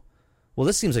 oh, well,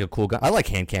 this seems like a cool gun. I like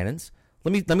hand cannons.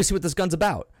 Let me see what this gun's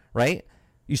about, right?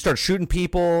 You start shooting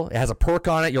people. It has a perk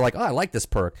on it. You're like, oh, I like this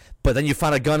perk. But then you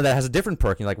find a gun that has a different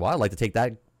perk. And you're like, well, I'd like to take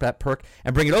that perk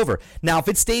and bring it over. Now, if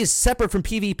it stays separate from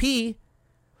PvP,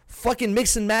 fucking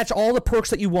mix and match all the perks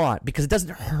that you want because it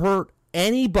doesn't hurt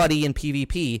anybody in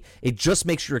PvP. It just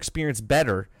makes your experience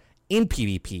better in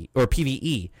PvP or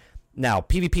PvE. Now,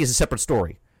 PvP is a separate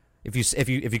story. If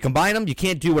you combine them, you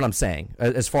can't do what I'm saying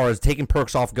as far as taking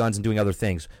perks off guns and doing other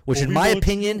things, which in my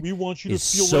opinion is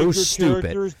so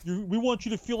stupid. We want you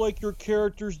to feel like your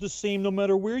character's the same no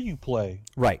matter where you play.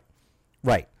 Right.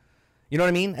 You know what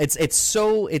I mean? It's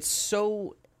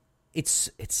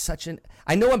such an.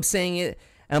 I know I'm saying it,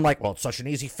 and I'm like, well, it's such an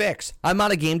easy fix. I'm not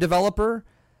a game developer,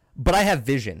 but I have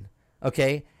vision.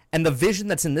 Okay, and the vision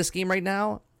that's in this game right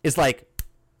now is like.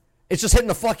 It's just hitting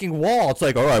the fucking wall. It's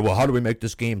like, all right, well, how do we make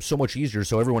this game so much easier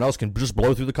so everyone else can just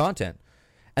blow through the content?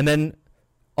 And then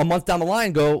a month down the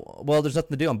line, go, well, there's nothing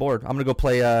to do. I'm bored. I'm gonna go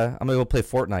play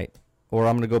Fortnite, or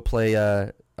I'm gonna go play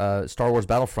Star Wars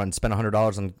Battlefront. Spend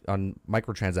 $100 on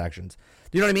microtransactions.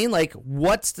 Do you know what I mean? Like,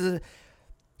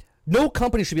 no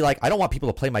company should be like, I don't want people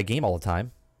to play my game all the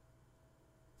time.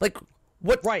 Like,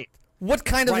 what? Right. What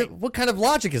kind of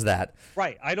logic is that?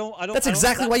 Right. I don't. That's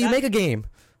exactly why you make a game.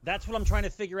 That's what I'm trying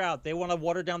to figure out. They want to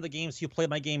water down the game so you play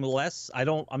my game less.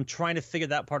 I'm trying to figure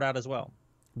that part out as well.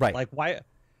 Right. Like why?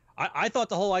 I thought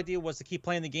the whole idea was to keep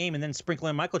playing the game and then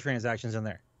sprinkling microtransactions in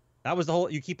there. That was the whole.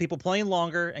 You keep people playing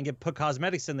longer and put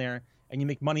cosmetics in there and you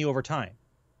make money over time.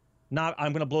 Not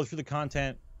I'm going to blow through the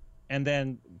content and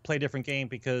then play a different game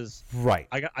because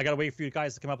I got to wait for you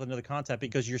guys to come up with another content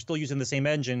because you're still using the same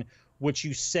engine, which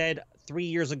you said 3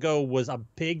 years ago was a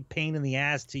big pain in the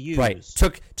ass to use. Right.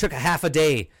 Took a half a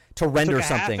day to render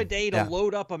something. Half a day to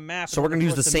load up a map. So we're going to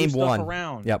use the same one.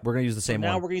 Yeah, we're going to use the same one.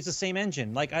 Now we're going to use the same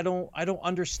engine. Like I don't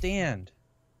understand.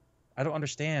 I don't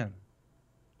understand.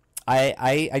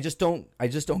 I just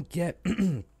don't get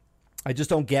I just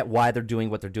don't get why they're doing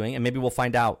what they're doing, and maybe we'll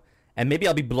find out. And maybe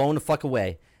I'll be blown the fuck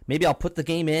away. Maybe I'll put the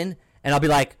game in and I'll be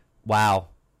like, wow.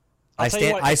 I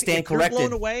stand corrected.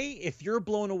 If you're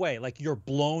blown away, like you're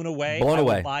blown away, I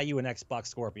will buy you an Xbox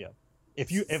Scorpio.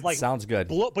 Sounds good.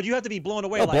 But you have to be blown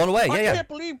away. Oh, blown away. I can't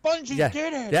believe Bungie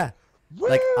did it. Yeah. Woo!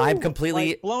 Like I'm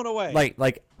completely blown away.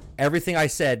 Like everything I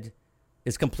said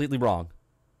is completely wrong.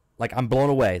 Like I'm blown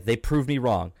away. They proved me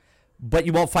wrong. But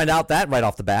you won't find out that right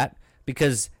off the bat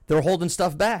because they're holding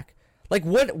stuff back. Like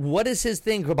what is his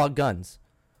thing about guns?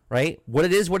 Right? What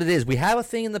it is. We have a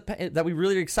thing that we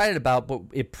really are excited about, but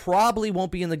it probably won't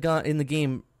be in the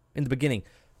game in the beginning.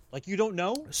 Like you don't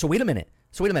know? So wait a minute.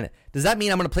 Does that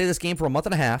mean I'm going to play this game for a month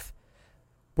and a half,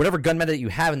 whatever gun meta that you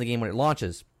have in the game when it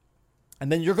launches, and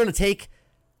then you're going to take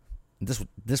this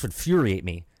would infuriate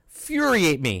me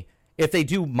if they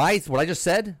do what I just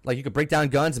said. Like you could break down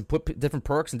guns and put different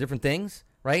perks and different things,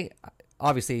 right?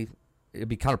 Obviously, it'd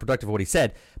be counterproductive of what he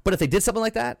said. But if they did something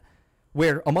like that,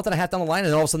 where a month and a half down the line, and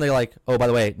then all of a sudden they're like, oh, by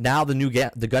the way, now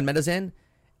the gun meta's in,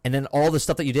 and then all the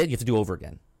stuff that you did, you have to do over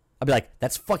again. I'd be like,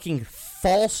 that's fucking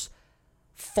false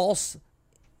growth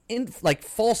in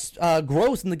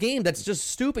the game. That's just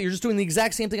stupid. You're just doing the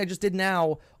exact same thing I just did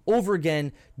now over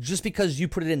again just because you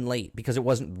put it in late because it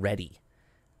wasn't ready,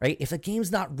 right? If the game's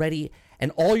not ready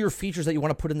and all your features that you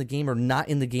want to put in the game are not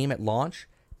in the game at launch,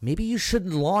 maybe you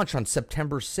shouldn't launch on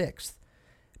September 6th.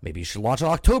 Maybe you should launch on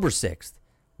October 6th.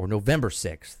 Or November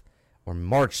 6th, or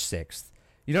March 6th.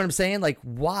 You know what I'm saying? Like,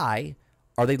 why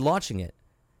are they launching it?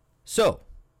 So,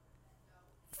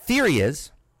 theory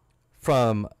is,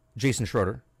 from Jason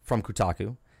Schroeder, from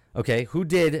Kotaku, okay, who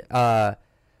did,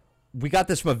 we got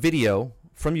this from a video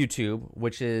from YouTube,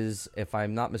 which is, if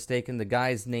I'm not mistaken, the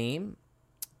guy's name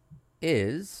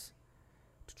is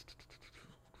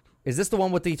this the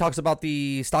one he talks about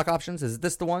the stock options? Is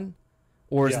this the one?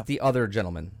 Or is it the other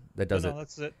gentleman that does it? No,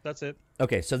 that's it.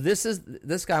 Okay, so this is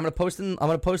this guy. I'm gonna post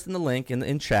in the link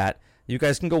in chat. You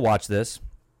guys can go watch this.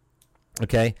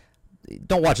 Okay,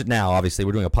 don't watch it now. Obviously,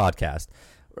 we're doing a podcast,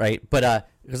 right? But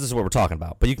because this is what we're talking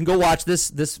about. But you can go watch this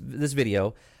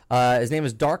video. His name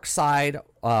is Dark Side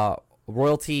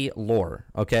Royalty Lore.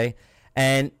 Okay,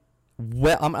 and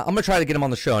I'm gonna try to get him on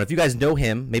the show. And if you guys know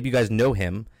him, maybe you guys know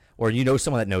him, or you know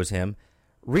someone that knows him,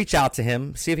 reach out to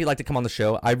him, see if he'd like to come on the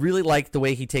show. I really like the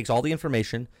way he takes all the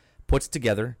information, puts it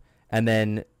together, and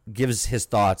then gives his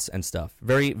thoughts and stuff.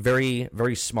 Very, very,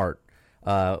 very smart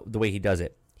the way he does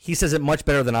it. He says it much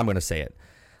better than I'm going to say it.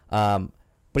 But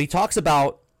he talks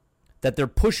about that they're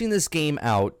pushing this game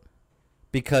out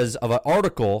because of an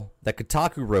article that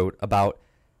Kotaku wrote about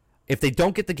if they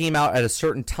don't get the game out at a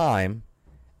certain time,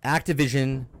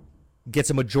 Activision gets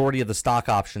a majority of the stock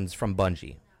options from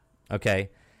Bungie. Okay?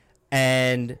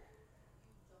 And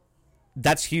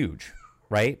that's huge,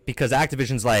 right? Because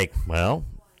Activision's like, well,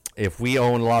 if we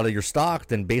own a lot of your stock,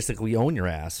 then basically we own your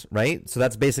ass, right? So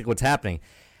that's basically what's happening.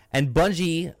 And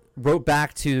Bungie wrote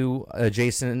back to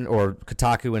Jason or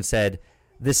Kotaku and said,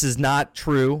 this is not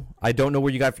true. I don't know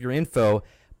where you got your info.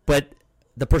 But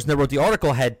the person that wrote the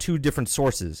article had two different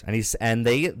sources. And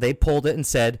they pulled it and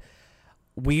said,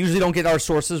 we usually don't get our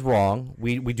sources wrong.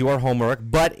 We do our homework.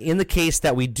 But in the case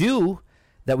that we do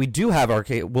have our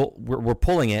case, we're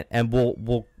pulling it, and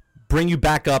we'll bring you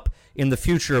back up in the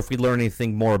future if we learn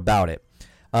anything more about it.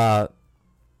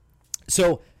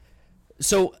 So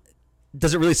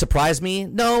does it really surprise me?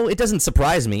 No, it doesn't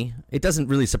surprise me. It doesn't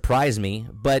really surprise me.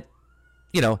 But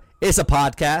it's a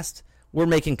podcast. We're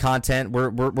making content.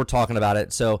 We're talking about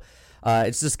it. So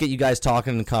it's just get you guys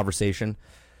talking in conversation.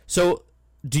 So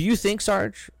do you think,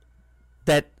 Sarge,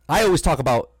 that I always talk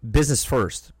about business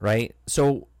first, right?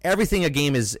 So everything a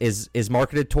game is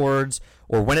marketed towards,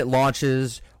 or when it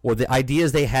launches, or the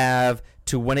ideas they have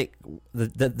to when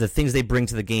the things they bring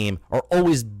to the game are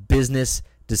always business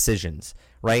decisions,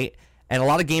 right? And a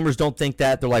lot of gamers don't think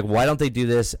that. They're like, why don't they do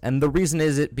this? And the reason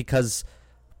is because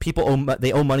people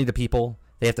owe money to people.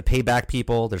 They have to pay back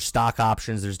people. There's stock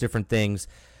options. There's different things.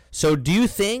 So do you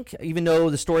think, even though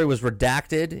the story was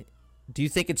redacted, do you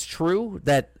think it's true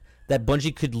that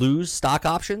Bungie could lose stock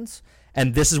options?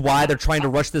 And this is why they're trying to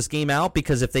rush this game out,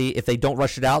 because if they don't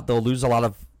rush it out, they'll lose a lot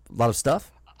of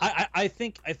stuff. I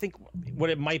think what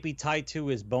it might be tied to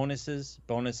is bonuses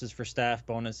for staff,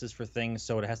 bonuses for things.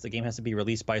 So the game has to be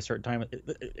released by a certain time.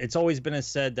 It's always been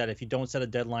said that if you don't set a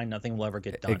deadline, nothing will ever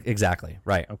get done. Exactly.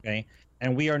 Right. Okay.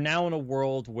 And we are now in a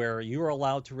world where you are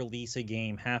allowed to release a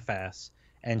game half-ass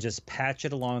and just patch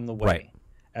it along the way, right,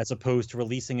 as opposed to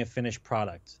releasing a finished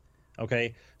product.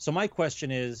 Okay. So my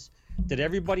question is, did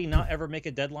everybody not ever make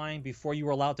a deadline before you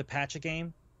were allowed to patch a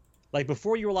game? Like,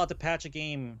 before you were allowed to patch a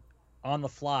game on the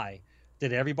fly,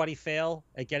 did everybody fail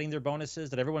at getting their bonuses?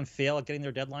 Did everyone fail at getting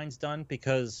their deadlines done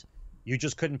because you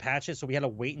just couldn't patch it? So we had to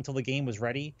wait until the game was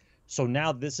ready. So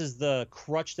now this is the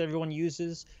crutch that everyone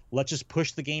uses. Let's just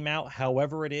push the game out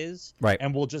however it is, right,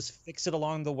 and we'll just fix it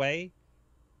along the way.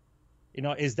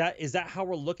 Is that how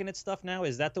we're looking at stuff now?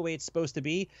 Is that the way it's supposed to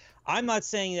be? I'm not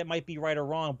saying it might be right or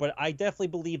wrong, but I definitely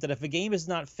believe that if a game is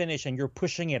not finished and you're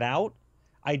pushing it out,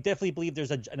 I definitely believe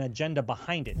there's an agenda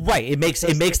behind it. Right. It makes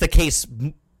the case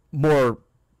more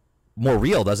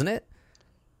real, doesn't it?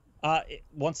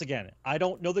 Once again, I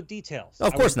don't know the details.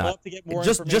 Of course not. Love to get more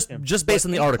just information. Based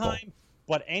on the article.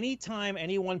 But anytime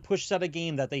anyone pushes out a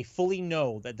game that they fully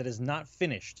know that is not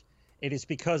finished, it is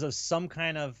because of some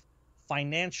kind of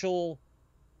financial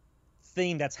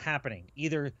thing that's happening.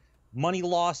 Either money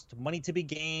lost, money to be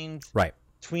gained, right,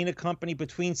 between a company,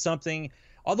 between something.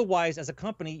 Otherwise, as a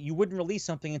company, you wouldn't release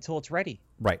something until it's ready.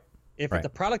 Right. If the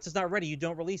product is not ready, you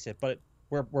don't release it. But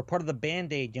we're part of the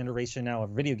Band-Aid generation now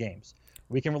of video games.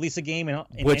 We can release a game in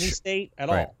any state at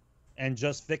all and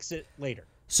just fix it later.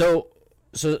 So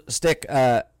Stick,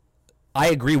 I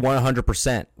agree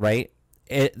 100%. Right.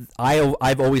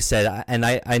 I've always said, and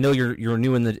I know you're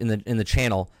new in the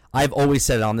channel. I've always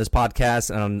said it on this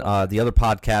podcast and on the other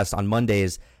podcast on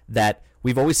Mondays that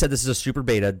we've always said this is a super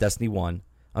beta, Destiny 1.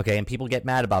 Okay, and people get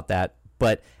mad about that.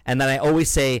 And then I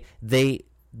always say they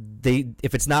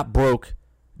if it's not broke,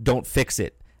 don't fix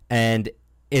it. And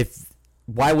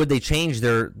why would they change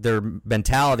their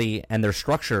mentality and their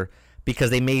structure? Because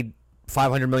they made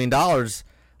 $500 million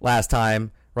last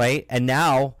time, right? And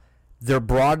now they're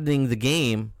broadening the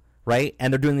game, right?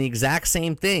 And they're doing the exact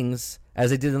same things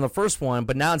as they did in the first one,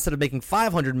 but now instead of making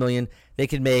 $500 million, they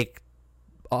can make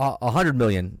 $100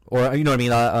 million, or you know what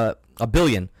I mean, a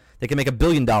billion. They can make $1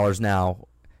 billion now.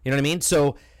 You know what I mean?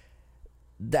 So,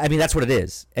 I mean, that's what it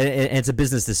is, and it's a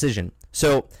business decision.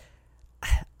 So,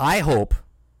 I hope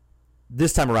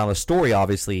this time around the story,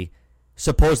 obviously,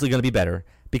 supposedly going to be better,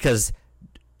 because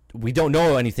we don't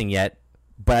know anything yet,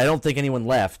 but I don't think anyone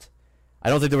left. I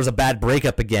don't think there was a bad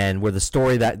breakup again where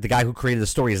the guy who created the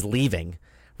story is leaving,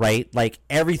 right? Like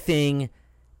everything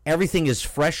is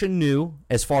fresh and new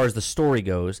as far as the story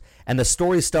goes, and the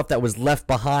story stuff that was left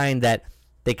behind that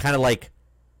they kind of like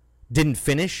didn't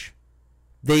finish,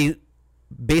 they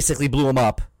basically blew them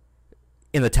up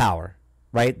in the tower,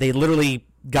 right? They literally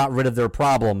got rid of their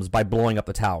problems by blowing up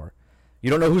the tower. You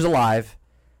don't know who's alive.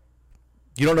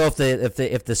 You don't know if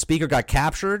the speaker got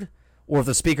captured or if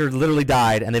the speaker literally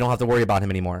died and they don't have to worry about him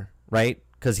anymore, right?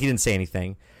 Because he didn't say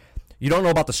anything. You don't know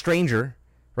about the stranger,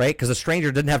 right? Because the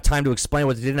stranger didn't have time to explain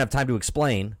what they didn't have time to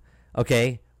explain,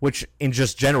 okay? Which in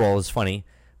just general is funny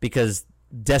because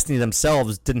Destiny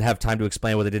themselves didn't have time to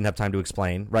explain what they didn't have time to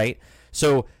explain, right?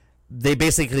 So they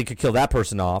basically could kill that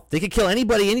person off. They could kill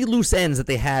anybody, any loose ends that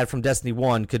they had from Destiny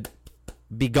 1 could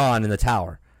be gone in the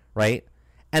tower, right?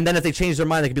 And then if they change their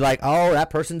mind, they could be like, oh, that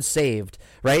person's saved,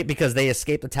 right? Because they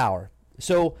escaped the tower.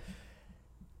 So,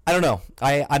 I don't know.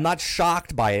 I'm not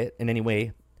shocked by it in any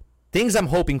way. Things I'm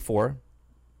hoping for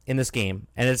in this game,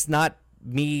 and it's not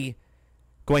me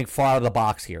going far out of the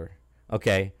box here,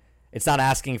 okay? It's not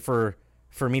asking for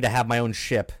me to have my own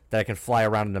ship that I can fly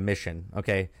around in a mission,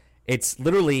 okay? It's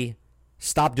literally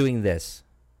stop doing this.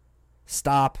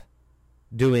 Stop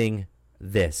doing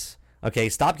this, okay?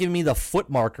 Stop giving me the foot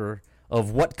marker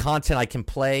of what content I can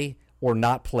play or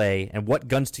not play and what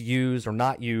guns to use or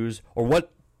not use or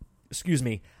what,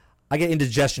 I get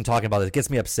indigestion talking about this. It gets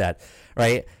me upset,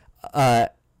 right?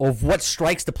 Of what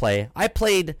strikes to play. I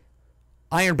played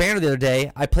Iron Banner the other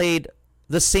day. I played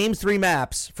the same 3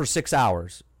 maps for 6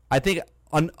 hours. I think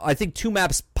 2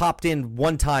 maps popped in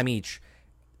one time each.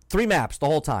 3 maps the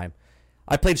whole time.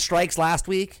 I played Strikes last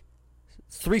week.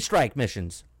 3 strike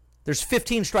missions. There's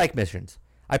 15 strike missions.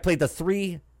 I played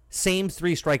the same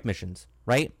 3 strike missions,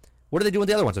 right? What are they doing with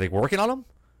the other ones? Are they working on them?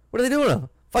 What are they doing with them?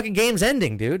 Fucking game's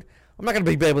ending, dude. I'm not going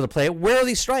to be able to play it. Where are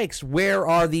these strikes? Where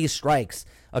are these strikes?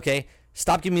 Okay?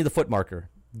 Stop giving me the foot marker.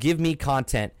 Give me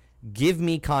content. Give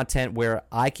me content where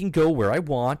I can go where I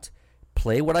want,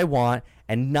 play what I want,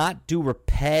 and not do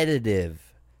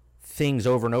repetitive things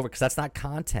over and over because that's not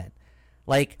content.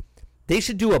 Like, they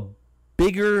should do a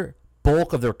bigger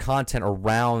bulk of their content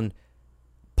around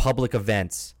public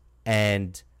events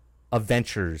and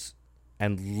adventures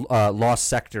and lost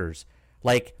sectors.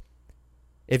 Like,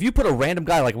 if you put a random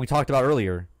guy, like we talked about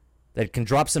earlier, that can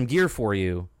drop some gear for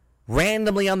you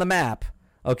randomly on the map,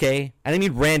 okay? And I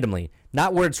mean randomly.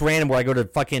 Not where it's random where I go to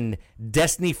fucking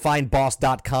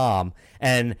DestinyFindBoss.com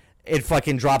and it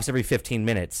fucking drops every 15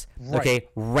 minutes, okay?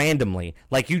 Randomly.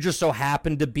 Like, you just so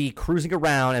happen to be cruising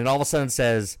around and all of a sudden it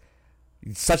says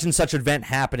such and such event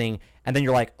happening, and then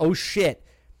you're like, oh shit,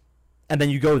 and then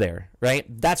you go there, right?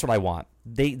 That's what I want.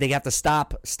 They have to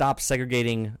stop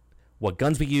segregating what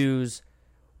guns we use,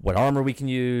 what armor we can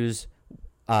use.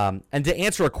 And to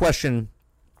answer a question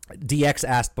DX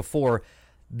asked before,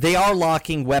 they are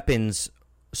locking weapons.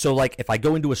 So, like, if I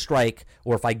go into a strike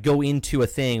or if I go into a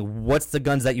thing, what's the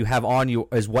guns that you have on you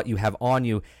is what you have on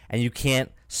you, and you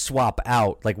can't swap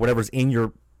out, like, whatever's in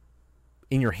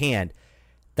your hand.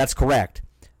 That's correct.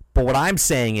 But what I'm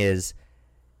saying is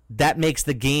that makes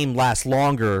the game last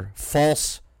longer,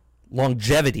 false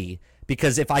longevity,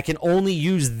 because if I can only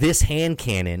use this hand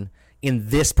cannon in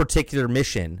this particular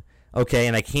mission, okay,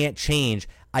 and I can't change,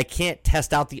 I can't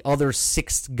test out the other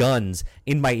 6 guns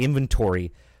in my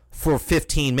inventory for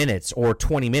 15 minutes or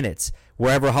 20 minutes,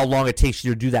 wherever how long it takes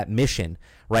you to do that mission,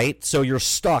 right? So you're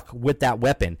stuck with that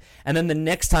weapon. And then the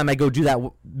next time I go do that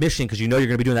mission, because you know you're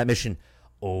going to be doing that mission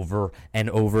over and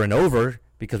over and over,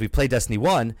 because we played Destiny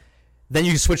 1, then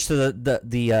you switch to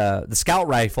the scout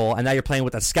rifle, and now you're playing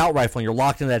with that scout rifle, and you're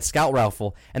locked into that scout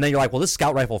rifle, and then you're like, well, this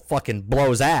scout rifle fucking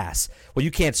blows ass. Well,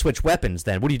 you can't switch weapons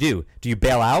then. What do? Do you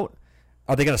bail out?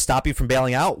 Are they going to stop you from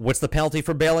bailing out? What's the penalty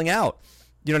for bailing out?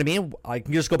 You know what I mean? I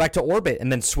can just go back to orbit and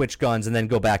then switch guns and then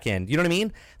go back in. You know what I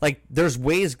mean? Like, there's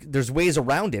ways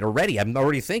around it already. I'm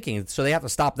already thinking, so they have to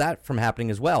stop that from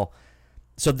happening as well.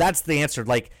 So that's the answer.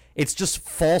 Like, it's just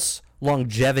false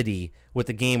longevity with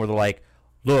the game where they're like,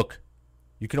 look,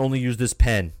 you can only use this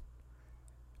pen.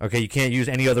 Okay, you can't use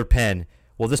any other pen.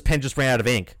 Well, this pen just ran out of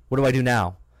ink. What do I do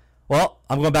now? Well,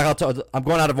 I'm going out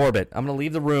of orbit. I'm going to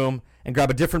leave the room and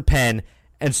grab a different pen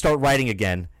and start writing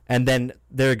again. And then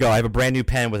there you go. I have a brand new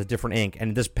pen with a different ink,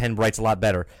 and this pen writes a lot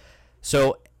better.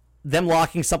 So them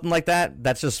locking something like that,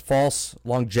 that's just false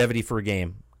longevity for a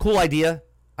game. Cool idea.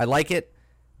 I like it,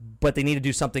 but they need to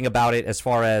do something about it as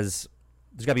far as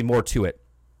there's got to be more to it.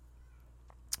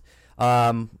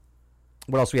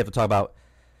 What else do we have to talk about?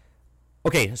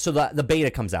 Okay, so the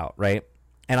beta comes out, right?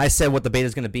 And I said what the beta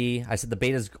is going to be. I said the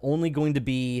beta is only going to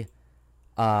be,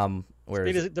 what Where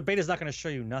is it? The beta's not going to show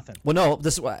you nothing. Well, no. The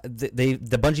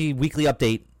Bungie weekly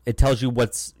update, it tells you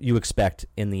what you expect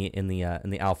in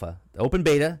the alpha. The open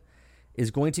beta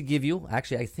is going to give you.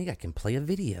 Actually, I think I can play a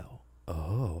video.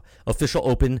 Oh, official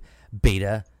open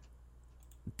beta,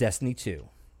 Destiny 2.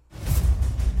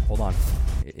 Hold on.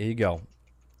 Here you go.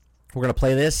 We're gonna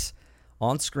play this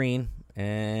on screen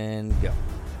and go.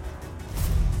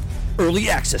 Early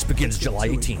access begins July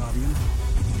 18th.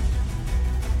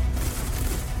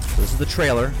 This is the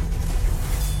trailer.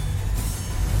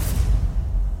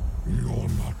 You're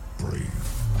not brave.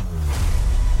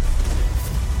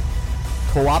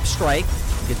 Co-op strike.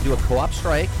 You get to do a co-op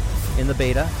strike in the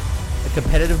beta. A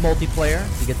competitive multiplayer.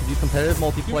 You get to do competitive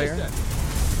multiplayer.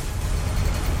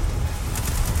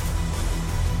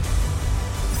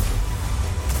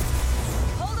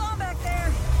 Hold on back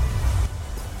there.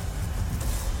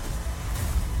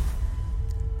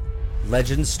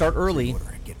 Legends start early.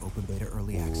 Get open beta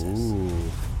early access.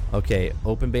 Ooh. Okay,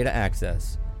 open beta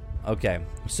access. Okay,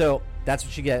 so that's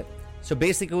what you get. So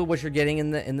basically, what you're getting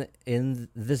in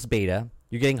this beta,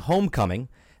 you're getting Homecoming,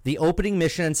 the opening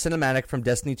mission and cinematic from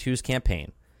Destiny 2's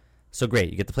campaign. So great,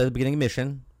 you get to play the beginning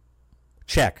mission.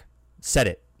 Check. Set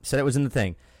it. Said it was in the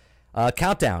thing.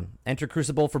 Countdown. Enter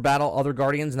Crucible for battle other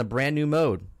Guardians in a brand new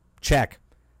mode. Check.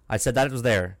 I said that it was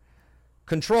there.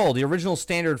 Control. The original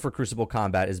standard for Crucible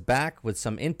combat is back with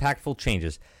some impactful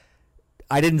changes.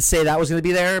 I didn't say that was going to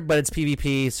be there, but it's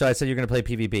PvP, so I said you're going to play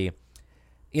PvP.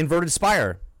 Inverted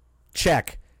Spire.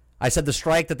 Check. I said the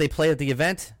strike that they played at the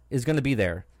event is going to be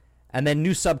there. And then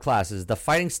new subclasses. The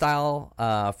fighting style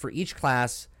for each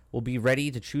class will be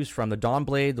ready to choose from: the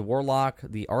Dawnblade, the Warlock,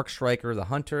 the Arc Striker, the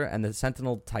Hunter, and the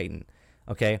Sentinel Titan.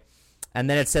 Okay? And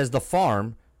then it says the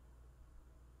farm.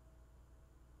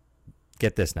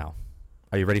 Get this now.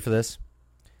 Are you ready for this?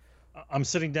 I'm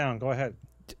sitting down. Go ahead.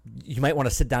 You might want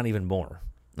to sit down even more.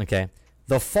 Okay?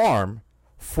 The farm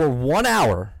for 1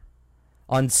 hour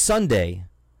on Sunday,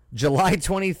 July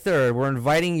 23rd, we're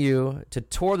inviting you to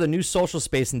tour the new social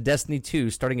space in Destiny 2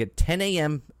 starting at 10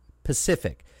 a.m.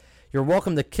 Pacific. You're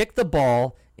welcome to kick the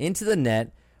ball into the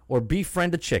net or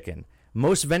befriend a chicken.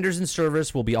 Most vendors and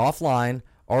servers will be offline.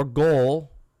 Our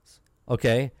goal,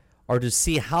 okay, are to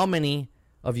see how many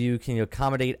of you can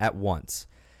accommodate at once.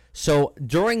 So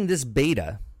during this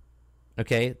beta,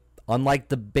 okay, unlike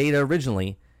the beta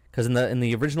originally, because in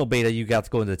the original beta you got to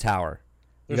go into the tower.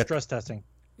 There's stress testing.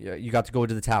 You got to go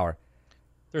into the tower.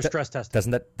 There's stress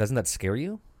testing. Doesn't that scare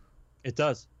you? It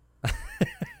does.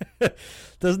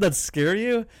 Doesn't that scare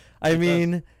you? I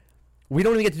mean, we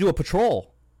don't even get to do a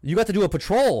patrol. You got to do a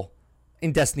patrol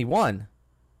in Destiny 1.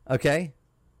 Okay?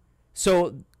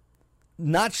 So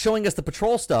not showing us the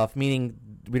patrol stuff, meaning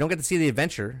we don't get to see the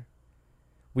adventure.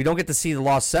 We don't get to see the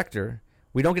Lost Sector.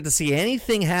 We don't get to see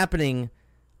anything happening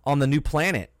on the new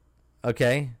planet.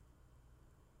 Okay?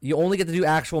 You only get to do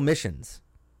actual missions.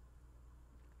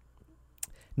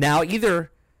 Now,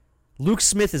 either Luke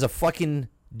Smith is a fucking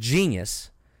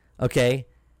genius, okay,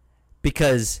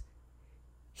 because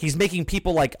he's making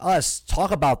people like us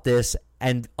talk about this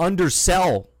and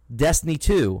undersell Destiny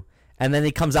 2, and then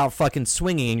he comes out fucking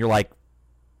swinging, and you're like,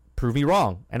 prove me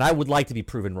wrong. And I would like to be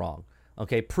proven wrong,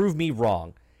 okay? Prove me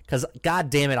wrong, because God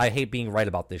damn it, I hate being right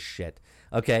about this shit,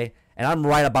 okay? And I'm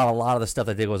right about a lot of the stuff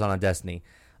that goes on Destiny,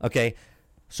 okay?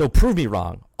 So prove me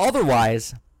wrong.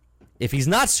 Otherwise, if he's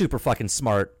not super fucking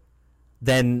smart,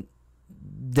 then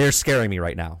they're scaring me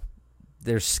right now.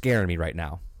 They're scaring me right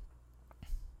now.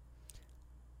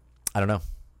 I don't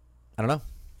know.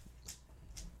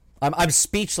 I'm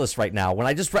speechless right now. When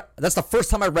I just that's the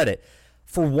first time I read it.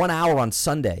 For 1 hour on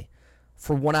Sunday.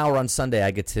 For 1 hour on Sunday,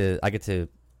 I get to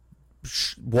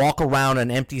walk around an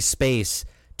empty space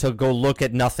to go look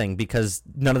at nothing because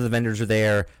none of the vendors are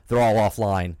there. They're all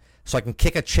offline. So I can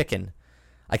kick a chicken.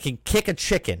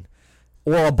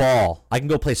 Or a ball. I can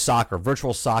go play soccer,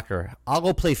 virtual soccer. I'll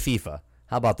go play FIFA.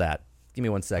 How about that? Give me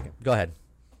 1 second. Go ahead.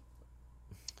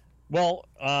 Well,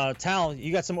 Tal,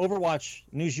 you got some Overwatch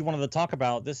news you wanted to talk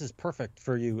about. This is perfect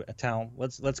for you, Tal.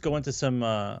 Let's go into some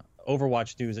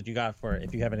Overwatch news that you got for it.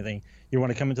 If you have anything, you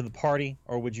want to come into the party,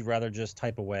 or would you rather just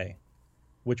type away?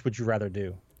 Which would you rather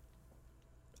do?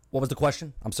 What was the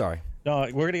question? I'm sorry. No,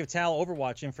 we're gonna give Tal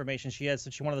Overwatch information. She had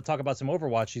said she wanted to talk about some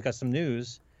Overwatch. She's got some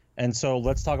news, and so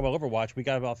let's talk about Overwatch. We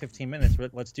got about 15 minutes.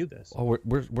 Let's do this. Oh,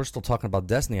 we're still talking about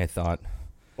Destiny, I thought.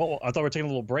 Well, I thought we were taking a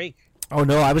little break. Oh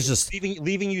no, I was just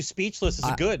leaving you speechless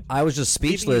is good. I was just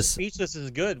speechless. Leaving you speechless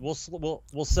is good. We'll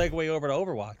segue over to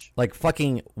Overwatch. Like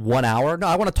fucking 1 hour? No,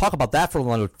 I want to talk about that for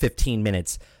another 15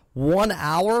 minutes. 1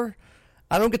 hour?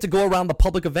 I don't get to go around the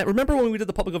public event. Remember when we did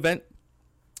the public event?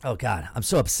 Oh God, I'm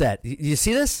so upset. You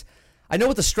see this? I know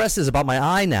what the stress is about my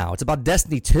eye now. It's about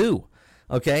Destiny 2.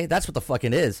 Okay, that's what the fuck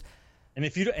it is. And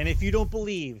if you don't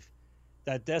believe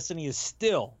that Destiny is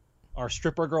still our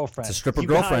stripper girlfriend, It's a stripper you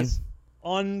girlfriend. guys,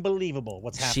 unbelievable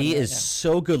what's happening. She right is now.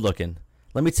 so good looking.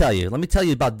 Let me tell you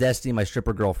about Destiny, my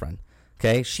stripper girlfriend.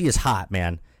 Okay, she is hot,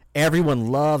 man. Everyone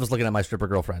loves looking at my stripper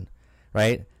girlfriend,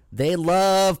 right? They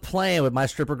love playing with my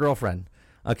stripper girlfriend.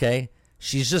 Okay,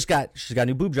 she's got a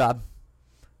new boob job,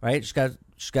 right?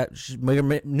 She's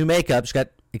made new makeup. She's got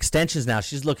extensions now.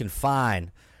 She's looking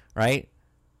fine, right?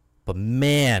 But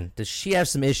man, does she have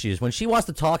some issues when she wants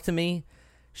to talk to me?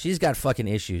 She's got fucking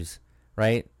issues,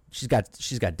 right? She's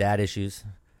got dad issues.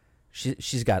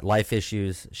 She's got life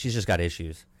issues. She's just got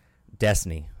issues.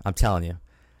 Destiny, I'm telling you.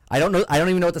 I don't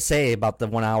even know what to say about the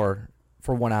 1 hour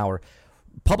for 1 hour.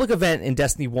 Public event in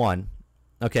Destiny 1,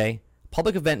 okay?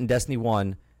 Public event in Destiny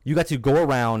 1, you got to go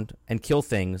around and kill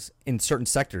things in certain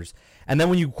sectors. And then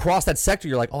when you cross that sector,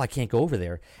 you're like, oh, I can't go over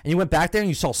there. And you went back there and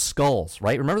you saw skulls,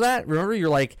 right? Remember that? Remember you're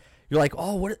like,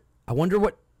 oh, what? I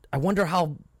wonder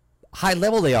how high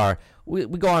level they are. We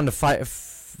go on to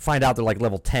find out they're like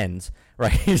level 10s,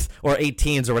 right? Or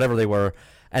 18s or whatever they were.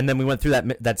 And then we went through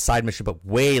that side mission, but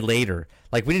way later.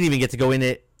 Like we didn't even get to go in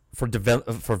it for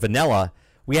vanilla.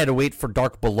 We had to wait for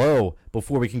Dark Below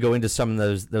before we can go into some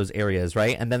of those areas,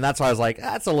 right? And then that's why I was like,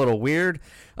 that's a little weird.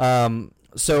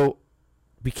 So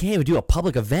we can't even do a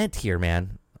public event here,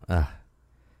 man.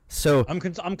 So I'm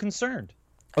concerned.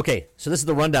 Okay, so this is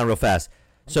the rundown real fast.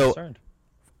 Concerned.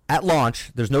 At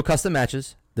launch, there's no custom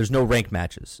matches. There's no rank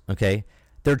matches, okay?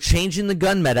 They're changing the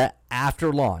gun meta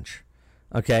after launch,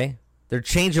 okay? They're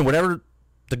changing whatever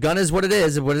the gun is what it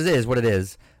is,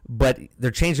 but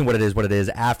they're changing what it is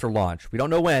after launch. We don't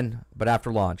know when, but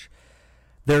after launch.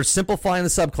 They're simplifying the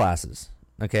subclasses,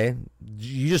 okay?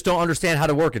 You just don't understand how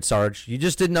to work it, Sarge. You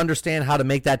just didn't understand how to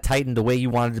make that Titan the way you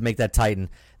wanted to make that Titan.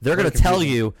 They're going to tell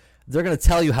you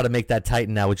how to make that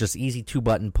Titan now with just easy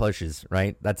 2-button pushes,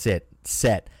 right? That's it.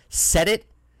 Set it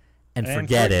and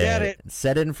forget it.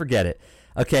 Set it and forget it.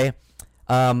 Okay.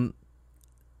 The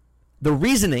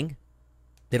reasoning,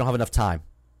 they don't have enough time.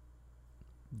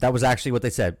 That was actually what they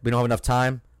said. We don't have enough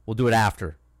time. We'll do it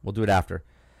after.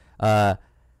 And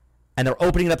they're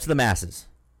opening it up to the masses,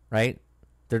 right?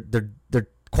 They're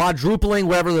quadrupling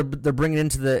whatever they're bringing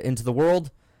into the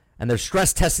world, and they're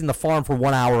stress testing the farm for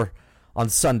 1 hour on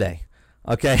Sunday.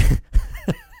 Okay.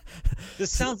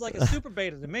 This sounds like a super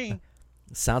beta to me.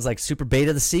 Sounds like Super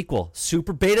Beta the sequel.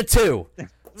 Super Beta 2.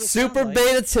 Super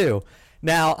Beta 2.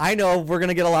 Now, I know we're going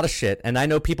to get a lot of shit, and I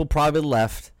know people probably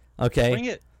left, okay? Bring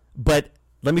it. But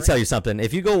let me tell you something.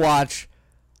 If you go watch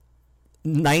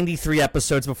 93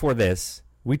 episodes before this,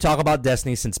 we talk about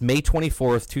Destiny since May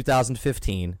 24th,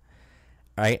 2015,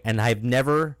 right? And I've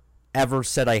never, ever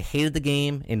said I hated the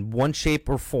game in one shape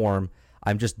or form.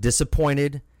 I'm just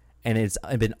disappointed, and it's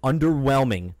been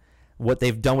underwhelming what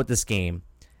they've done with this game.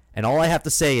 And all I have to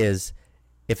say is,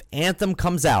 if Anthem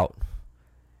comes out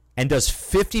and does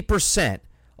 50%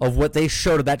 of what they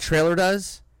showed of that trailer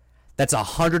does, that's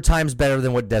 100 times better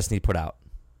than what Destiny put out.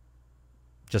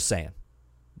 Just saying.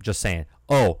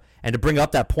 Oh, and to bring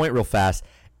up that point real fast,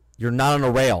 you're not on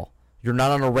a rail. You're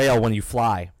not on a rail when you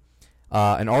fly.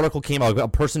 An article came out. A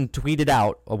person tweeted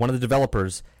out, one of the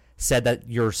developers said that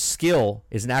your skill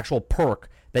is an actual perk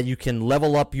that you can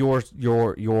level up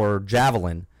your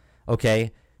javelin,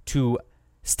 okay, to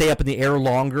stay up in the air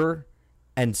longer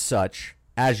and such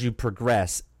as you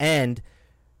progress. And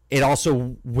it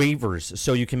also wavers,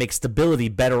 so you can make stability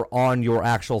better on your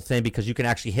actual thing because you can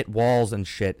actually hit walls and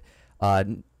shit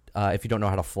if you don't know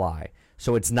how to fly.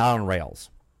 So it's not on rails.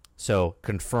 So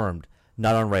confirmed,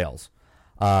 not on rails.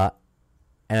 And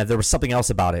there was something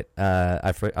else about it.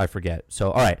 I forget.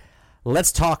 So, all right,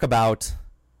 let's talk about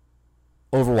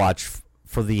Overwatch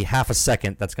for the half a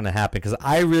second that's going to happen because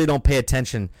I really don't pay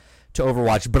attention to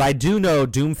Overwatch, but I do know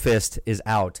Doomfist is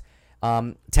out.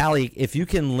 Tally, if you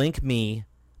can link me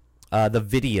the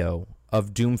video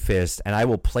of Doomfist, and I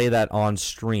will play that on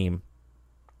stream.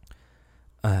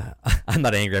 I'm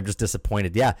not angry. I'm just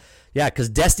disappointed. Yeah, because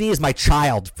Destiny is my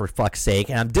child, for fuck's sake,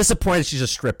 and I'm disappointed she's a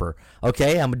stripper.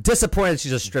 Okay, I'm disappointed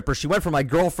she's a stripper. She went from my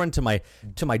girlfriend to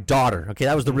my daughter. Okay,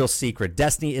 that was the real secret.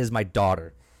 Destiny is my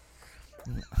daughter.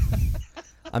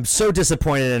 I'm so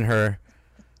disappointed in her.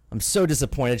 I'm so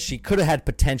disappointed. She could have had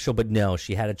potential, but no,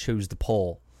 she had to choose the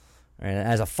pole. And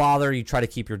as a father, you try to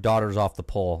keep your daughters off the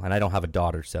pole, and I don't have a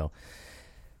daughter, so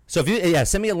if you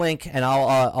send me a link and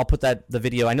I'll put the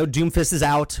video. I know Doomfist is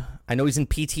out. I know he's in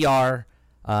PTR,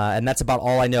 and that's about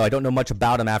all I know. I don't know much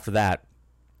about him after that.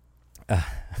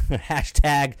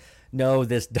 Hashtag no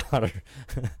this daughter.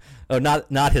 Oh,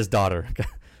 not his daughter.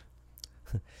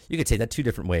 You could take that two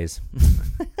different ways.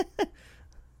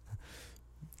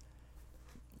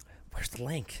 Where's the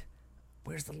link?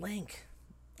 Where's the link?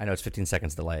 I know it's 15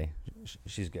 seconds delay.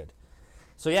 She's good.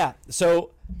 So yeah,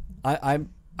 so I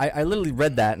literally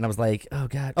read that and I was like, oh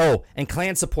god. Oh, and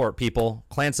clan support, people.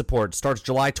 Clan support starts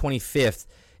July 25th.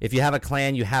 If you have a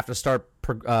clan, you have to start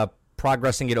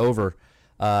progressing it over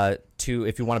to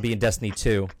if you want to be in Destiny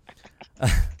 2.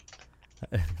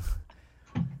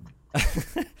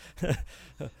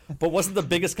 But wasn't the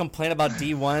biggest complaint about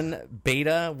D1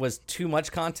 beta was too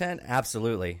much content?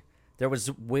 Absolutely. There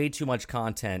was way too much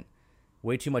content.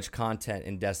 Way too much content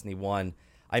in Destiny 1.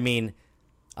 I mean,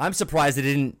 I'm surprised they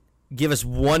didn't give us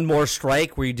one more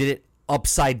strike where you did it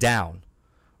upside down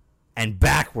and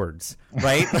backwards,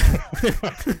 right?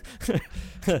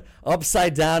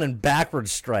 Upside down and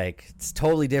backwards strike. It's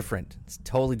totally different. It's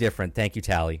totally different. Thank you,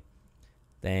 Tally.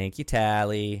 Thank you,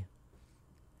 Tally.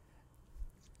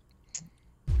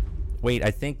 Wait,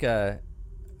 I think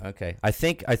okay. I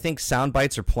think sound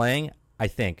bites are playing. I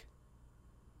think.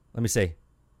 Let me see.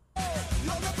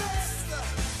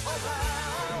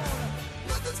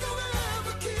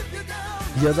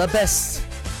 You're the best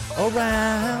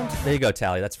around. There you go,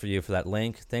 Tally. That's for you for that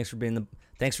link. Thanks for being the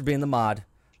mod.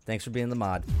 Thanks for being the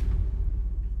mod.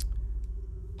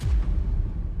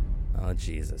 Oh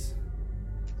Jesus.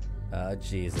 Oh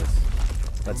Jesus.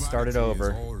 Let's start it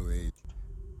over.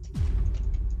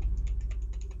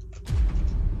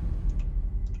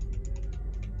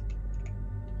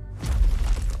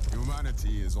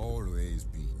 Humanity is always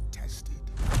being tested.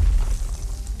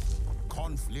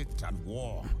 Conflict and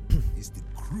war is the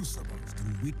crucible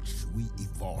through which we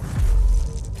evolve.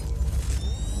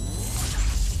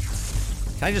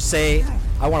 Can I just say,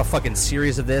 I want a fucking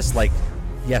series of this like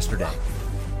yesterday.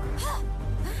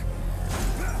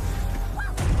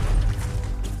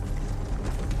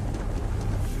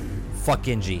 Fuck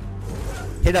Genji.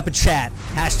 Hit up a chat.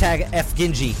 Hashtag F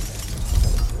Genji.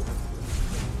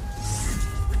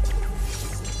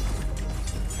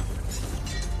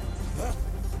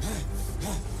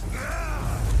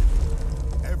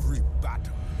 Every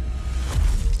battle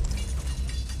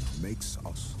makes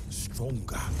us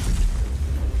stronger.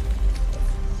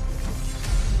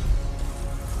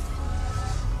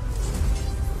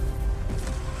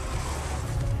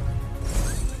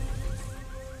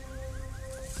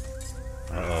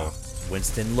 Uh-oh.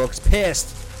 Winston looks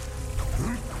pissed.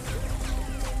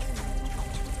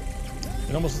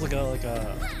 It almost looks like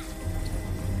a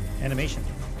animation.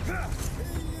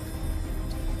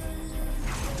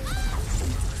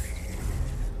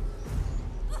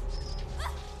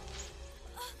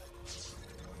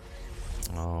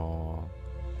 Oh.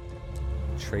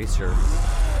 Tracer.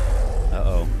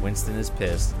 Uh-oh. Winston is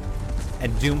pissed.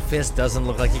 And Doomfist doesn't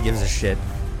look like he gives a shit.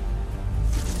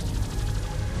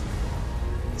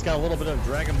 It's got a little bit of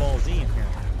Dragon Ball Z in here.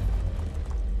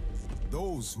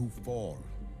 Those who fall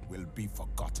will be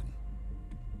forgotten.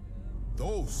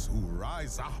 Those who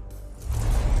rise up,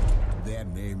 their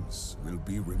names will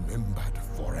be remembered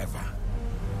forever.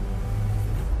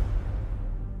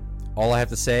 All I have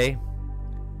to say,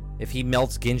 if he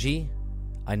melts Genji,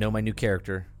 I know my new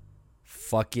character.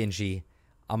 Fuck Genji.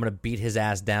 I'm going to beat his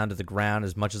ass down to the ground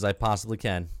as much as I possibly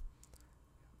can.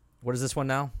 What is this one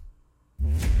now?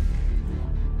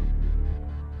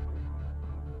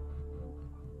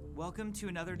 Welcome to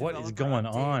another What developer is going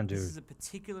update. on, dude? This is a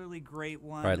particularly great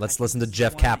one. All right, let's I think listen to this is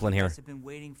Jeff one that Kaplan you here. guys have been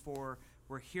waiting for.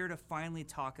 We're here to finally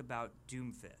talk about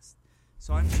Doomfist.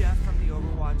 So I'm Jeff from the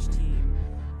Overwatch team.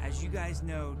 As you guys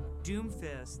know,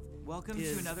 Doomfist welcome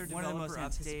to another one of the most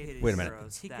anticipated Wait a minute.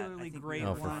 particularly great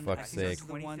Oh, for one. fuck's I think this sake. is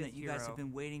the one that you guys have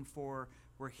been waiting for.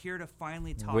 We're here to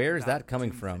finally talk Where is about that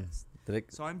coming from? Doomfist.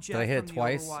 Did So I'm I Jeff hit from it the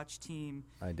twice? Overwatch team.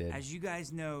 I did. As you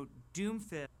guys know,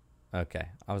 Doomfist. Okay.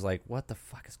 I was like, what the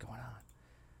fuck is going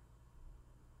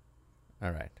on?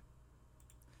 All right.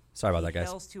 Sorry about that, He guys.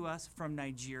 hails to us from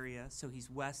Nigeria, so he's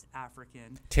West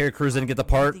African. Terry Crews didn't get the One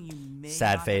part. thing you may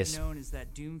Sad not face. have known is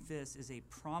that Doomfist is a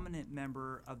prominent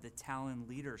member of the Talon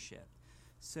leadership.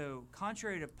 So,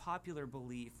 contrary to popular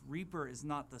belief, Reaper is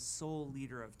not the sole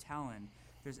leader of Talon.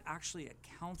 There's actually a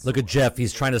council. Look at of Jeff.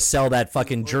 He's leaders trying to sell that who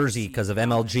fucking jersey oversee because of Talon.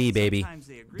 MLG, baby. Sometimes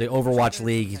they agree The with each Overwatch other,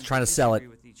 League. He's sometimes trying to they sell it.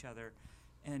 disagree with each other.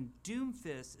 And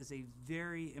Doomfist is a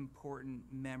very important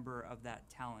member of that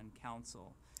Talon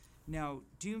council. Now,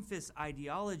 Doomfist's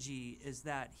ideology is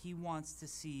that he wants to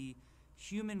see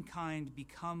humankind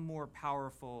become more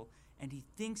powerful, and he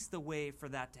thinks the way for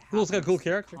that to happen Looks like a cool is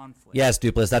through character. conflict. Yes,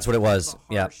 Dupless. That's what it was. Kind of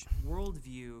a Yeah. harsh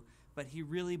worldview, but he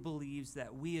really believes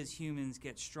that we as humans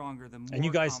get stronger the more. And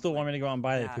you guys still want me to go out and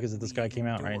buy it because this guy came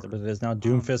out, right? But it is now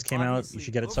Doomfist came out. You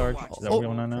should get it, Sarge. Is that what we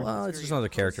want to know? Well, it's just another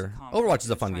character. Overwatch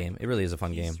is a fun game. It really is a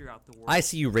fun game. I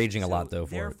see you raging a lot, though,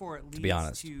 for it, to be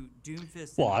honest.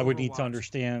 Well, I would need to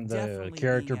understand the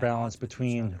character balance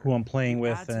between who I'm playing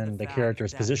with and the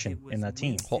character's position in that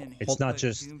team. It's not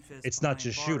just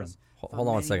shoot 'em. Hold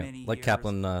on 1 second. Let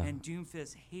Kaplan. And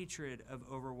Doomfist's hatred of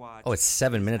Overwatch. Oh, it's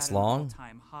 7 minutes long?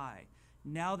 All-time high.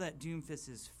 Now that Doomfist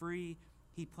is free,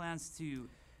 he plans to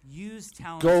use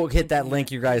talent. Go hit that link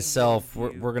you guys self.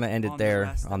 We're gonna end it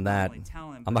there on that.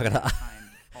 I'm not gonna.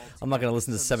 I'm not gonna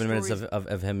listen to 7 minutes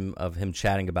of him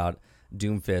chatting about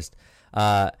Doomfist.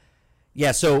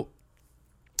 Yeah. So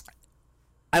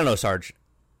I don't know, Sarge.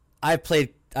 I've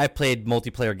played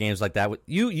multiplayer games like that.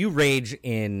 You rage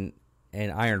in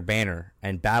Iron Banner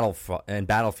and Battlefield and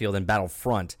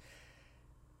Battlefront.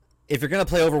 If you're gonna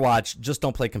play Overwatch, just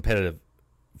don't play competitive.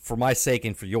 For my sake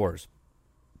and for yours,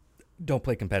 don't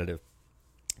play competitive.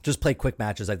 Just play quick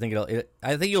matches. I think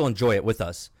you'll enjoy it with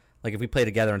us. Like if we play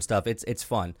together and stuff, it's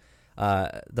fun.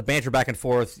 The banter back and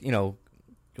forth,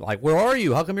 like where are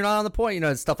you? How come you're not on the point?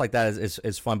 Stuff like that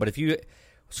is fun. But as soon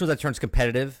as that turns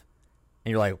competitive,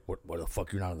 and you're like, what the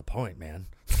fuck? You're not on the point, man.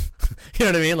 You know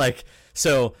what I mean? Like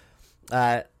so.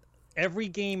 Every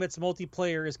game that's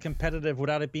multiplayer is competitive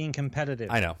without it being competitive.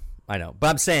 I know. But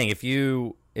I'm saying if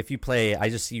you play, I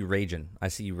just see you raging.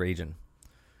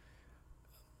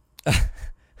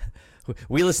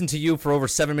 We listened to you for over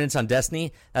 7 minutes on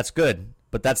Destiny. That's good,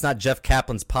 but that's not Jeff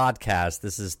Kaplan's podcast.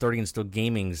 This is 30 and Still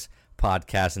Gaming's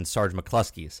podcast and Sarge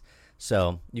McCluskey's.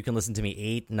 So you can listen to me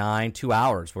 8, 9, 2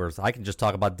 hours where I can just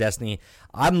talk about Destiny.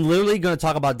 I'm literally going to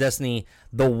talk about Destiny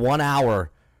the 1 hour.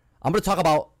 I'm going to talk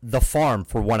about the farm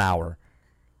for 1 hour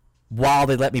while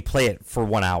they let me play it for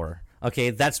 1 hour.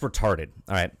 Okay, that's retarded.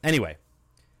 All right. Anyway,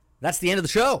 that's the end of the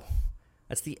show.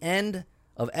 That's the end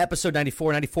of episode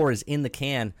 94. 94 is in the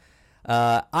can.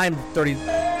 I am 30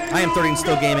 and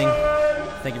Still Gaming.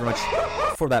 Thank you very much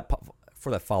for that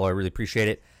follow. I really appreciate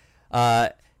it.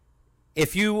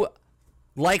 If you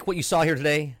like what you saw here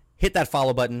today, hit that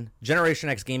follow button. Generation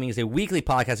X Gaming is a weekly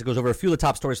podcast that goes over a few of the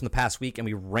top stories from the past week, and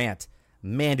we rant.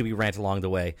 Man, do we rant along the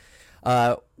way.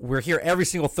 We're here every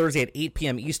single Thursday at 8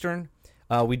 p.m. Eastern.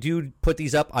 We do put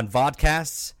these up on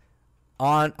vodcasts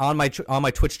on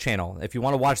my Twitch channel. If you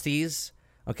want to watch these,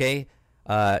 okay,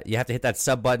 you have to hit that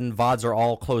sub button. VODs are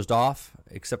all closed off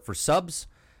except for subs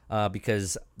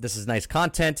because this is nice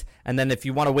content. And then if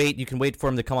you want to wait, you can wait for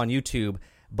them to come on YouTube.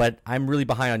 But I'm really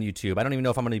behind on YouTube. I don't even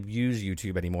know if I'm going to use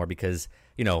YouTube anymore because,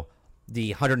 the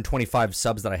 125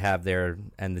 subs that I have there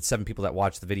and the 7 people that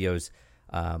watch the videos,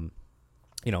 it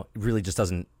really just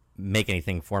doesn't make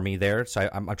anything for me there. So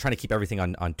I'm trying to keep everything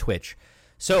on Twitch.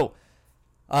 So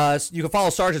you can follow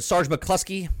Sarge at Sarge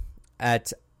McCluskey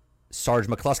at Sarge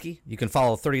McCluskey. You can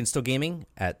follow 30 and Still Gaming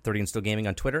at 30 and Still Gaming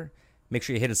on Twitter. Make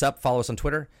sure you hit us up. Follow us on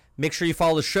Twitter. Make sure you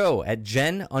follow the show at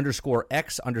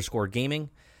Gen_X_gaming.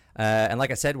 And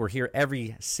like I said, we're here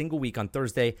every single week on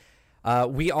Thursday.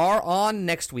 We are on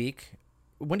next week.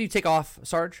 When do you take off,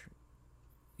 Sarge?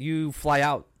 You fly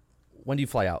out. When do you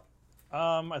fly out?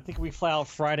 I think we fly out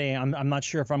Friday. I'm not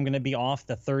sure if I'm going to be off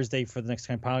the Thursday for the next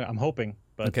kind of pilot. I'm hoping,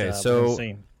 but okay. So we'll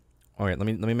see. All right, let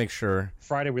me make sure.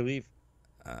 Friday we leave.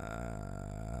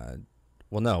 Well,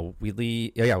 no, we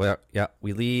leave. Yeah,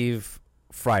 we leave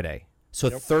Friday. So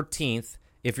 13th,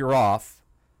 if you're off,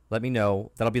 let me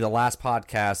know. That'll be the last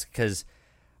podcast because,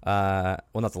 not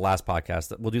the last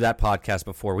podcast. We'll do that podcast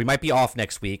before. We might be off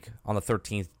next week on the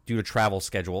 13th due to travel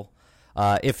schedule.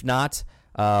 If not,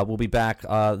 we'll be back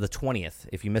the 20th.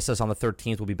 If you miss us on the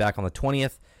 13th, we'll be back on the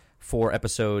 20th for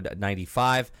episode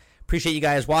 95. Appreciate you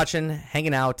guys watching,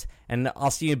 hanging out, and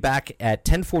I'll see you back at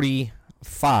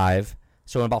 10:45.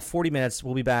 So in about 40 minutes,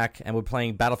 we'll be back, and we're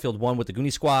playing Battlefield 1 with the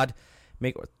Goonie Squad.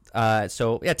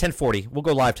 10:40. We'll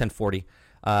go live 10:40.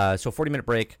 So 40-minute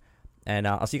break, and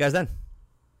I'll see you guys then.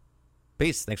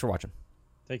 Peace. Thanks for watching.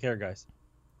 Take care, guys.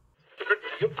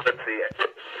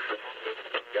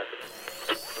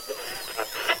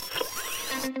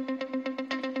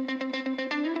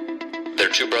 They're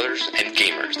two brothers and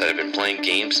gamers that have been playing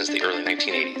games since the early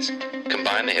 1980s.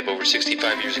 Combined, they have over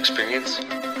 65 years experience.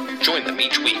 Join them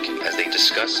each week as they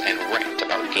discuss and rant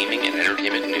about gaming and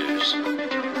entertainment news.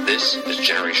 This is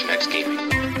Generation X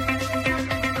Gaming.